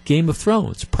show. Game of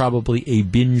Thrones, probably a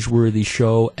binge-worthy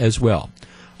show as well.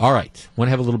 All right. Want to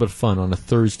have a little bit of fun on a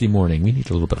Thursday morning. We need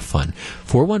a little bit of fun.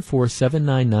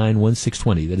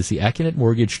 414-799-1620. That is the Acunet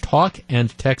Mortgage talk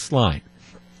and text line.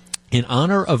 In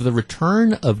honor of the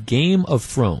return of Game of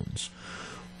Thrones,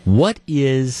 what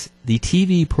is the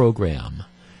TV program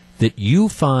that you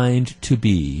find to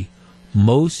be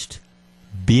most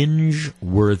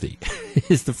binge-worthy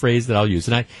is the phrase that I'll use.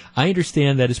 And I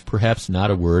understand that is perhaps not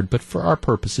a word, but for our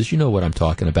purposes, you know what I'm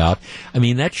talking about. I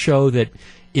mean, that show that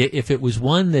if it was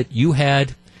one that you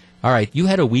had, all right, you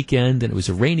had a weekend and it was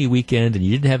a rainy weekend and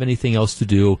you didn't have anything else to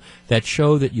do, that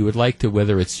show that you would like to,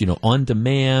 whether it's, on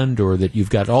demand or that you've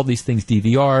got all these things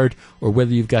DVR'd or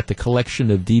whether you've got the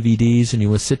collection of DVDs and you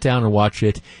want to sit down and watch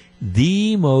it,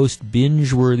 the most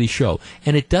binge-worthy show.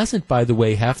 And it doesn't, by the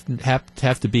way, have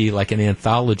to be like an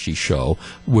anthology show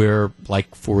where,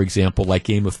 like, for example, like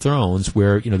Game of Thrones,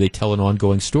 where, they tell an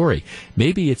ongoing story.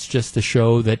 Maybe it's just a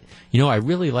show that, I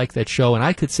really like that show, and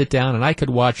I could sit down and I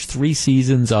could watch 3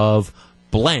 seasons of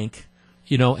blank,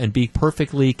 and be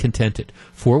perfectly contented.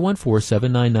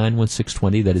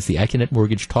 414-799-1620. That is the Acunet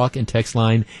Mortgage talk and text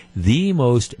line. The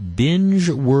most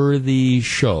binge-worthy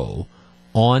show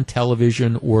on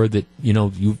television or that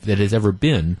that has ever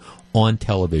been on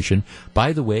television.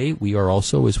 By the way, we are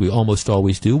also, as we almost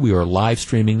always do, we are live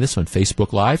streaming this on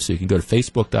Facebook Live, so you can go to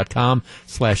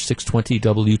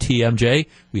facebook.com/620WTMJ.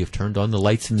 We have turned on the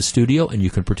lights in the studio, and you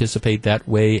can participate that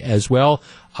way as well.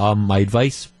 My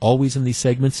advice always in these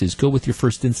segments is go with your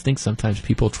first instinct. Sometimes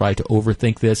people try to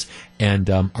overthink this, and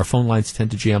our phone lines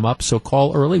tend to jam up, so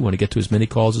call early. We want to get to as many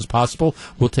calls as possible.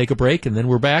 We'll take a break, and then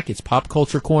we're back. It's Pop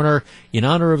Culture Corner in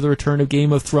honor of the return of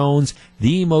Game of Thrones,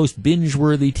 the most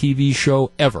binge-worthy TV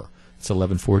show ever. It's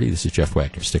 11:40. This is Jeff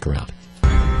Wagner. Stick around.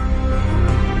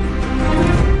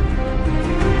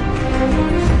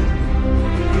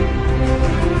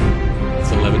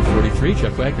 It's 11:43.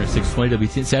 Jeff Wagner, 620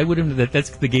 WT. See, I wouldn't.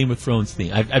 That's the Game of Thrones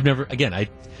theme. I've never. Again, I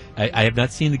have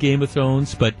not seen the Game of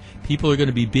Thrones, but people are going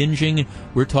to be binging.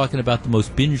 We're talking about the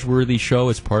most binge-worthy show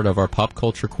as part of our Pop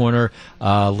Culture Corner.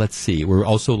 Let's see. We're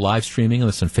also live streaming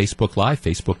this on Facebook Live,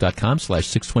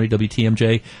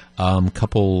 facebook.com/620WTMJ.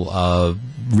 Couple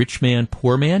Rich Man,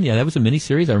 Poor Man. Yeah, that was a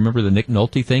miniseries. I remember the Nick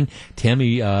Nolte thing.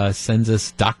 Tammy sends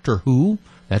us Doctor Who.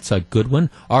 That's a good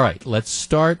one. All right, let's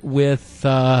start with,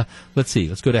 let's see.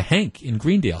 Let's go to Hank in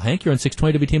Greendale. Hank, you're on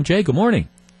 620 WTMJ. Good morning.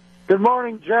 Good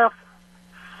morning, Jeff.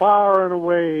 Far and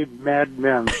away, Mad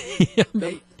Men.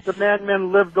 The Mad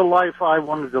Men lived the life I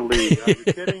wanted to lead. Are you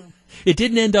kidding? It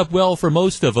didn't end up well for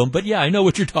most of them, but yeah, I know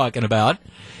what you're talking about.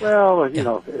 Well,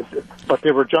 but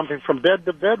they were jumping from bed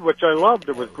to bed, which I loved.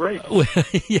 It was great.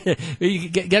 Yeah, you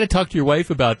got to talk to your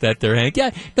wife about that there, Hank.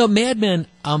 Yeah, no, Mad Men,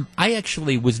 I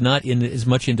actually was not as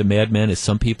much into Mad Men as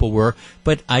some people were,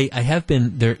 but I have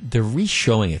been, they're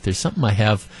re-showing it. There's something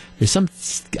I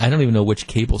don't even know which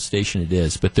cable station it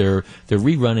is, but they're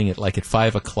rerunning it like at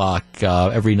 5 o'clock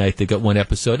every night. They got one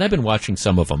episode, and I've been watching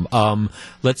some of them.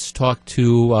 Let's talk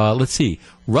to, let's see,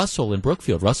 Russell in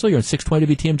Brookfield. Russell, you're on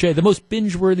 620 WTMJ, the most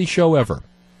binge-worthy show ever.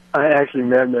 Actually,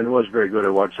 Mad Men was very good. I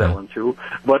watched that one, too.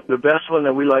 But the best one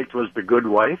that we liked was The Good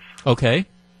Wife. Okay.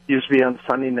 Used to be on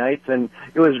Sunday nights, and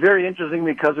it was very interesting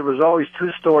because there was always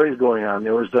two stories going on.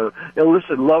 There was the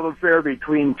illicit love affair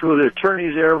between two of the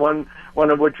attorneys there, one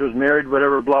of which was married,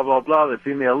 whatever, blah, blah, blah, the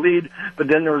female lead. But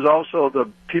then there was also the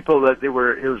people that it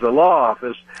was a law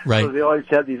office. Right. So they always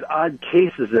had these odd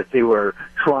cases that they were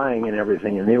trying and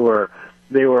everything, and they were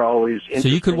always interesting. So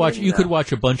you could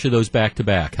watch a bunch of those back to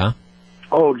back, huh?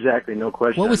 Oh, exactly, no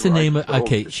question. What was the name of?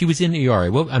 Okay, she was in ER.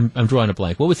 I'm drawing a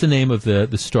blank. What was the name of the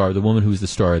star, the woman who was the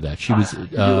star of that? She was. You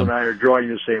and I are drawing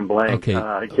the same blank. Okay,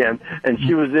 I can't. And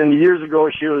she was in years ago.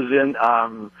 She was in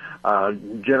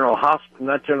General Hospital,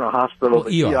 not General Hospital,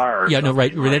 but ER. Yeah, no,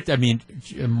 right. I mean,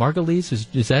 Margulies,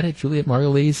 is that it? Juliet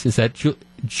Margulies? Is that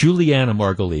Juliana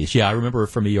Margulies? Yeah, I remember her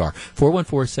from ER.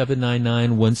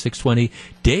 414-799-1620.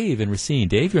 Dave in Racine.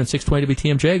 Dave, you're on 620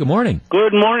 WTMJ. Good morning.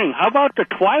 Good morning. How about the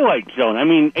Twilight Zone? I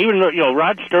mean, even though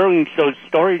Rod Sterling's those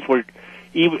stories are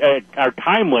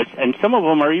timeless, and some of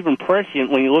them are even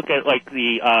prescient when you look at like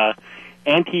the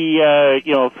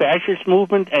anti-fascist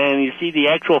movement, and you see the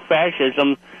actual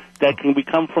fascism that can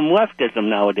become from leftism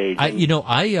nowadays. I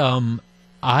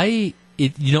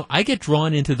get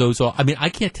drawn into those. I mean, I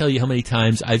can't tell you how many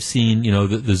times I've seen,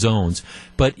 the zones,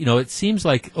 but, it seems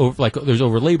like there's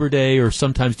over Labor Day or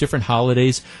sometimes different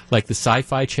holidays, like the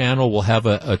Sci-Fi Channel will have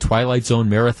a Twilight Zone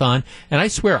marathon. And I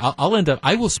swear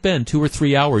I will spend 2 or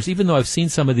 3 hours, even though I've seen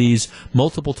some of these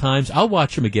multiple times, I'll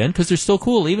watch them again because they're still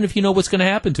cool, even if you know what's going to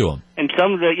happen to them. And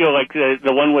some of the, like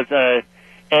the one with,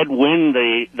 Ed Wynn,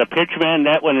 the pitchman,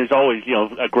 that one is always,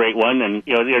 a great one, and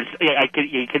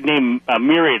you could name a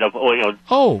myriad of.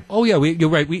 Oh yeah, you're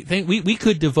right. We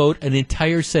could devote an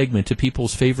entire segment to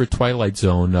people's favorite Twilight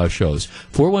Zone shows.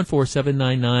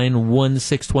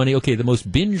 414-799-1620. Okay, the most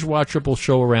binge watchable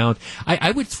show around.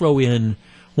 I would throw in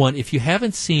one if you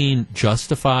haven't seen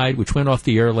Justified, which went off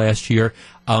the air last year.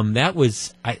 I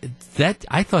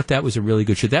thought that was a really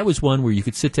good show. That was one where you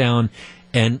could sit down.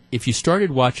 And if you started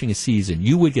watching a season,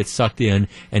 you would get sucked in,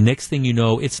 and next thing you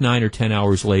know, it's 9 or 10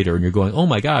 hours later, and you're going, "Oh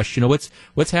my gosh,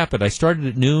 what's happened? I started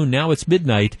at noon, now it's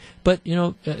midnight." But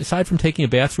aside from taking a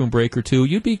bathroom break or two,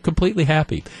 you'd be completely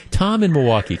happy. Tom in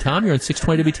Milwaukee. Tom, you're on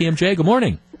 620 WTMJ. Good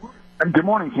morning. Good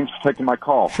morning. Thanks for taking my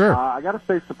call. Sure. I got to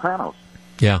say, Sopranos.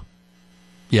 Yeah.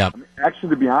 Actually,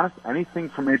 to be honest, anything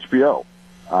from HBO,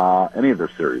 any of their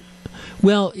series.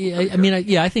 Well,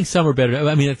 I think some are better.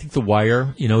 I mean, I think The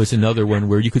Wire, is another one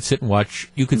where you could sit and watch.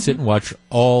 You could sit and watch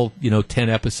all, 10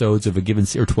 episodes of a given,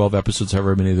 or 12 episodes,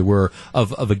 however many there were,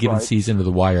 of a given season of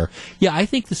The Wire. Yeah, I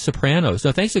think The Sopranos.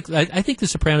 No, thanks. I think The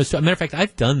Sopranos. As a matter of fact,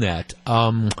 I've done that.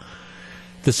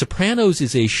 The Sopranos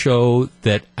is a show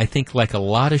that I think, like a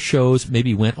lot of shows,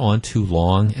 maybe went on too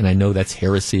long, and I know that's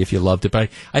heresy if you loved it, but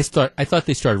I thought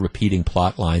they started repeating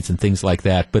plot lines and things like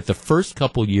that. But the first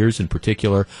couple years in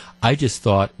particular, I just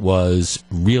thought was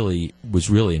really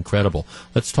incredible.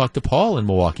 Let's talk to Paul in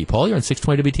Milwaukee. Paul, you're on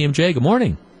 620 WTMJ. Good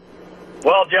morning.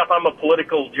 Well, Jeff, I'm a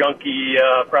political junkie,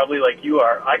 probably like you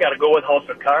are. I got to go with House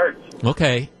of Cards.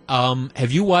 Okay.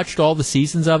 Have you watched all the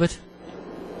seasons of it?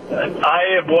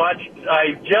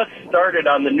 I just started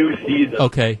on the new season.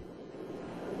 Okay.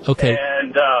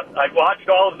 And I've watched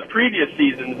all of the previous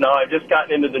seasons now. I've just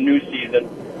gotten into the new season.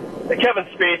 Kevin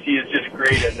Spacey is just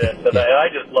great in this, and I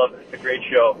just love it. It's a great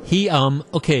show.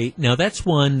 Okay, now that's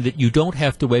one that you don't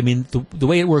have to wait. I mean, the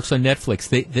way it works on Netflix,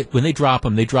 when they drop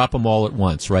them all at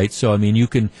once, right? So, I mean, you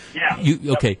can... Yeah.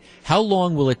 Okay, how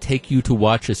long will it take you to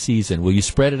watch a season? Will you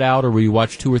spread it out, or will you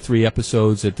watch 2 or 3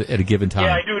 episodes at a given time?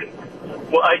 Yeah, I do.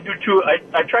 Well, I do 2.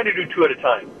 I try to do 2 at a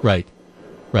time. Right.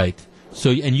 So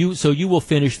you will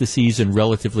finish the season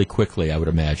relatively quickly, I would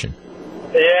imagine.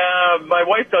 Yeah, my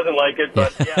wife doesn't like it,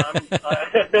 but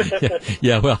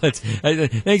yeah. Well,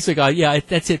 thanks to God. Yeah,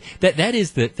 that's it. That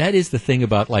is the thing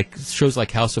about like shows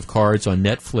like House of Cards on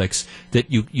Netflix, that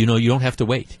you don't have to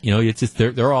wait. It's just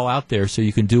they're all out there, so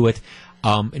you can do it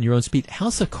in your own speed.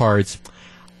 House of Cards,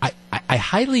 I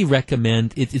highly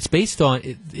recommend.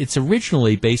 It's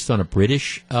originally based on a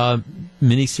British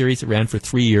miniseries that ran for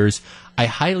 3 years. I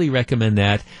highly recommend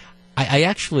that.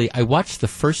 I watched the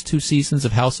first 2 seasons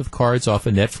of House of Cards off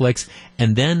of Netflix,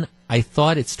 and then I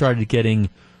thought it started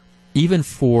getting, even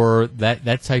for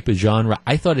that type of genre,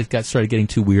 I thought it started getting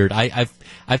too weird. I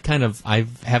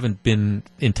haven't been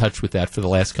in touch with that for the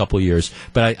last couple of years,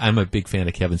 but I'm a big fan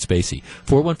of Kevin Spacey.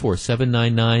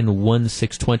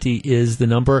 414-799-1620 is the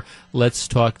number. Let's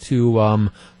talk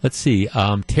to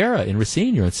Tara in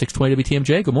Racine. You're on 620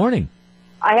 WTMJ. Good morning.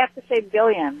 I have to say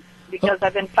Billions, because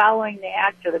I've been following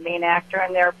the main actor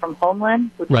in there from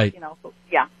Homeland, who, right?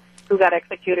 Who got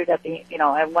executed at the in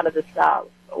one of the of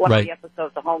the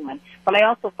episodes of Homeland. But I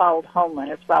also followed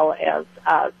Homeland as well as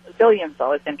Billions.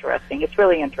 Though it's interesting. It's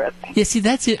really interesting. Yeah, see,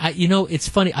 that's it. It's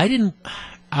funny. I didn't.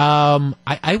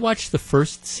 I watched the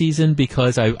first season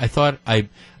because I thought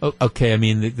okay. I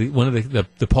mean, one of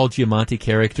the Paul Giamatti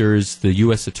characters, the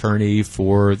U.S. attorney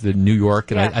for the New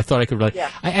York, and I thought I could.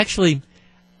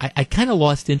 I kind of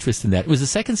lost interest in that. Was the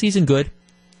second season good?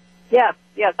 Yes,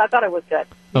 I thought it was good.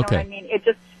 You okay. know what I mean?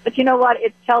 But you know what?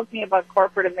 It tells me about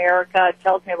corporate America. It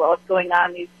tells me about what's going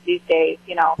on these days.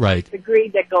 Right. The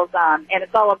greed that goes on, and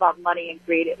it's all about money and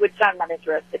greed, which I'm not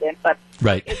interested in. But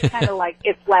right. It's kind of like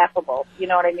it's laughable. You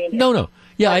know what I mean? No.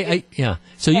 Yeah, yeah.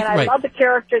 So I love the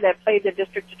character that played the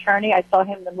district attorney. I saw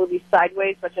him in the movie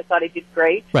Sideways, which I thought he did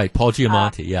great. Right, Paul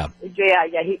Giamatti. Yeah.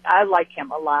 I like him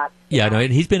a lot. Yeah, no,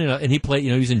 and he's been and he played.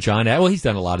 He was in John. Well, he's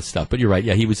done a lot of stuff. But you're right.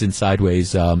 Yeah, he was in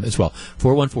Sideways as well.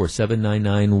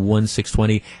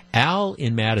 414-799-1620. Al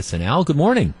in Madison. Al, good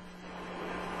morning.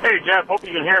 Hey, Jeff. Hope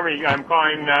you can hear me. I'm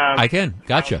calling. I can.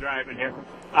 Gotcha. Driving here.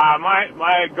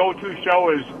 My go-to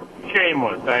show is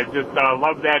Shameless. I just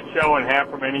love that show and have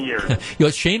for many years.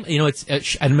 It's shame. It's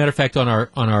as a matter of fact on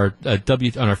our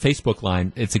Facebook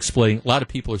line, it's explaining. A lot of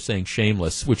people are saying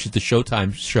Shameless, which is the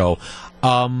Showtime show.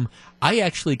 I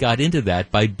actually got into that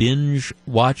by binge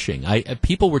watching.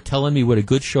 People were telling me what a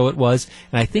good show it was,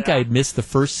 and I think I had missed the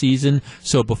first season.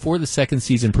 So before the second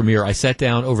season premiere, I sat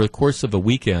down over the course of a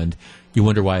weekend. You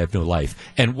wonder why I have no life,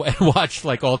 and watched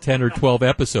like all 10 or 12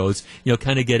 episodes.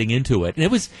 Kind of getting into it, and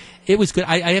it was good.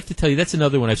 I have to tell you, that's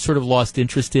another one I've sort of lost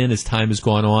interest in as time has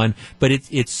gone on. But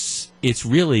it's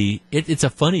really a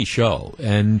funny show,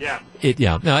 and Now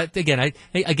again,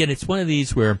 it's one of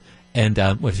these where. And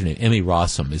what's her name? Emmy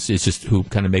Rossum is just who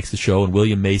kind of makes the show, and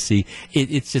William Macy.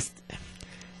 It's just,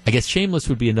 I guess Shameless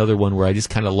would be another one where I just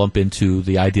kind of lump into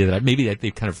the idea that maybe that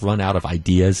they've kind of run out of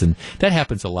ideas, and that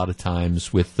happens a lot of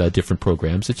times with different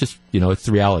programs. It's just, it's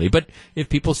the reality. But if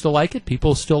people still like it,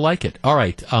 people still like it. All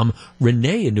right.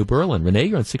 Renee in New Berlin. Renee,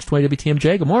 you're on 620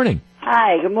 WTMJ. Good morning.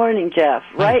 Hi. Good morning, Jeff.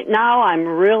 Hi. Right now I'm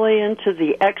really into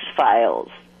the X-Files.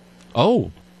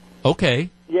 Oh, okay.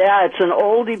 Yeah, it's an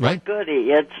oldie but goodie.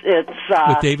 It's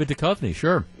with David Duchovny,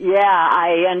 sure. Yeah,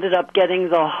 I ended up getting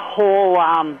the whole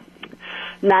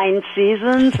 9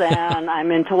 seasons, and I'm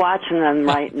into watching them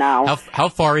right now. How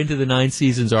far into the 9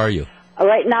 seasons are you?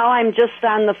 Right now, I'm just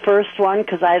on the first one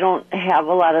because I don't have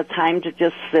a lot of time to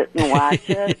just sit and watch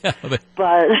it. Yeah,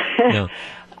 but no.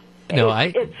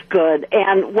 It's good.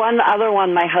 And one other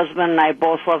one my husband and I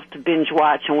both love to binge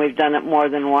watch, and we've done it more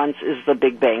than once, is The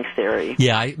Big Bang Theory.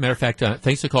 Yeah, matter of fact,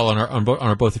 thanks for calling on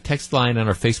our both the text line and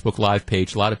our Facebook Live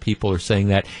page. A lot of people are saying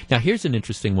that. Now, here's an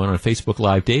interesting one on Facebook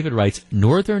Live. David writes,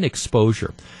 Northern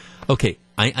Exposure. Okay,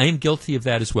 I am guilty of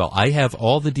that as well. I have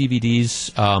all the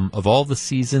DVDs of all the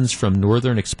seasons from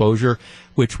Northern Exposure,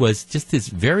 which was just this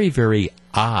very, very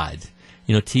odd,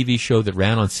 TV show that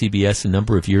ran on CBS a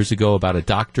number of years ago about a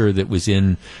doctor that was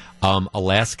in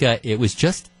Alaska. It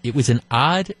was an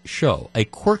odd show, a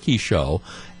quirky show,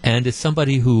 and as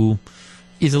somebody who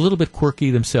is a little bit quirky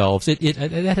themselves, that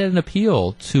had an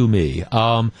appeal to me.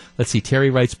 Let's see, Terry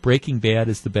writes, Breaking Bad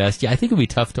is the best. Yeah, I think it would be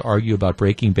tough to argue about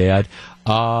Breaking Bad.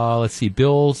 Let's see,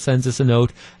 Bill sends us a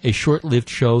note, a short-lived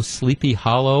show, Sleepy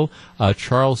Hollow.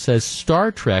 Charles says,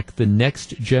 Star Trek, The Next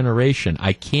Generation.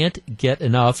 I can't get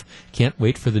enough. Can't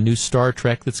wait for the new Star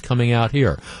Trek that's coming out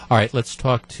here. All right, let's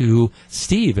talk to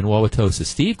Steve in Wauwatosa.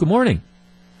 Steve, good morning.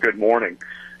 Good morning.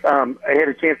 I had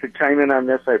a chance to chime in on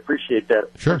this. I appreciate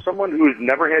that. Sure. For someone who's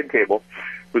never had cable,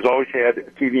 who's always had a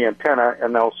TV antenna,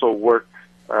 and also worked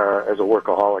as a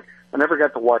workaholic, I never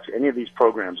got to watch any of these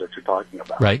programs that you're talking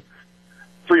about. Right.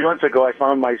 3 months ago, I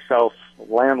found myself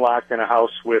landlocked in a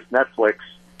house with Netflix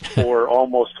for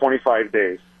almost 25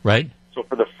 days. Right. So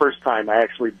for the first time, I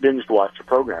actually binged watched a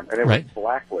program, and it was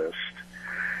Blacklist,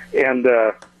 and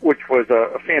which was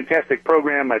a fantastic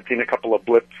program. I've seen a couple of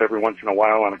blips every once in a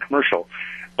while on a commercial.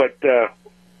 But the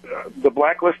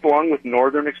Blacklist, along with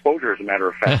Northern Exposure, as a matter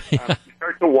of fact, you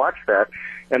start to watch that,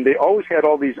 and they always had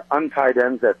all these untied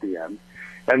ends at the end.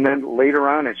 And then later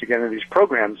on, as you get into these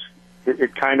programs,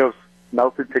 it kind of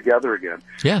melted together again.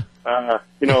 Yeah.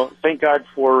 Thank God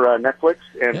for Netflix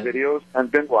and videos and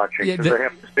binge watching. Because I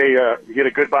have to say, you get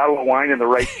a good bottle of wine and the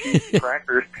right cheese and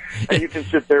crackers, and you can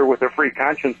sit there with a free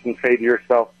conscience and say to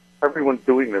yourself, everyone's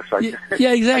doing this.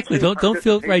 Yeah, exactly. Don't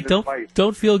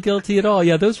feel guilty at all.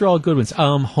 Yeah, those are all good ones.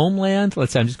 Homeland.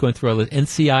 Let's see. I'm just going through all the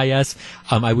NCIS.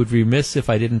 I would be remiss if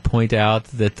I didn't point out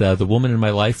that the woman in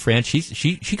my life, Fran,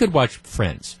 she could watch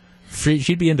Friends.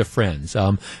 She'd be into Friends.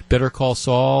 Better Call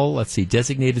Saul. Let's see.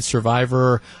 Designated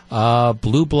Survivor.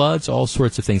 Blue Bloods. All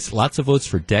sorts of things. Lots of votes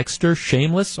for Dexter.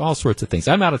 Shameless. All sorts of things.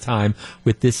 I'm out of time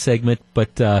with this segment,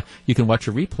 but you can watch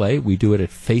a replay. We do it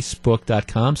at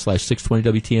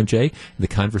facebook.com/620WTMJ. The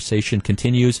conversation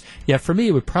continues. Yeah, for me,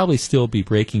 it would probably still be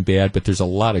Breaking Bad, but there's a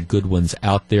lot of good ones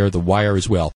out there. The Wire as well.